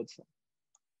towards them.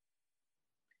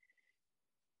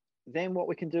 Then what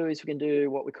we can do is we can do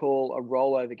what we call a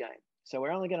rollover game. So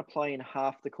we're only going to play in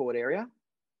half the court area.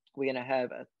 We're going to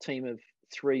have a team of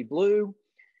 3 blue,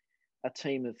 a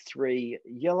team of 3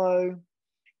 yellow,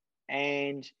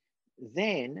 and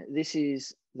then this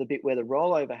is the bit where the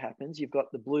rollover happens. You've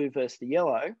got the blue versus the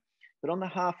yellow, but on the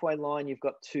halfway line, you've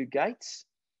got 2 gates,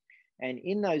 and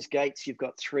in those gates, you've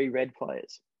got 3 red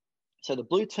players. So the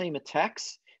blue team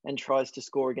attacks and tries to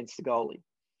score against the goalie.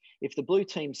 If the blue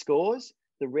team scores,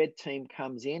 the red team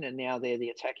comes in and now they're the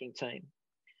attacking team.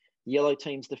 The yellow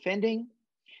team's defending,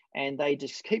 and they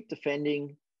just keep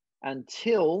defending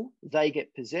until they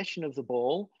get possession of the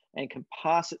ball and can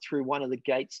pass it through one of the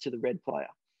gates to the red player.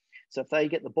 So if they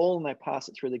get the ball and they pass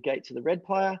it through the gate to the red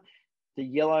player, the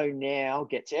yellow now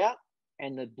gets out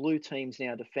and the blue team's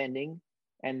now defending,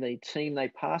 and the team they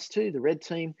pass to, the red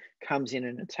team, comes in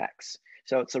and attacks.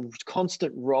 So it's a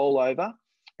constant rollover,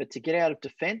 but to get out of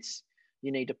defense,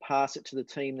 you need to pass it to the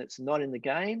team that's not in the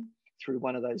game through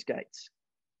one of those gates.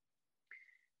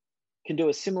 Can do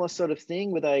a similar sort of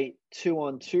thing with a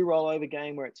 2-on-2 rollover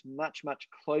game where it's much, much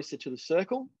closer to the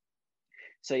circle.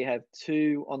 So you have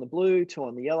 2 on the blue, 2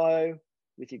 on the yellow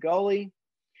with your goalie.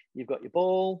 You've got your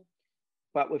ball,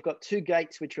 but we've got 2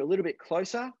 gates which are a little bit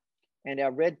closer, and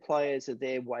our red players are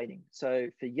there waiting. So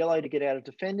for yellow to get out of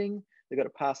defending, they've got to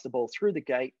pass the ball through the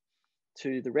gate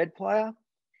to the red player.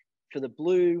 For the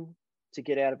blue to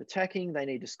get out of attacking, they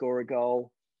need to score a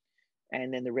goal,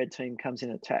 and then the red team comes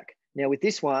in attack. Now with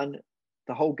this one,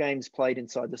 the whole game's played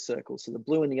inside the circle, so the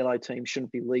blue and the yellow team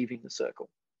shouldn't be leaving the circle.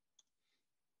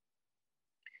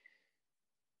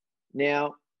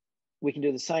 Now, we can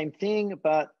do the same thing,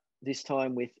 but this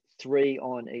time with 3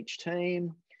 on each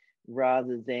team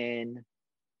rather than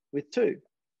with 2.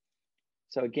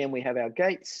 So again, we have our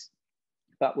gates,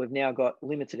 but we've now got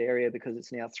limited area because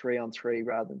it's now 3-on-3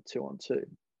 rather than 2-on-2.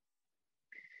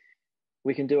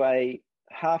 We can do a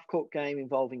half-court game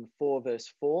involving 4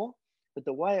 versus 4. But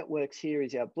the way it works here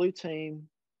is our blue team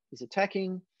is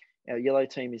attacking, our yellow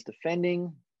team is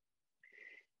defending.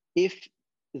 If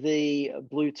the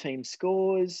blue team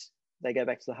scores, they go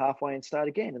back to the halfway and start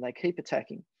again, and they keep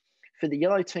attacking. For the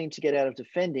yellow team to get out of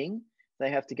defending,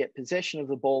 they have to get possession of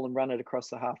the ball and run it across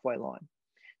the halfway line.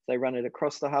 If they run it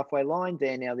across the halfway line,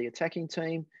 they're now the attacking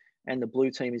team, and the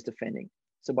blue team is defending.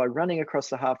 So by running across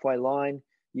the halfway line,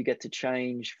 you get to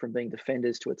change from being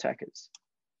defenders to attackers.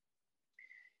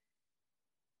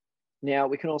 Now,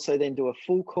 we can also then do a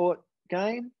full court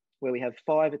game where we have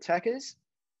 5 attackers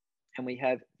and we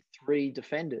have 3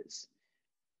 defenders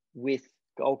with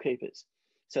goalkeepers.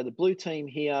 So the blue team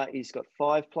here is got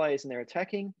 5 players and they're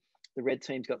attacking. The red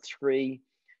team's got 3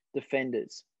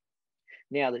 defenders.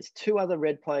 Now, there's 2 other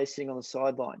red players sitting on the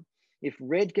sideline. If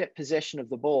red get possession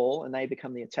of the ball and they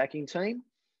become the attacking team,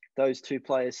 those 2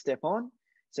 players step on.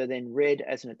 So then red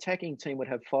as an attacking team would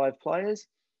have 5 players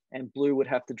and blue would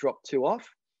have to drop 2 off.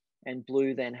 And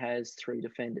blue then has 3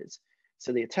 defenders.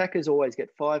 So the attackers always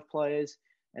get 5 players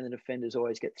and the defenders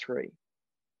always get 3.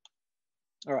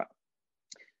 All right,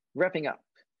 wrapping up.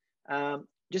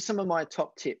 Just some of my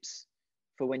top tips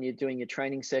for when you're doing your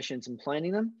training sessions and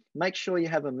planning them. Make sure you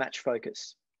have a match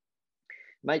focus.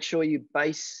 Make sure you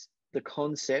base the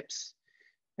concepts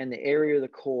and the area of the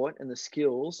court and the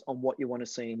skills on what you want to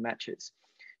see in matches.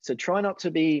 So try not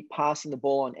to be passing the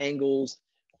ball on angles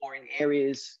or in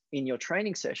areas in your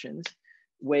training sessions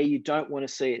where you don't want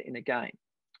to see it in a game,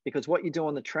 because what you do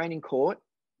on the training court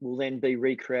will then be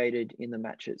recreated in the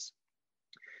matches.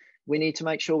 We need to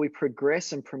make sure we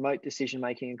progress and promote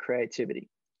decision-making and creativity.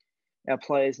 Our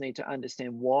players need to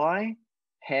understand why,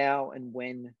 how, and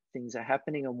when things are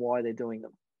happening and why they're doing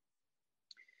them.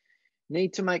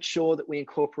 Need to make sure that we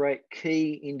incorporate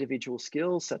key individual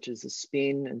skills such as the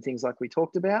spin and things like we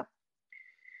talked about.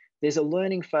 There's a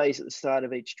learning phase at the start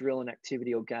of each drill and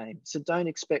activity or game, so don't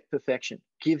expect perfection.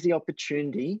 Give the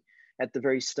opportunity at the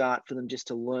very start for them just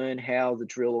to learn how the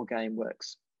drill or game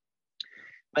works.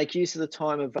 Make use of the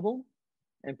time available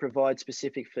and provide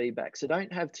specific feedback. So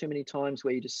don't have too many times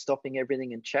where you're just stopping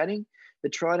everything and chatting,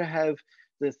 but try to have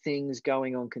the things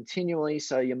going on continually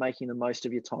so you're making the most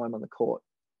of your time on the court.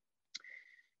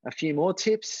 A few more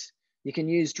tips. You can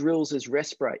use drills as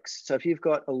rest breaks. So if you've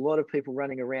got a lot of people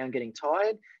running around getting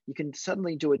tired, you can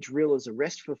suddenly do a drill as a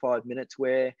rest for 5 minutes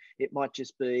where it might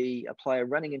just be a player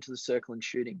running into the circle and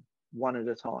shooting one at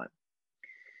a time.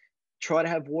 Try to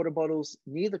have water bottles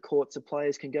near the court so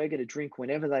players can go get a drink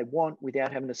whenever they want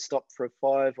without having to stop for a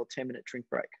 5 or 10 minute drink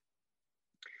break.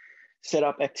 Set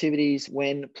up activities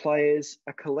when players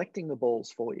are collecting the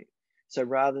balls for you. So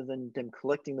rather than them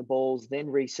collecting the balls, then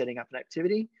resetting up an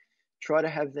activity, try to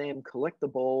have them collect the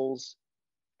balls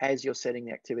as you're setting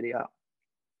the activity up.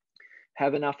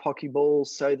 Have enough hockey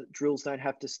balls so that drills don't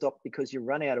have to stop because you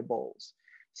run out of balls.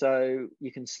 So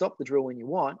you can stop the drill when you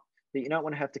want, but you don't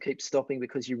want to have to keep stopping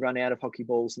because you run out of hockey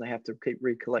balls and they have to keep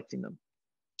recollecting them.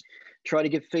 Try to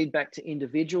give feedback to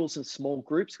individuals and small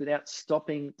groups without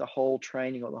stopping the whole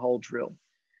training or the whole drill.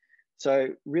 So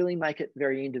really make it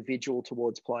very individual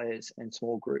towards players and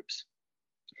small groups.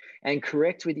 And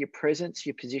correct with your presence,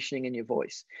 your positioning, and your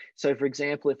voice. So for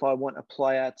example, if I want a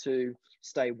player to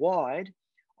stay wide,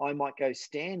 I might go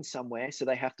stand somewhere so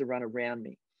they have to run around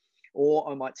me. Or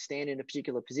I might stand in a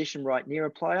particular position right near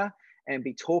a player and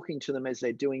be talking to them as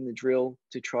they're doing the drill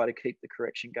to try to keep the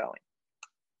correction going.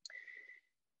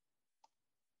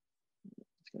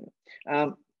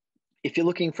 If you're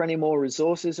looking for any more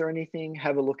resources or anything,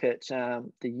 have a look at the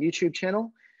YouTube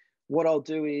channel. What I'll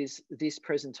do is this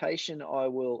presentation, I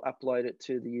will upload it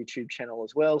to the YouTube channel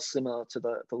as well, similar to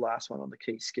the last one on the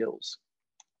key skills.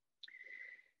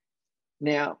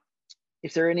 Now,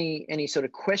 if there are any sort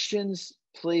of questions,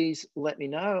 please let me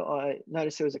know. I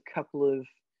noticed there was a couple of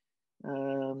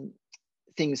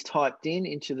things typed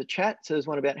into the chat. So there's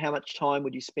one about how much time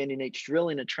would you spend in each drill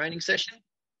in a training session.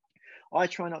 I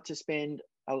try not to spend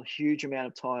a huge amount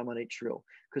of time on each drill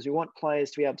because we want players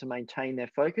to be able to maintain their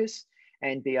focus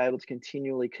and be able to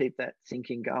continually keep that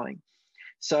thinking going.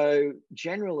 So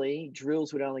generally,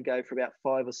 drills would only go for about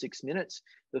 5 or 6 minutes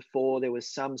before there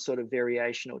was some sort of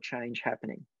variation or change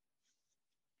happening.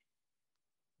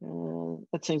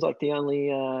 That seems like the only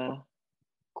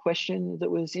question that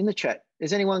was in the chat.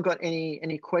 Has anyone got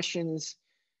any questions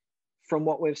from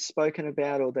what we've spoken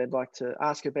about or they'd like to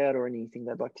ask about or anything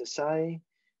they'd like to say?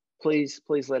 Please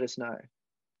let us know.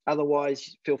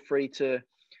 Otherwise, feel free to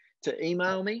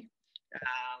email me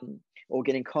or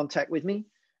get in contact with me,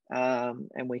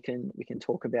 and we can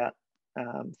talk about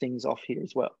things off here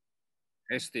as well.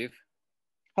 Hey, Steve.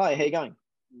 Hi, how you going?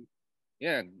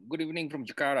 Yeah, good evening from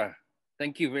Jakarta.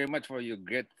 Thank you very much for your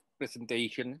great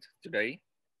presentation today.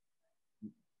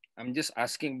 I'm just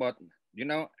asking about,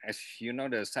 as you know,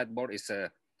 the sideboard is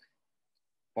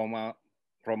from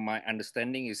my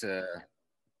understanding, is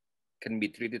can be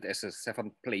treated as a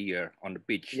 7th player on the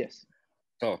pitch. Yes.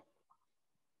 So,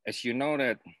 as you know,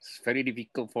 that it's very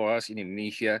difficult for us in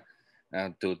Indonesia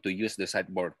to use the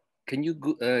sideboard. Can you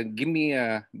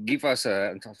give us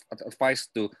advice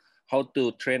to how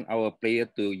to train our player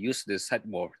to use the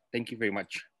sideboard? Thank you very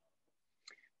much.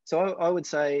 So I would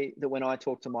say that when I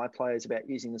talk to my players about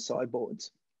using the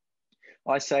sideboards,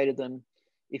 I say to them,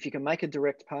 if you can make a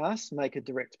direct pass, make a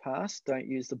direct pass. Don't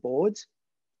use the boards.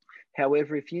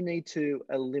 However, if you need to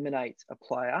eliminate a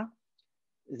player,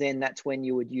 then that's when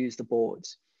you would use the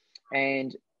boards.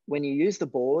 And when you use the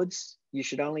boards, you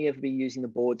should only ever be using the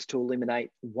boards to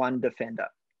eliminate one defender.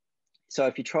 So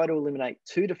if you try to eliminate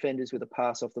 2 defenders with a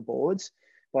pass off the boards,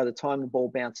 by the time the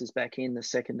ball bounces back in, the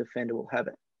second defender will have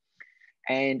it.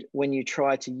 And when you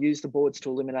try to use the boards to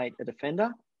eliminate a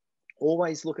defender,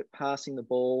 always look at passing the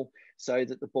ball so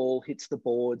that the ball hits the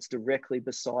boards directly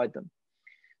beside them.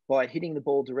 By hitting the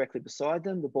ball directly beside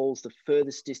them, the ball's the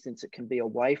furthest distance it can be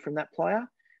away from that player.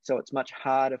 So it's much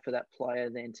harder for that player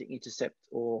then to intercept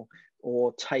or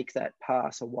take that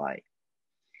pass away.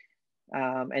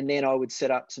 And then I would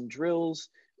set up some drills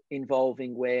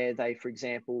involving where they, for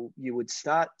example, you would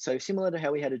start. So similar to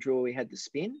how we had a drill, we had the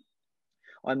spin.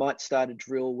 I might start a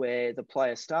drill where the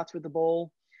player starts with the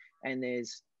ball and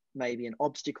there's maybe an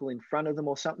obstacle in front of them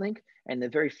or something. And the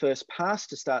very first pass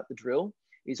to start the drill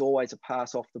is always a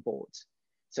pass off the boards.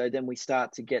 So then we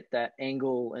start to get that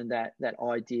angle and that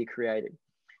idea created.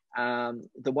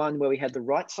 The one where we had the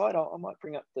right side, I might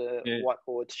bring up the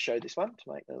whiteboard to show this one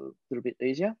to make it a little bit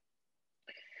easier.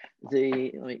 Let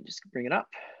me just bring it up.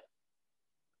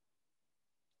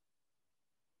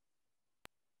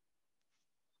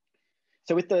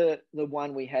 So with the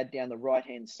one we had down the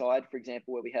right-hand side, for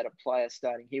example, where we had a player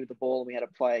starting here with the ball and we had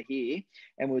a player here,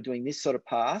 and we were doing this sort of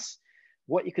pass,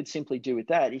 what you could simply do with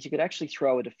that is you could actually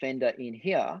throw a defender in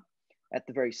here at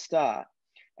the very start,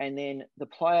 and then the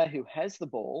player who has the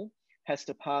ball has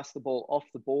to pass the ball off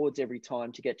the boards every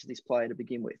time to get to this player to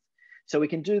begin with. So we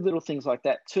can do little things like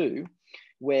that too,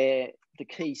 where the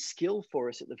key skill for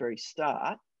us at the very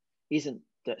start isn't,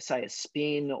 say, a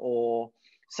spin or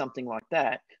something like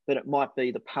that, but it might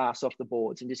be the pass off the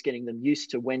boards and just getting them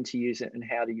used to when to use it and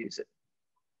how to use it.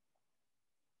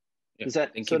 Yeah, Does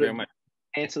that thank you very much.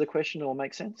 Answer the question or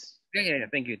make sense? Yeah.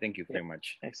 Thank you very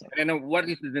much. Excellent. And what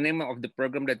is the name of the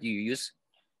program that you use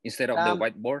instead of the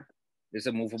whiteboard? It's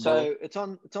a movable. So it's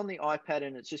on the iPad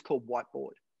and it's just called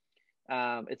Whiteboard.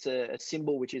 It's a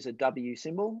symbol which is a W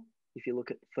symbol. If you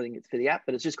look at for the app,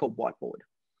 but it's just called Whiteboard.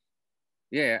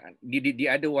 Yeah, the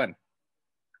other one.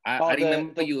 I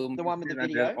remember the one with the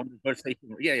video on the first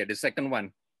station. Yeah, the second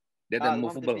one. The movable.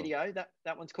 One with the video.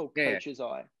 That one's called Coach's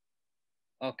Eye.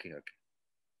 Okay.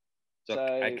 So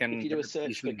I can, if you do a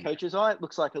search for Coach's Eye, it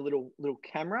looks like a little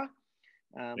camera.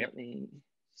 Let me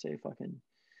see if I can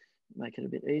make it a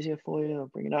bit easier for you. I'll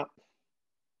bring it up.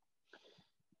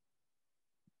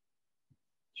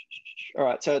 All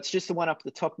right, so it's just the one up at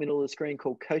the top middle of the screen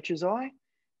called Coach's Eye,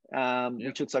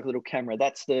 which looks like a little camera.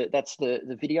 That's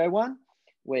the video one,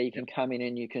 where you can come in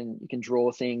and you can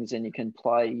draw things and you can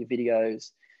play your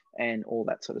videos and all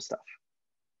that sort of stuff.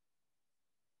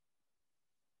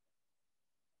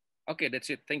 Okay, that's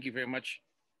it. Thank you very much.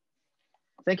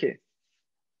 Thank you.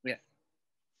 Yeah.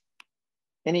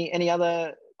 Any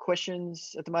other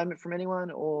questions at the moment from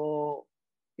anyone, or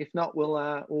if not,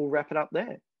 we'll wrap it up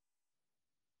there.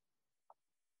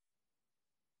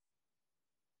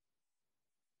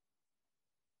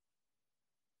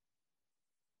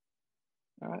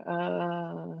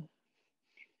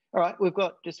 All right, we've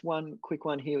got just one quick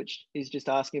one here, which is just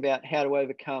asking about how to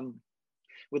overcome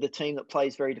with a team that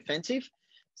plays very defensive.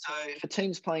 So for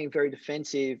teams playing very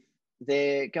defensive,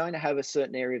 they're going to have a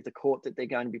certain area of the court that they're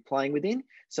going to be playing within.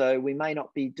 So we may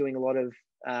not be doing a lot of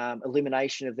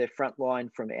elimination of their front line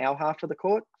from our half of the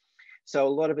court. So a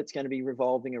lot of it's going to be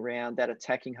revolving around that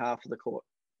attacking half of the court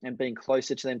and being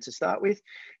closer to them to start with.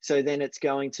 So then it's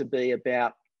going to be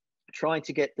about trying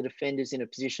to get the defenders in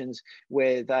positions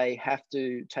where they have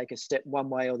to take a step one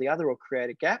way or the other or create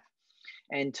a gap.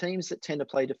 And teams that tend to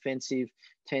play defensive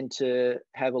tend to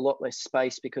have a lot less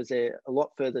space because they're a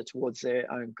lot further towards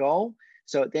their own goal.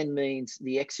 So it then means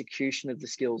the execution of the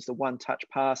skills, the one-touch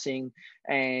passing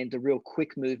and the real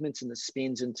quick movements and the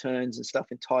spins and turns and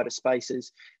stuff in tighter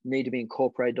spaces need to be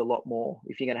incorporated a lot more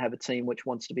if you're going to have a team which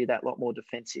wants to be that lot more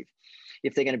defensive.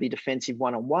 If they're going to be defensive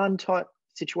one-on-one type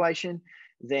situation,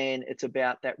 then it's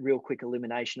about that real quick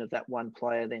elimination of that one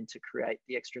player then to create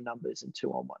the extra numbers and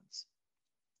two-on-ones.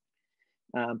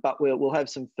 But we'll have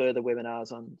some further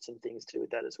webinars on some things to do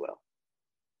with that as well.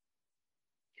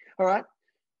 All right,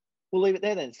 we'll leave it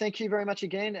there then. Thank you very much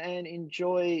again, and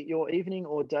enjoy your evening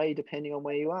or day depending on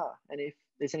where you are. And if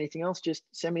there's anything else, just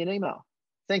send me an email.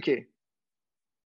 Thank you.